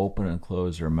just to open and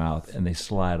close their mouth and they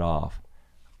slide off,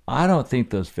 I don't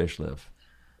think those fish live.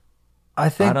 I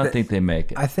don't think they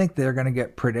make it. I think they're going to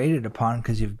get predated upon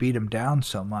because you've beat them down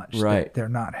so much that they're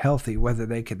not healthy, whether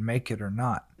they could make it or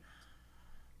not.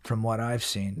 From what I've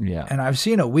seen. Yeah. And I've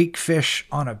seen a weak fish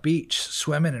on a beach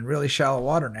swimming in really shallow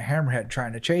water and a hammerhead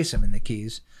trying to chase him in the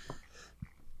Keys.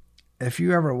 If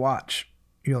you ever watch,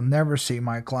 you'll never see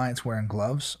my clients wearing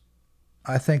gloves.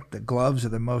 I think the gloves are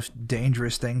the most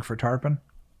dangerous thing for tarpon.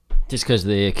 Just because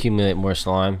they accumulate more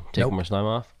slime, take more slime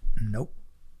off? Nope.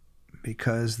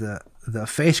 Because the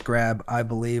face grab, I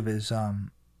believe, is...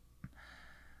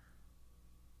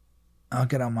 I'll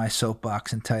get on my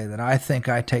soapbox and tell you that I think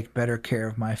I take better care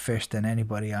of my fish than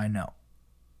anybody I know.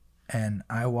 And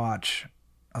I watch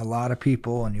a lot of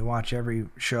people, and you watch every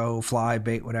show, fly,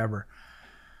 bait, whatever.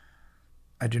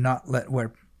 I do not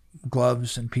wear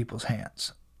gloves in people's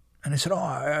hands. And they said,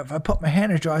 if I put my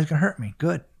hand in his jaw, he's going to hurt me.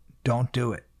 Good. Don't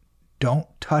do it. Don't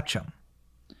touch him.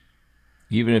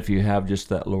 Even if you have just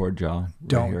that lower jaw?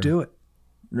 Don't do it.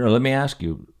 No, let me ask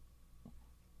you.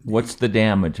 What's the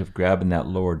damage of grabbing that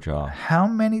lower jaw? How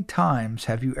many times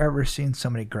have you ever seen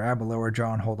somebody grab a lower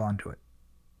jaw and hold on to it?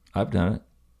 I've done it.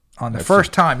 On the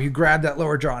first time you grabbed that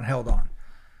lower jaw and held on.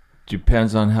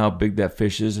 Depends on how big that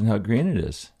fish is and how green it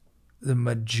is. The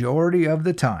majority of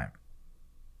the time,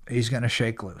 he's going to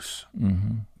shake loose.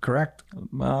 Mm-hmm. Correct?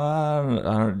 I don't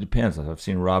know. It depends. I've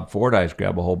seen Rob Fordyce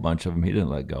grab a whole bunch of them. He didn't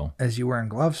let go. Is he wearing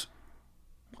gloves?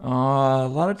 A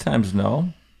lot of times,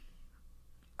 no.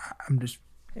 I'm just...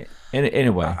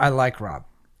 Anyway, I like Rob,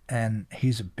 and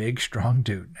he's a big, strong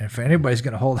dude. And if anybody's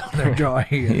going to hold on their jaw,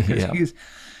 he is. Yeah.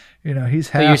 He's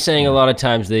half. But you're saying a lot of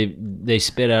times they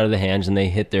spit out of the hands and they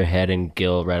hit their head and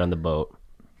gill right on the boat.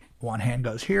 One hand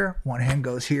goes here, one hand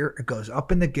goes here. It goes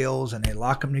up in the gills, and they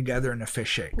lock them together, and the fish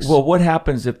shakes. Well, what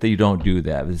happens if they don't do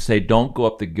that? They say don't go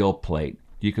up the gill plate.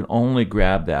 You can only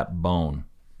grab that bone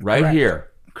right Correct.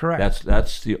 here. Correct.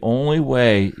 That's the only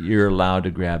way you're allowed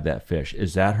to grab that fish.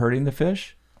 Is that hurting the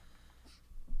fish?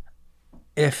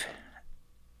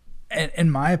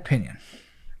 In my opinion,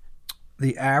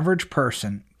 the average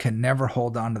person can never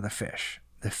hold on to the fish.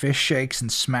 The fish shakes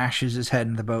and smashes his head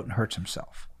in the boat and hurts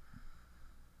himself.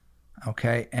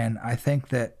 Okay? And I think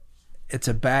that it's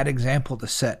a bad example to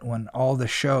set when all the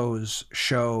shows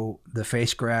show the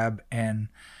face grab and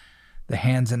the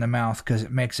hands in the mouth because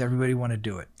it makes everybody want to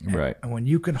do it. Right. And when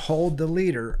you can hold the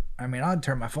leader, I mean, I'd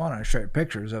turn my phone on and show you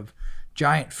pictures of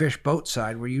giant fish boat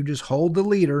side where you just hold the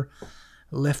leader,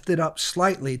 lift it up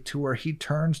slightly to where he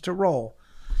turns to roll.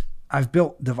 I've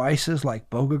built devices like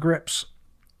boga grips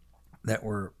that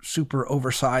were super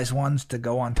oversized ones to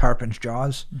go on tarpon's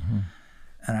jaws. Mm-hmm.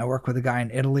 And I work with a guy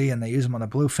in Italy, and they use them on the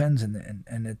bluefins,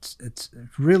 and it's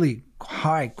really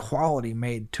high quality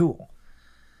made tool.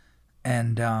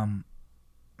 And I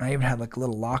even had like a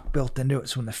little lock built into it,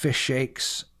 so when the fish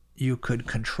shakes, you could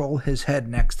control his head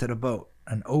next to the boat.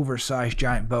 An oversized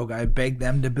giant boga. I begged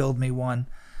them to build me one.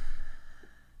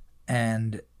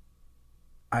 And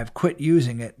I've quit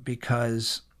using it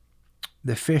because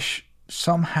the fish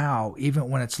somehow, even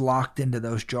when it's locked into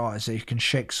those jaws, they can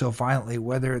shake so violently,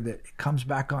 whether that it comes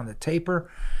back on the taper,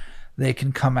 they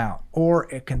can come out, or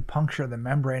it can puncture the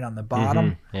membrane on the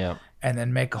bottom and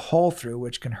then make a hole through,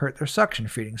 which can hurt their suction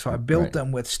feeding. So I built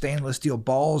them with stainless steel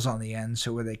balls on the end,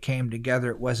 so where they came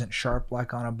together, it wasn't sharp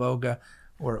like on a boga,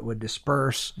 or it would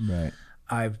disperse. Right.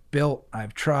 I've built,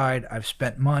 I've tried, I've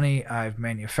spent money, I've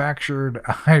manufactured,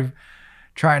 I've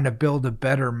trying to build a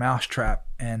better mousetrap.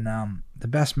 And the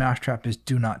best mousetrap is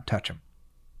do not touch them.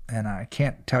 And I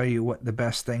can't tell you what the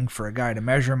best thing for a guy to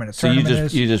measure them in a tournament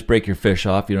is. So you just break your fish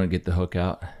off. You don't get the hook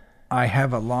out. I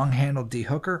have a long-handled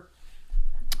dehooker,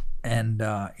 and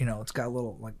it's got a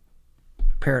little like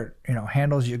pair of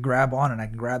handles you grab on, and I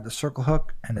can grab the circle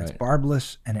hook, and it's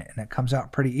barbless, and it comes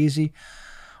out pretty easy.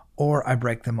 Or I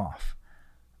break them off.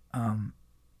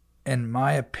 In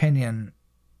my opinion,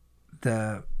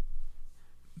 there's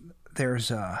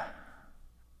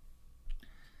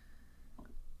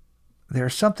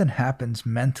something happens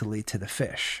mentally to the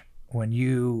fish when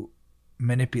you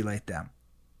manipulate them.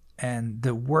 And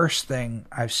the worst thing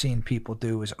I've seen people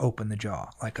do is open the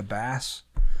jaw, like a bass.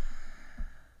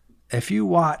 If you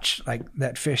watch like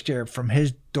that fish there from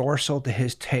his dorsal to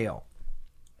his tail,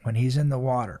 when he's in the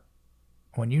water,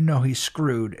 when you know he's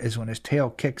screwed is when his tail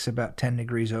kicks about 10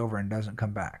 degrees over and doesn't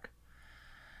come back.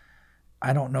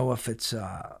 I don't know if it's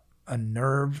a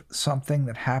nerve something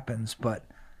that happens, but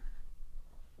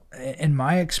in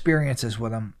my experiences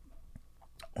with them,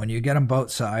 when you get them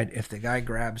boat side, if the guy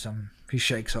grabs them, he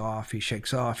shakes off, he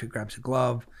grabs a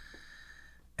glove,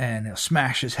 and he'll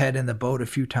smash his head in the boat a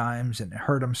few times and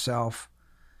hurt himself.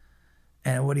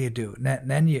 And what do?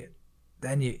 Then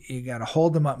you got to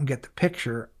hold them up and get the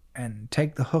picture and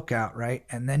take the hook out, right?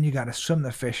 And then you got to swim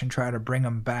the fish and try to bring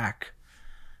them back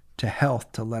to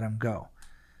health to let them go.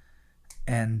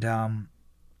 And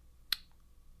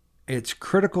it's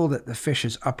critical that the fish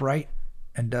is upright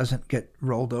and doesn't get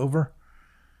rolled over.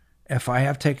 If I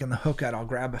have taken the hook out, I'll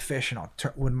grab a fish and I'll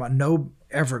turn with my no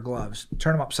ever gloves,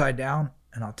 turn them upside down,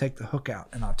 and I'll take the hook out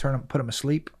and I'll put them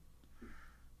asleep,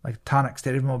 like tonic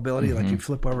state of mobility, like you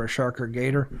flip over a shark or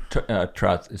gator.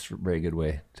 Trout is a very good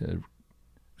way to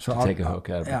take a hook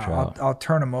out of a trout. I'll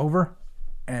turn them over,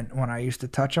 and when I used to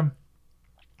touch them,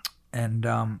 and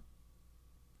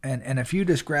if you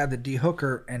just grab the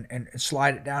dehooker and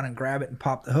slide it down and grab it and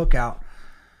pop the hook out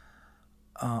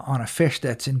on a fish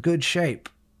that's in good shape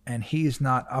and he's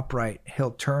not upright, he'll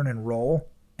turn and roll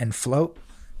and float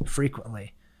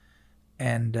frequently.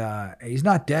 And he's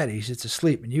not dead, he's just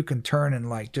asleep. And you can turn and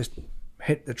like just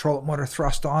hit the trolling motor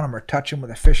thrust on him or touch him with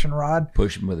a fishing rod.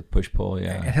 Push him with a push pole,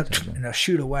 yeah. And he'll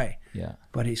shoot away. Yeah.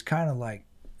 But he's kind of like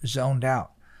zoned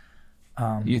out.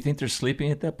 You think they're sleeping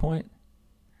at that point?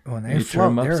 When they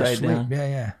float, they're asleep. Down?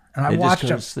 Yeah. And I watched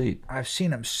them sleep. I've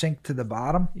seen them sink to the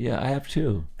bottom. Yeah, I have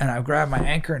too. And I've grabbed my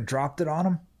anchor and dropped it on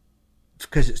them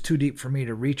because it's too deep for me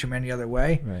to reach him any other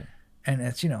way. Right. And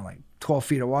it's, like 12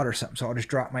 feet of water or something. So I'll just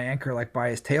drop my anchor like by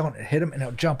his tail and it hit him and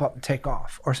he'll jump up and take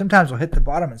off. Or sometimes I'll hit the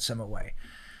bottom and swim away.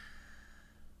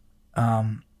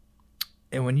 And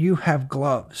when you have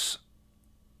gloves,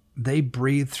 they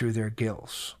breathe through their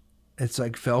gills. It's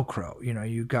like Velcro.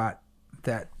 You got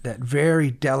that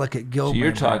very delicate gill. So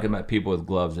you're talking about people with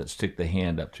gloves that stick the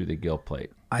hand up through the gill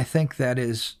plate. I think that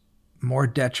is more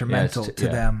detrimental to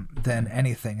them than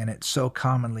anything, and it's so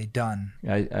commonly done.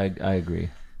 I agree.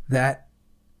 That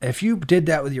if you did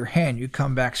that with your hand, you'd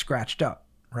come back scratched up,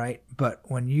 right? But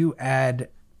when you add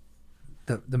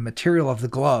the material of the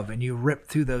glove and you rip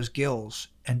through those gills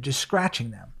and just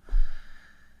scratching them,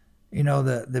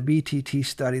 the BTT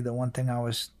study, the one thing I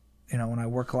was, when I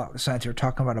work a lot with science, they were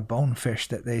talking about a bonefish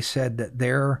that they said that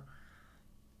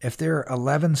if they're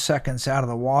 11 seconds out of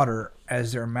the water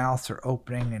as their mouths are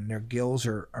opening and their gills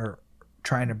are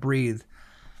trying to breathe,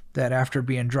 that after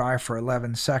being dry for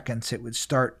 11 seconds, it would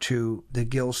the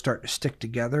gills start to stick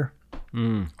together.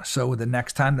 So the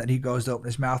next time that he goes to open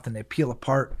his mouth and they peel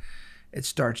apart, it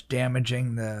starts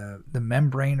damaging the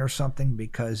membrane or something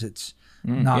because it's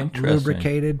not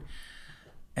lubricated.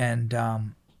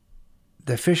 And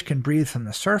the fish can breathe from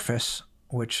the surface,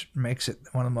 which makes it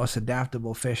one of the most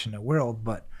adaptable fish in the world.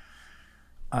 But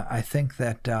I think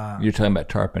that you're talking about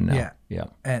tarpon now. Yeah.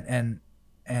 And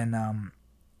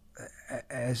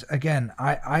as again,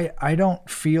 I don't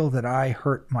feel that I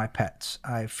hurt my pets.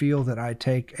 I feel that I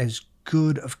take as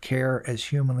good of care as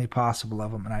humanly possible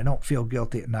of them, and I don't feel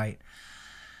guilty at night.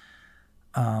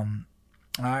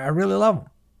 I really love them.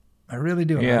 I really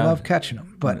do. Yeah. I love catching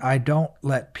them, but I don't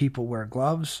let people wear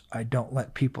gloves. I don't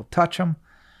let people touch them.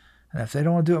 And if they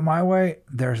don't want to do it my way,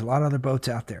 there's a lot of other boats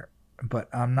out there. But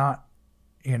I'm not,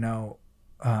 going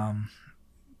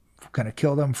to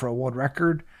kill them for a world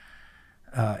record.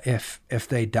 If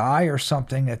they die or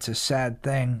something, it's a sad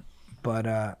thing. But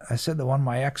I said the one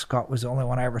my ex caught was the only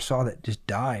one I ever saw that just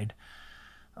died.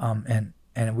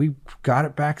 And we got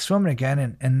it back swimming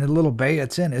again, and the little bay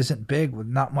it's in isn't big with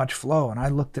not much flow. And I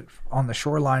looked on the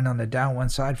shoreline on the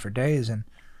downwind side for days, and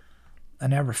I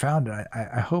never found it.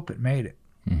 I hope it made it.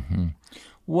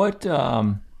 What,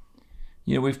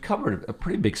 we've covered a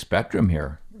pretty big spectrum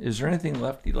here. Is there anything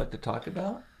left you'd like to talk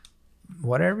about?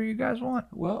 Whatever you guys want.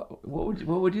 Well,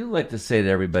 what would you like to say to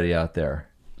everybody out there?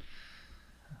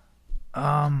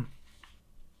 I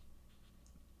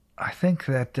think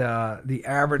that the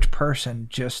average person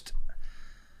just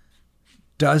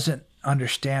doesn't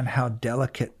understand how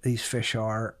delicate these fish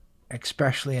are,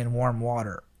 especially in warm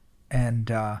water. And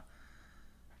there's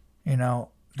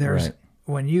Right.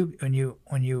 when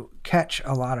you catch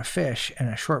a lot of fish in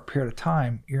a short period of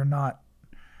time, you're not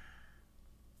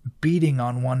beating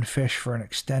on one fish for an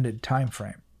extended time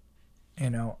frame.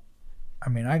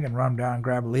 I can run down and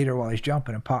grab a leader while he's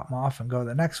jumping and pop him off and go to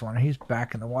the next one, and he's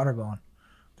back in the water going, "What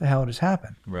the hell just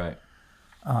happened?" Right.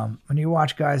 When you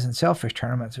watch guys in sailfish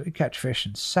tournaments, we catch fish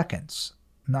in seconds,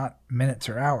 not minutes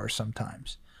or hours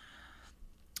sometimes.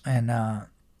 And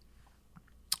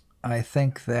I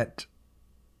think that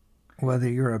whether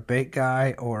you're a bait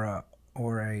guy or a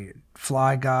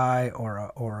fly guy or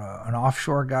an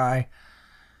offshore guy,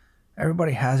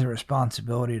 everybody has a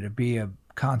responsibility to be a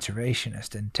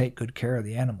conservationist and take good care of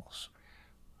the animals.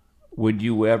 Would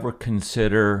you ever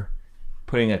consider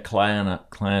putting a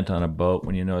client on a boat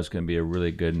when you know it's going to be a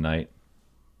really good night,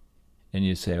 and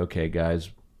you say, "Okay, guys,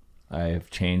 I have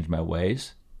changed my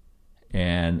ways,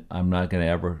 and I'm not going to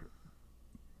ever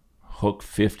hook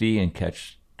 50 and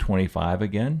catch 25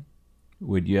 again"?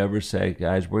 Would you ever say,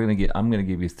 "Guys, I'm going to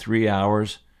give you 3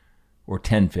 hours or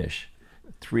 10 fish,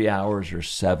 3 hours or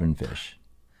 7 fish"?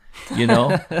 I'm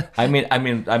just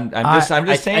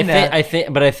saying that. I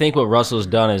think what Russell's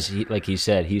done is, like he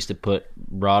said, he used to put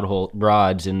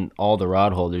rods in all the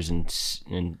rod holders and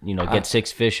get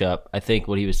 6 fish up. I think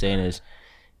what he was saying is,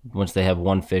 once they have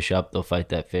 1 fish up, they'll fight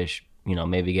that fish.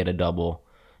 Maybe get a double.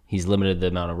 He's limited the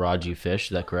amount of rods you fish.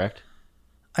 Is that correct?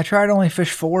 I try to only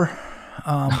fish 4.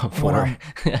 4.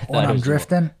 When I'm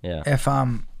drifting. Yeah. If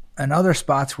I'm in other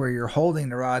spots where you're holding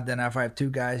the rod, then if I have 2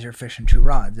 guys, you're fishing 2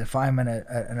 rods. If I'm in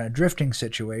a drifting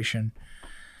situation,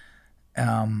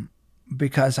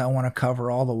 because I want to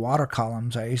cover all the water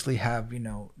columns, I usually have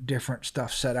different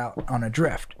stuff set out on a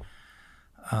drift.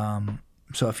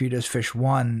 So if you just fish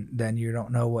 1, then you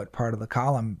don't know what part of the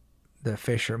column the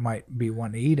fisher might be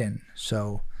wanting to eat in.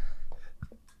 So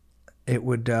it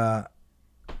would. I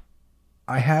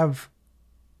have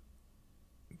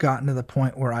gotten to the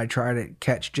point where I try to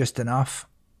catch just enough,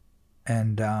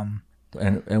 and how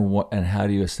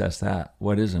do you assess that?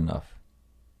 What is enough?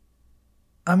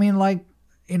 I mean, I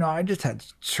just had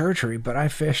surgery, but I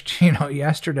fished,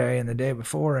 yesterday and the day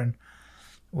before, and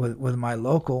with my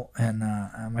local and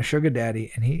my sugar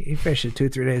daddy, and he fishes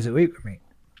 2-3 days a week with me,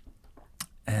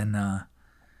 and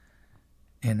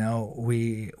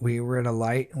we were at a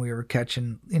light and we were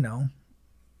catching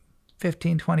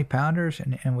 15-20 pounders,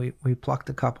 and we plucked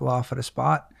a couple off at a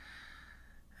spot,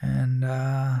 and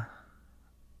I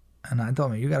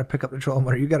told him, "You got to pick up the trolling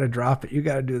motor, you got to drop it, you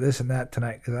got to do this and that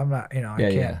tonight, because I'm not, I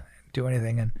can't do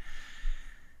anything."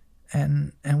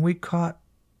 And we caught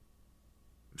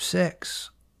 6,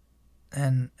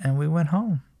 and we went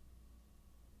home,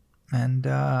 and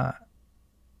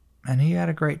he had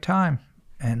a great time,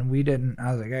 and we didn't.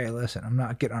 I was like, "Hey, listen, I'm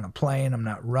not getting on a plane, I'm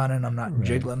not running, I'm not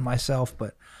jiggling myself,"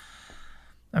 but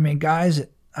I mean, guys,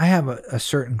 I have a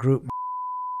certain group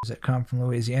that come from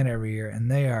Louisiana every year,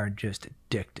 and they are just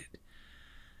addicted.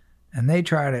 And they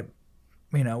try to,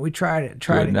 we try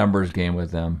to numbers game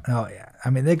with them. Oh yeah,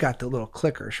 I mean, they got the little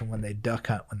clickers from when they duck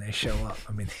hunt when they show up.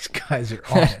 I mean, these guys are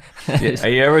on it. Are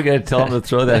you ever gonna tell them to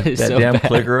throw that so damn bad.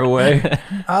 clicker away?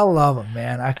 I love them,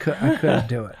 man. I couldn't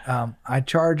do it. I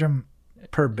charge them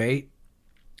per bait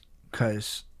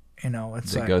because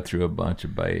it's They go through a bunch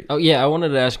of bait. Oh yeah, I wanted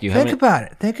to ask you. Think about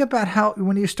it. Think about how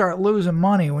when you start losing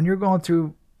money, when you're going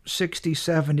through 60,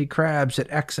 70 crabs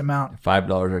at X amount.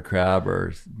 $5 a crab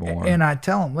or more. And I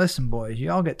tell them, "Listen, boys,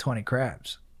 y'all get 20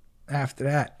 crabs. After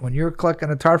that, when you're clicking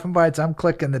the tarpon bites, I'm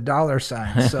clicking the dollar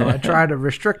signs." So I try to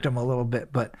restrict them a little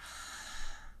bit, but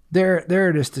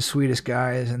they're just the sweetest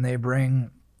guys, and they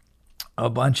bring a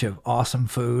bunch of awesome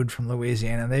food from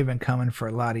Louisiana. They've been coming for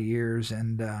a lot of years,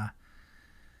 and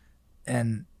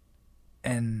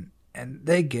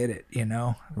they get it,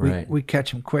 Right. We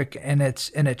catch them quick, and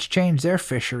it's changed their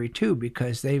fishery too,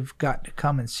 because they've got to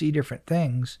come and see different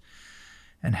things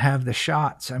and have the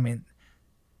shots. I mean,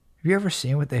 have you ever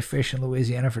seen what they fish in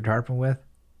Louisiana for tarpon with?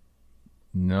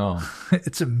 No.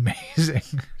 It's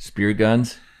amazing. Spear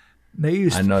guns?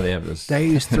 I know they have this. They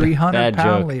use 300 Bad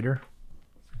pound joke. leader.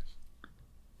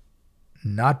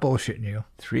 Not bullshitting you.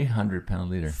 300 pound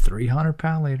leader. 300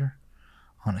 pound leader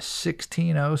on a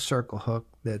 16-0 circle hook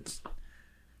it's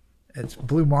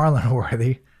blue marlin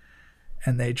worthy,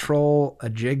 and they troll a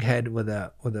jig head with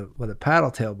a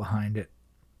paddle tail behind it.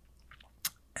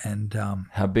 And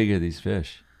how big are these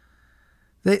fish?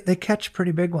 They catch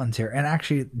pretty big ones here. And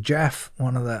actually, Jeff,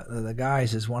 one of the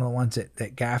guys, is one of the ones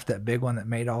that gaffed that big one that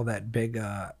made all that big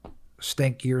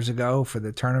stink years ago for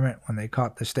the tournament when they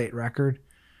caught the state record.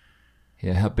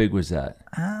 Yeah, how big was that?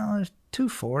 It was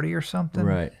 240 or something.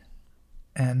 Right.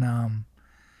 And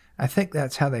I think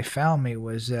that's how they found me,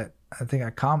 was that I think I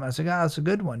commented. I was like, oh, that's a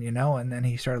good one, you know. And then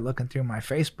he started looking through my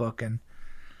Facebook, and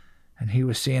he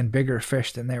was seeing bigger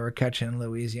fish than they were catching in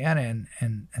Louisiana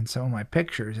and some of my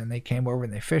pictures. And they came over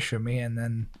and they fished with me. And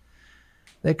then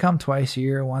they come twice a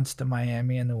year, once to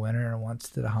Miami in the winter and once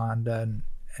to the Honda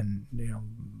and you know,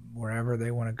 wherever they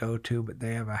want to go to. But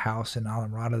they have a house in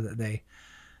Alamorada that they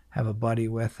have a buddy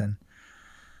with. And,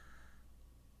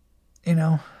 you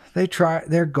know, they try,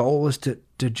 their goal is to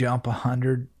jump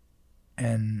 100,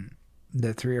 and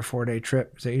the 3 or 4 day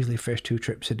trips, they usually fish 2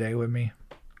 trips a day with me.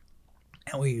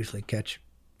 And we usually catch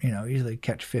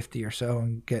 50 or so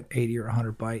and get 80 or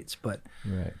 100 bites. But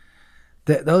right.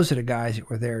 Those are the guys that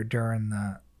were there during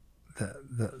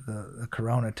the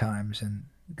Corona times and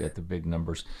got the big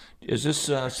numbers. Is this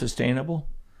sustainable?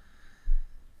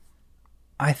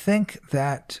 I think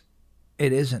that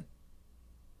it isn't.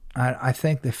 I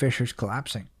think the fishery's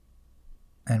collapsing,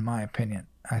 in my opinion.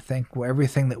 I think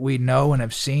everything that we know and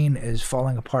have seen is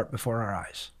falling apart before our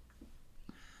eyes,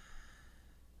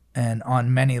 and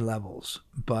on many levels.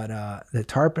 But the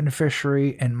tarpon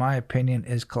fishery, in my opinion,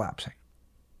 is collapsing,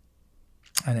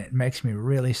 and it makes me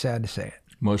really sad to say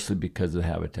it. Mostly because of the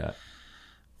habitat.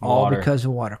 All Water. because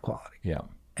of water quality. Yeah.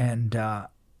 And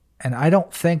I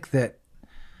don't think that,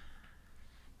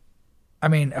 I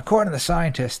mean, according to the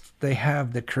scientists, they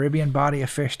have the Caribbean body of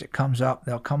fish that comes up.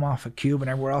 They'll come off of Cuba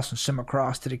and everywhere else and swim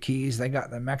across to the Keys. They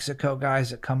got the Mexico guys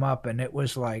that come up, and it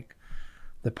was like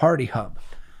the party hub.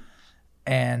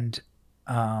 And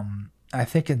I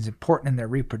think it's important in their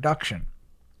reproduction.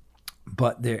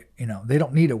 But they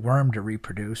don't need a worm to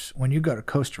reproduce. When you go to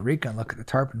Costa Rica and look at the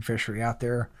tarpon fishery out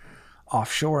there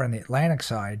offshore in the Atlantic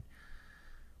side,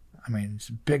 I mean, it's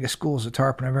the biggest schools of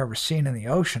tarpon I've ever seen in the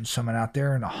ocean, swimming out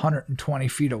there in 120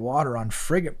 feet of water on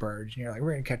frigate birds. And you're like,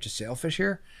 we're going to catch a sailfish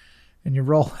here? And you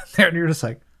roll in there and you're just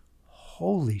like,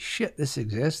 holy shit, this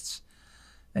exists.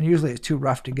 And usually it's too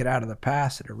rough to get out of the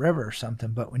pass at a river or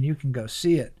something. But when you can go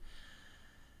see it,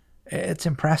 it's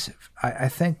impressive. I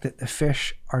think that the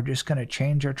fish are just going to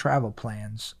change our travel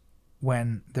plans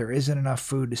when there isn't enough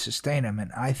food to sustain them.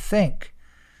 And I think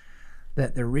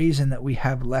that the reason that we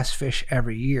have less fish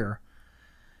every year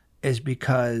is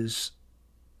because,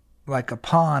 like, a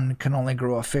pond can only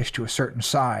grow a fish to a certain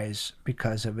size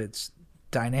because of its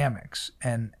dynamics.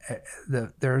 And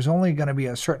there's only going to be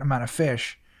a certain amount of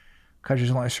fish because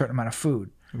there's only a certain amount of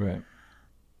food. Right.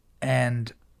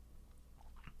 And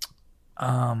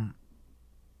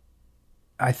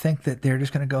I think that they're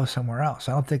just going to go somewhere else.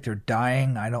 I don't think they're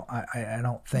dying. I don't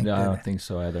think. No, that, I don't think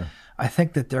so either. I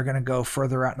think that they're going to go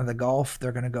further out into the Gulf.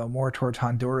 They're going to go more towards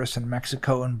Honduras and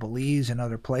Mexico and Belize and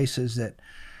other places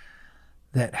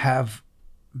that have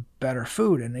better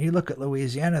food. And you look at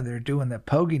Louisiana, they're doing the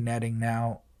pogie netting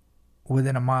now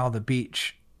within a mile of the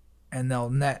beach, and they'll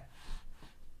net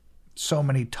so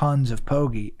many tons of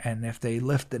pogie. And if they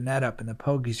lift the net up and the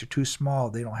pogies are too small,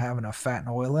 they don't have enough fat and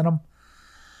oil in them.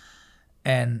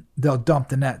 And they'll dump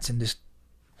the nets and just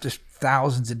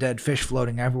thousands of dead fish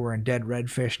floating everywhere, and dead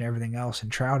redfish and everything else,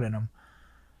 and trout in them,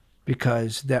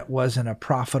 because that wasn't a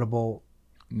profitable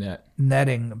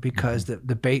netting, because the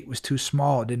bait was too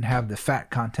small. It didn't have the fat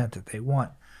content that they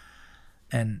want.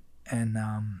 And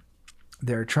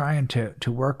they're trying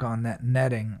to work on that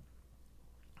netting.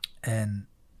 And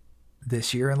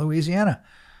this year in Louisiana,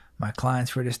 my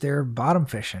clients were just there bottom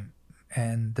fishing.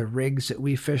 And the rigs that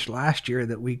we fished last year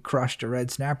that we crushed the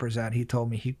red snappers at, he told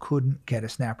me he couldn't get a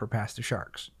snapper past the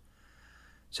sharks.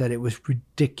 Said it was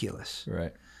ridiculous.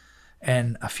 Right.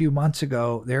 And a few months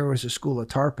ago, there was a school of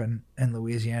tarpon in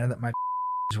Louisiana that my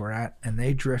were at, and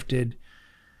they drifted.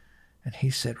 And he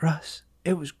said, Russ,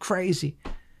 it was crazy.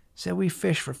 He said we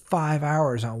fished for 5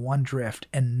 hours on one drift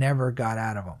and never got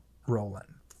out of them, rolling.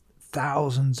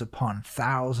 Thousands upon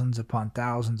thousands upon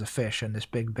thousands of fish in this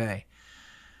big bay.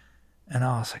 And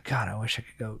I was like, God, I wish I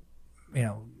could go,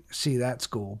 see that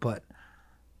school. But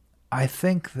I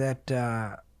think that,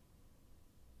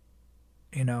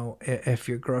 if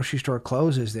your grocery store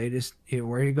closes, they just,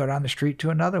 where you go down the street to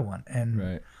another one. And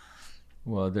right.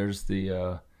 Well, there's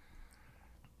the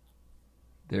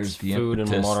food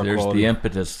impetus. and water There's quality. the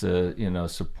impetus to,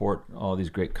 support all these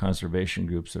great conservation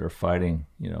groups that are fighting,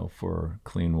 for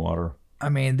clean water. I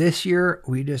mean, this year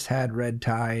we just had red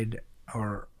tide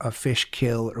or a fish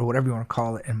kill or whatever you want to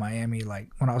call it in Miami. Like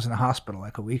when I was in the hospital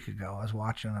like a week ago, I was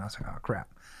watching and I was like, oh crap.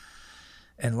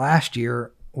 And last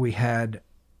year we had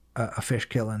a fish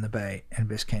kill in the bay, in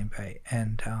Biscayne Bay.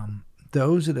 And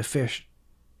those are the fish,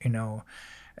 you know,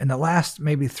 in the last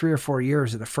maybe 3 or 4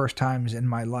 years are the first times in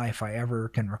my life I ever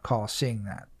can recall seeing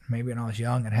that. Maybe when I was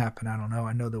young it happened, I don't know.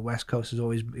 I know the West Coast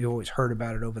you always heard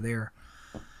about it over there.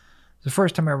 It's the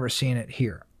first time I ever seen it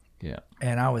here. Yeah.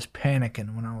 And I was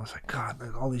panicking when I was like, God,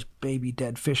 there's all these baby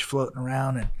dead fish floating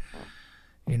around, and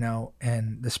you know,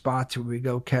 and the spots where we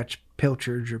go catch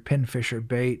pilchards or pinfish or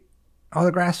bait, all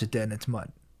the grass is dead and it's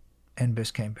mud in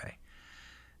Biscayne Bay.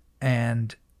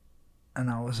 And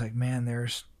I was like, man,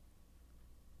 there's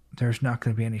not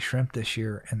going to be any shrimp this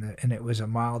year, and it was a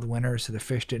mild winter, so the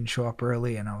fish didn't show up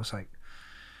early, and I was like,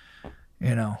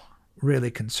 you know,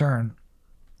 really concerned.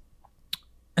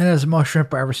 And it was the most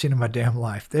shrimp I ever seen in my damn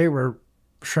life. They were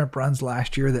shrimp runs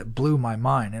last year that blew my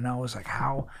mind, and I was like,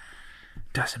 how?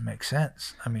 Doesn't make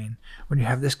sense. I mean, when you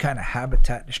have this kind of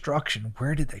habitat destruction,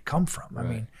 where did they come from? Right. I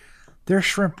mean, there's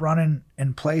shrimp running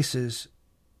in places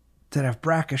that have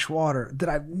brackish water that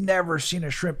I've never seen a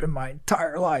shrimp in my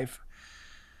entire life.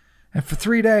 And for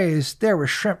 3 days, there was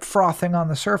shrimp frothing on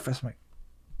the surface. I'm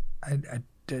like,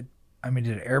 did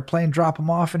an airplane drop them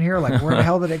off in here? Like, where the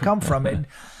hell did they come from? And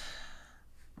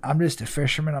I'm just a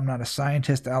fisherman. I'm not a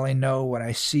scientist. I only know what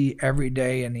I see every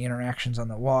day in the interactions on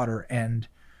the water. And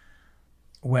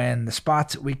when the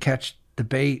spots that we catch the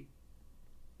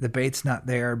bait's not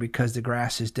there because the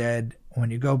grass is dead.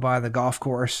 When you go by the golf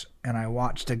course and I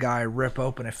watched a guy rip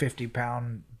open a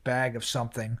 50-pound bag of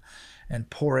something and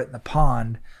pour it in the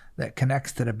pond that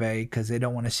connects to the bay because they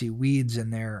don't want to see weeds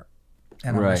in there.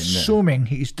 And I'm assuming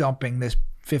he's dumping this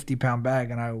 50-pound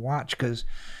bag, and I watch because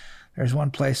there's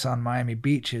one place on Miami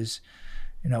Beach is,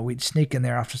 you know, we'd sneak in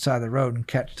there off the side of the road and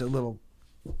catch the little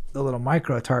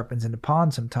micro tarpons in the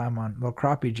pond sometime on little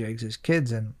crappie jigs as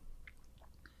kids. And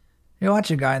you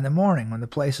watch a guy in the morning when the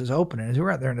place is open, and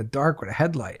we're out there in the dark with a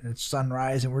headlight and it's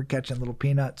sunrise and we're catching little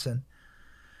peanuts, and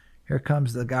here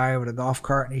comes the guy with a golf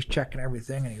cart and he's checking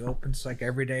everything, and he opens like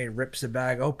every day, rips the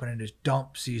bag open and just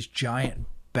dumps these giant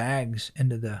bags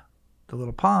into the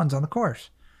little ponds on the course.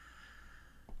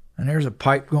 And there's a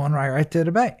pipe going right to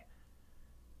the bay.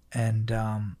 And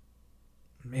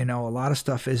you know, a lot of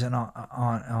stuff isn't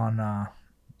on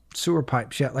sewer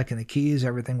pipes yet. Like in the Keys,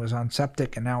 everything was on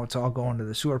septic, and now it's all going to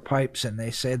the sewer pipes. And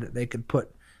they say that they could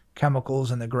put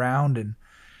chemicals in the ground and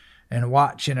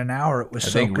watch in an hour it was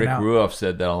soaking out. I think Rick Ruoff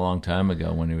said that a long time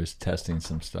ago when he was testing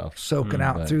some stuff. Soaking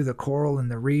out through the coral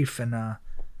and the reef. And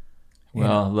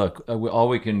well, look, all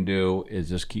we can do is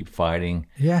just keep fighting.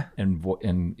 Yeah.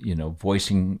 And you know,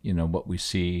 voicing, you know, what we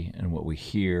see and what we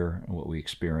hear and what we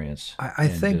experience. I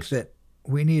think that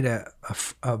we need a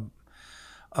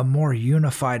more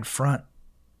unified front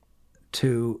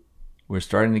to. We're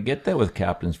starting to get that with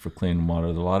Captains for Clean Water.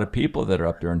 There's a lot of people that are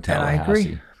up there in Tallahassee. And I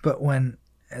agree, but when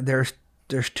there's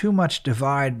too much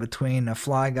divide between a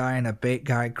fly guy and a bait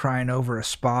guy crying over a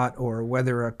spot, or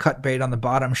whether a cut bait on the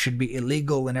bottom should be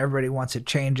illegal and everybody wants to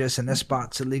change this and this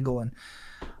spot's illegal. And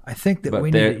I think that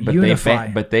we need to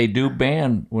unify. But they do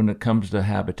ban when it comes to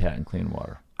habitat and clean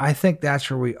water. I think that's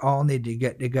where we all need to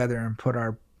get together and put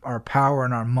our power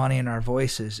and our money and our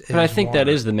voices. But I think that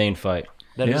is the main fight.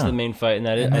 That is the main fight, and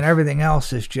then everything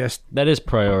else is just that is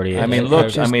priority. I mean, look,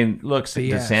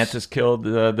 DeSantis killed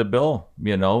the bill.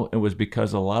 You know, it was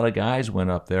because a lot of guys went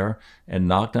up there and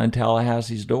knocked on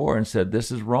Tallahassee's door and said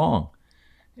this is wrong,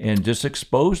 and just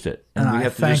exposed it. And we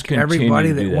have to just continue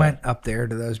everybody that went up there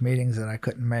to those meetings that I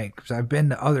couldn't make, because I've been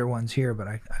to other ones here, but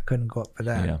I couldn't go up for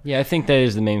that. Yeah, I think that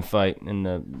is the main fight,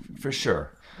 for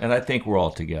sure. And I think we're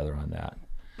all together on that.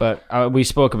 But we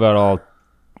spoke about all.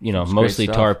 You know, mostly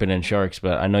tarpon and sharks,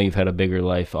 but I know you've had a bigger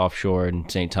life offshore in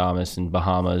St. Thomas and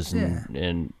Bahamas,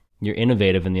 and you're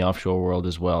innovative in the offshore world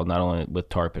as well, not only with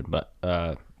tarpon, but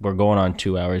we're going on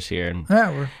 2 hours here, and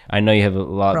I know you have a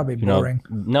lot. Probably boring.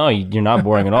 No, you're not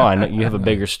boring at all. I know you have a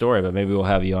bigger story, but maybe we'll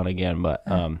have you on again. But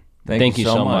thank you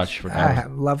so much for coming. I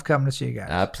love coming to see you guys.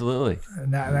 Absolutely.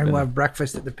 And we'll have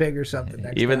breakfast at the Pig or something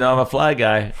next Even though I'm a fly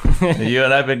guy, you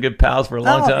and I have been good pals for a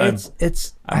long time.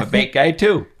 I'm a bait guy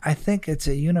too. I think it's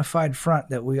a unified front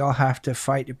that we all have to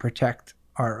fight to protect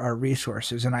our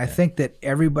resources. And I think that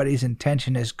everybody's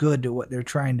intention is good to what they're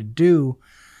trying to do.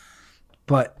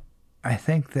 But I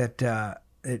think that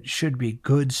it should be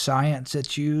good science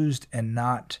that's used and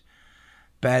not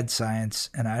bad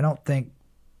science. And I don't think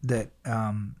that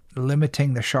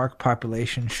limiting the shark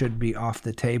population should be off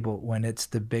the table when it's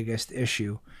the biggest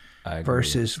issue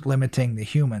versus limiting the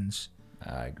humans.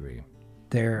 I agree.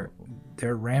 They're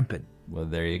rampant. Well,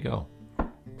 there you go.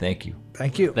 Thank you.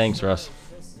 Thank you. Thanks, Russ.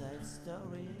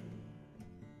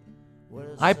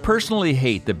 I personally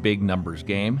hate the big numbers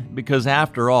game because,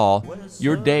 after all,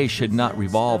 your day should not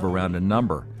revolve around a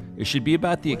number. It should be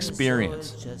about the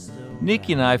experience.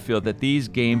 Nikki and I feel that these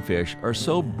game fish are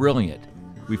so brilliant,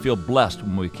 we feel blessed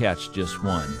when we catch just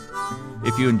one.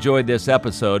 If you enjoyed this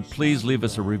episode, please leave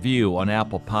us a review on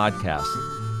Apple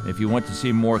Podcasts. And if you want to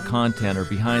see more content or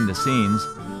behind the scenes,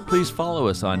 please follow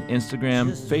us on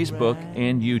Instagram, Facebook,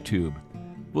 and YouTube.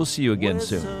 We'll see you again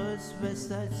soon.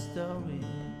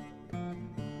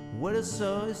 What I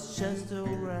saw is just a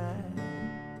ride.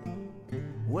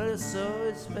 What I saw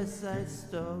is West Side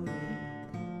Story.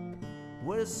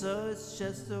 What I saw is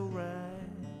just a ride.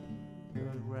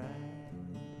 A ride.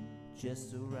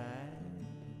 Just a ride.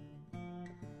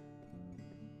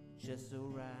 Just a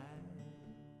ride.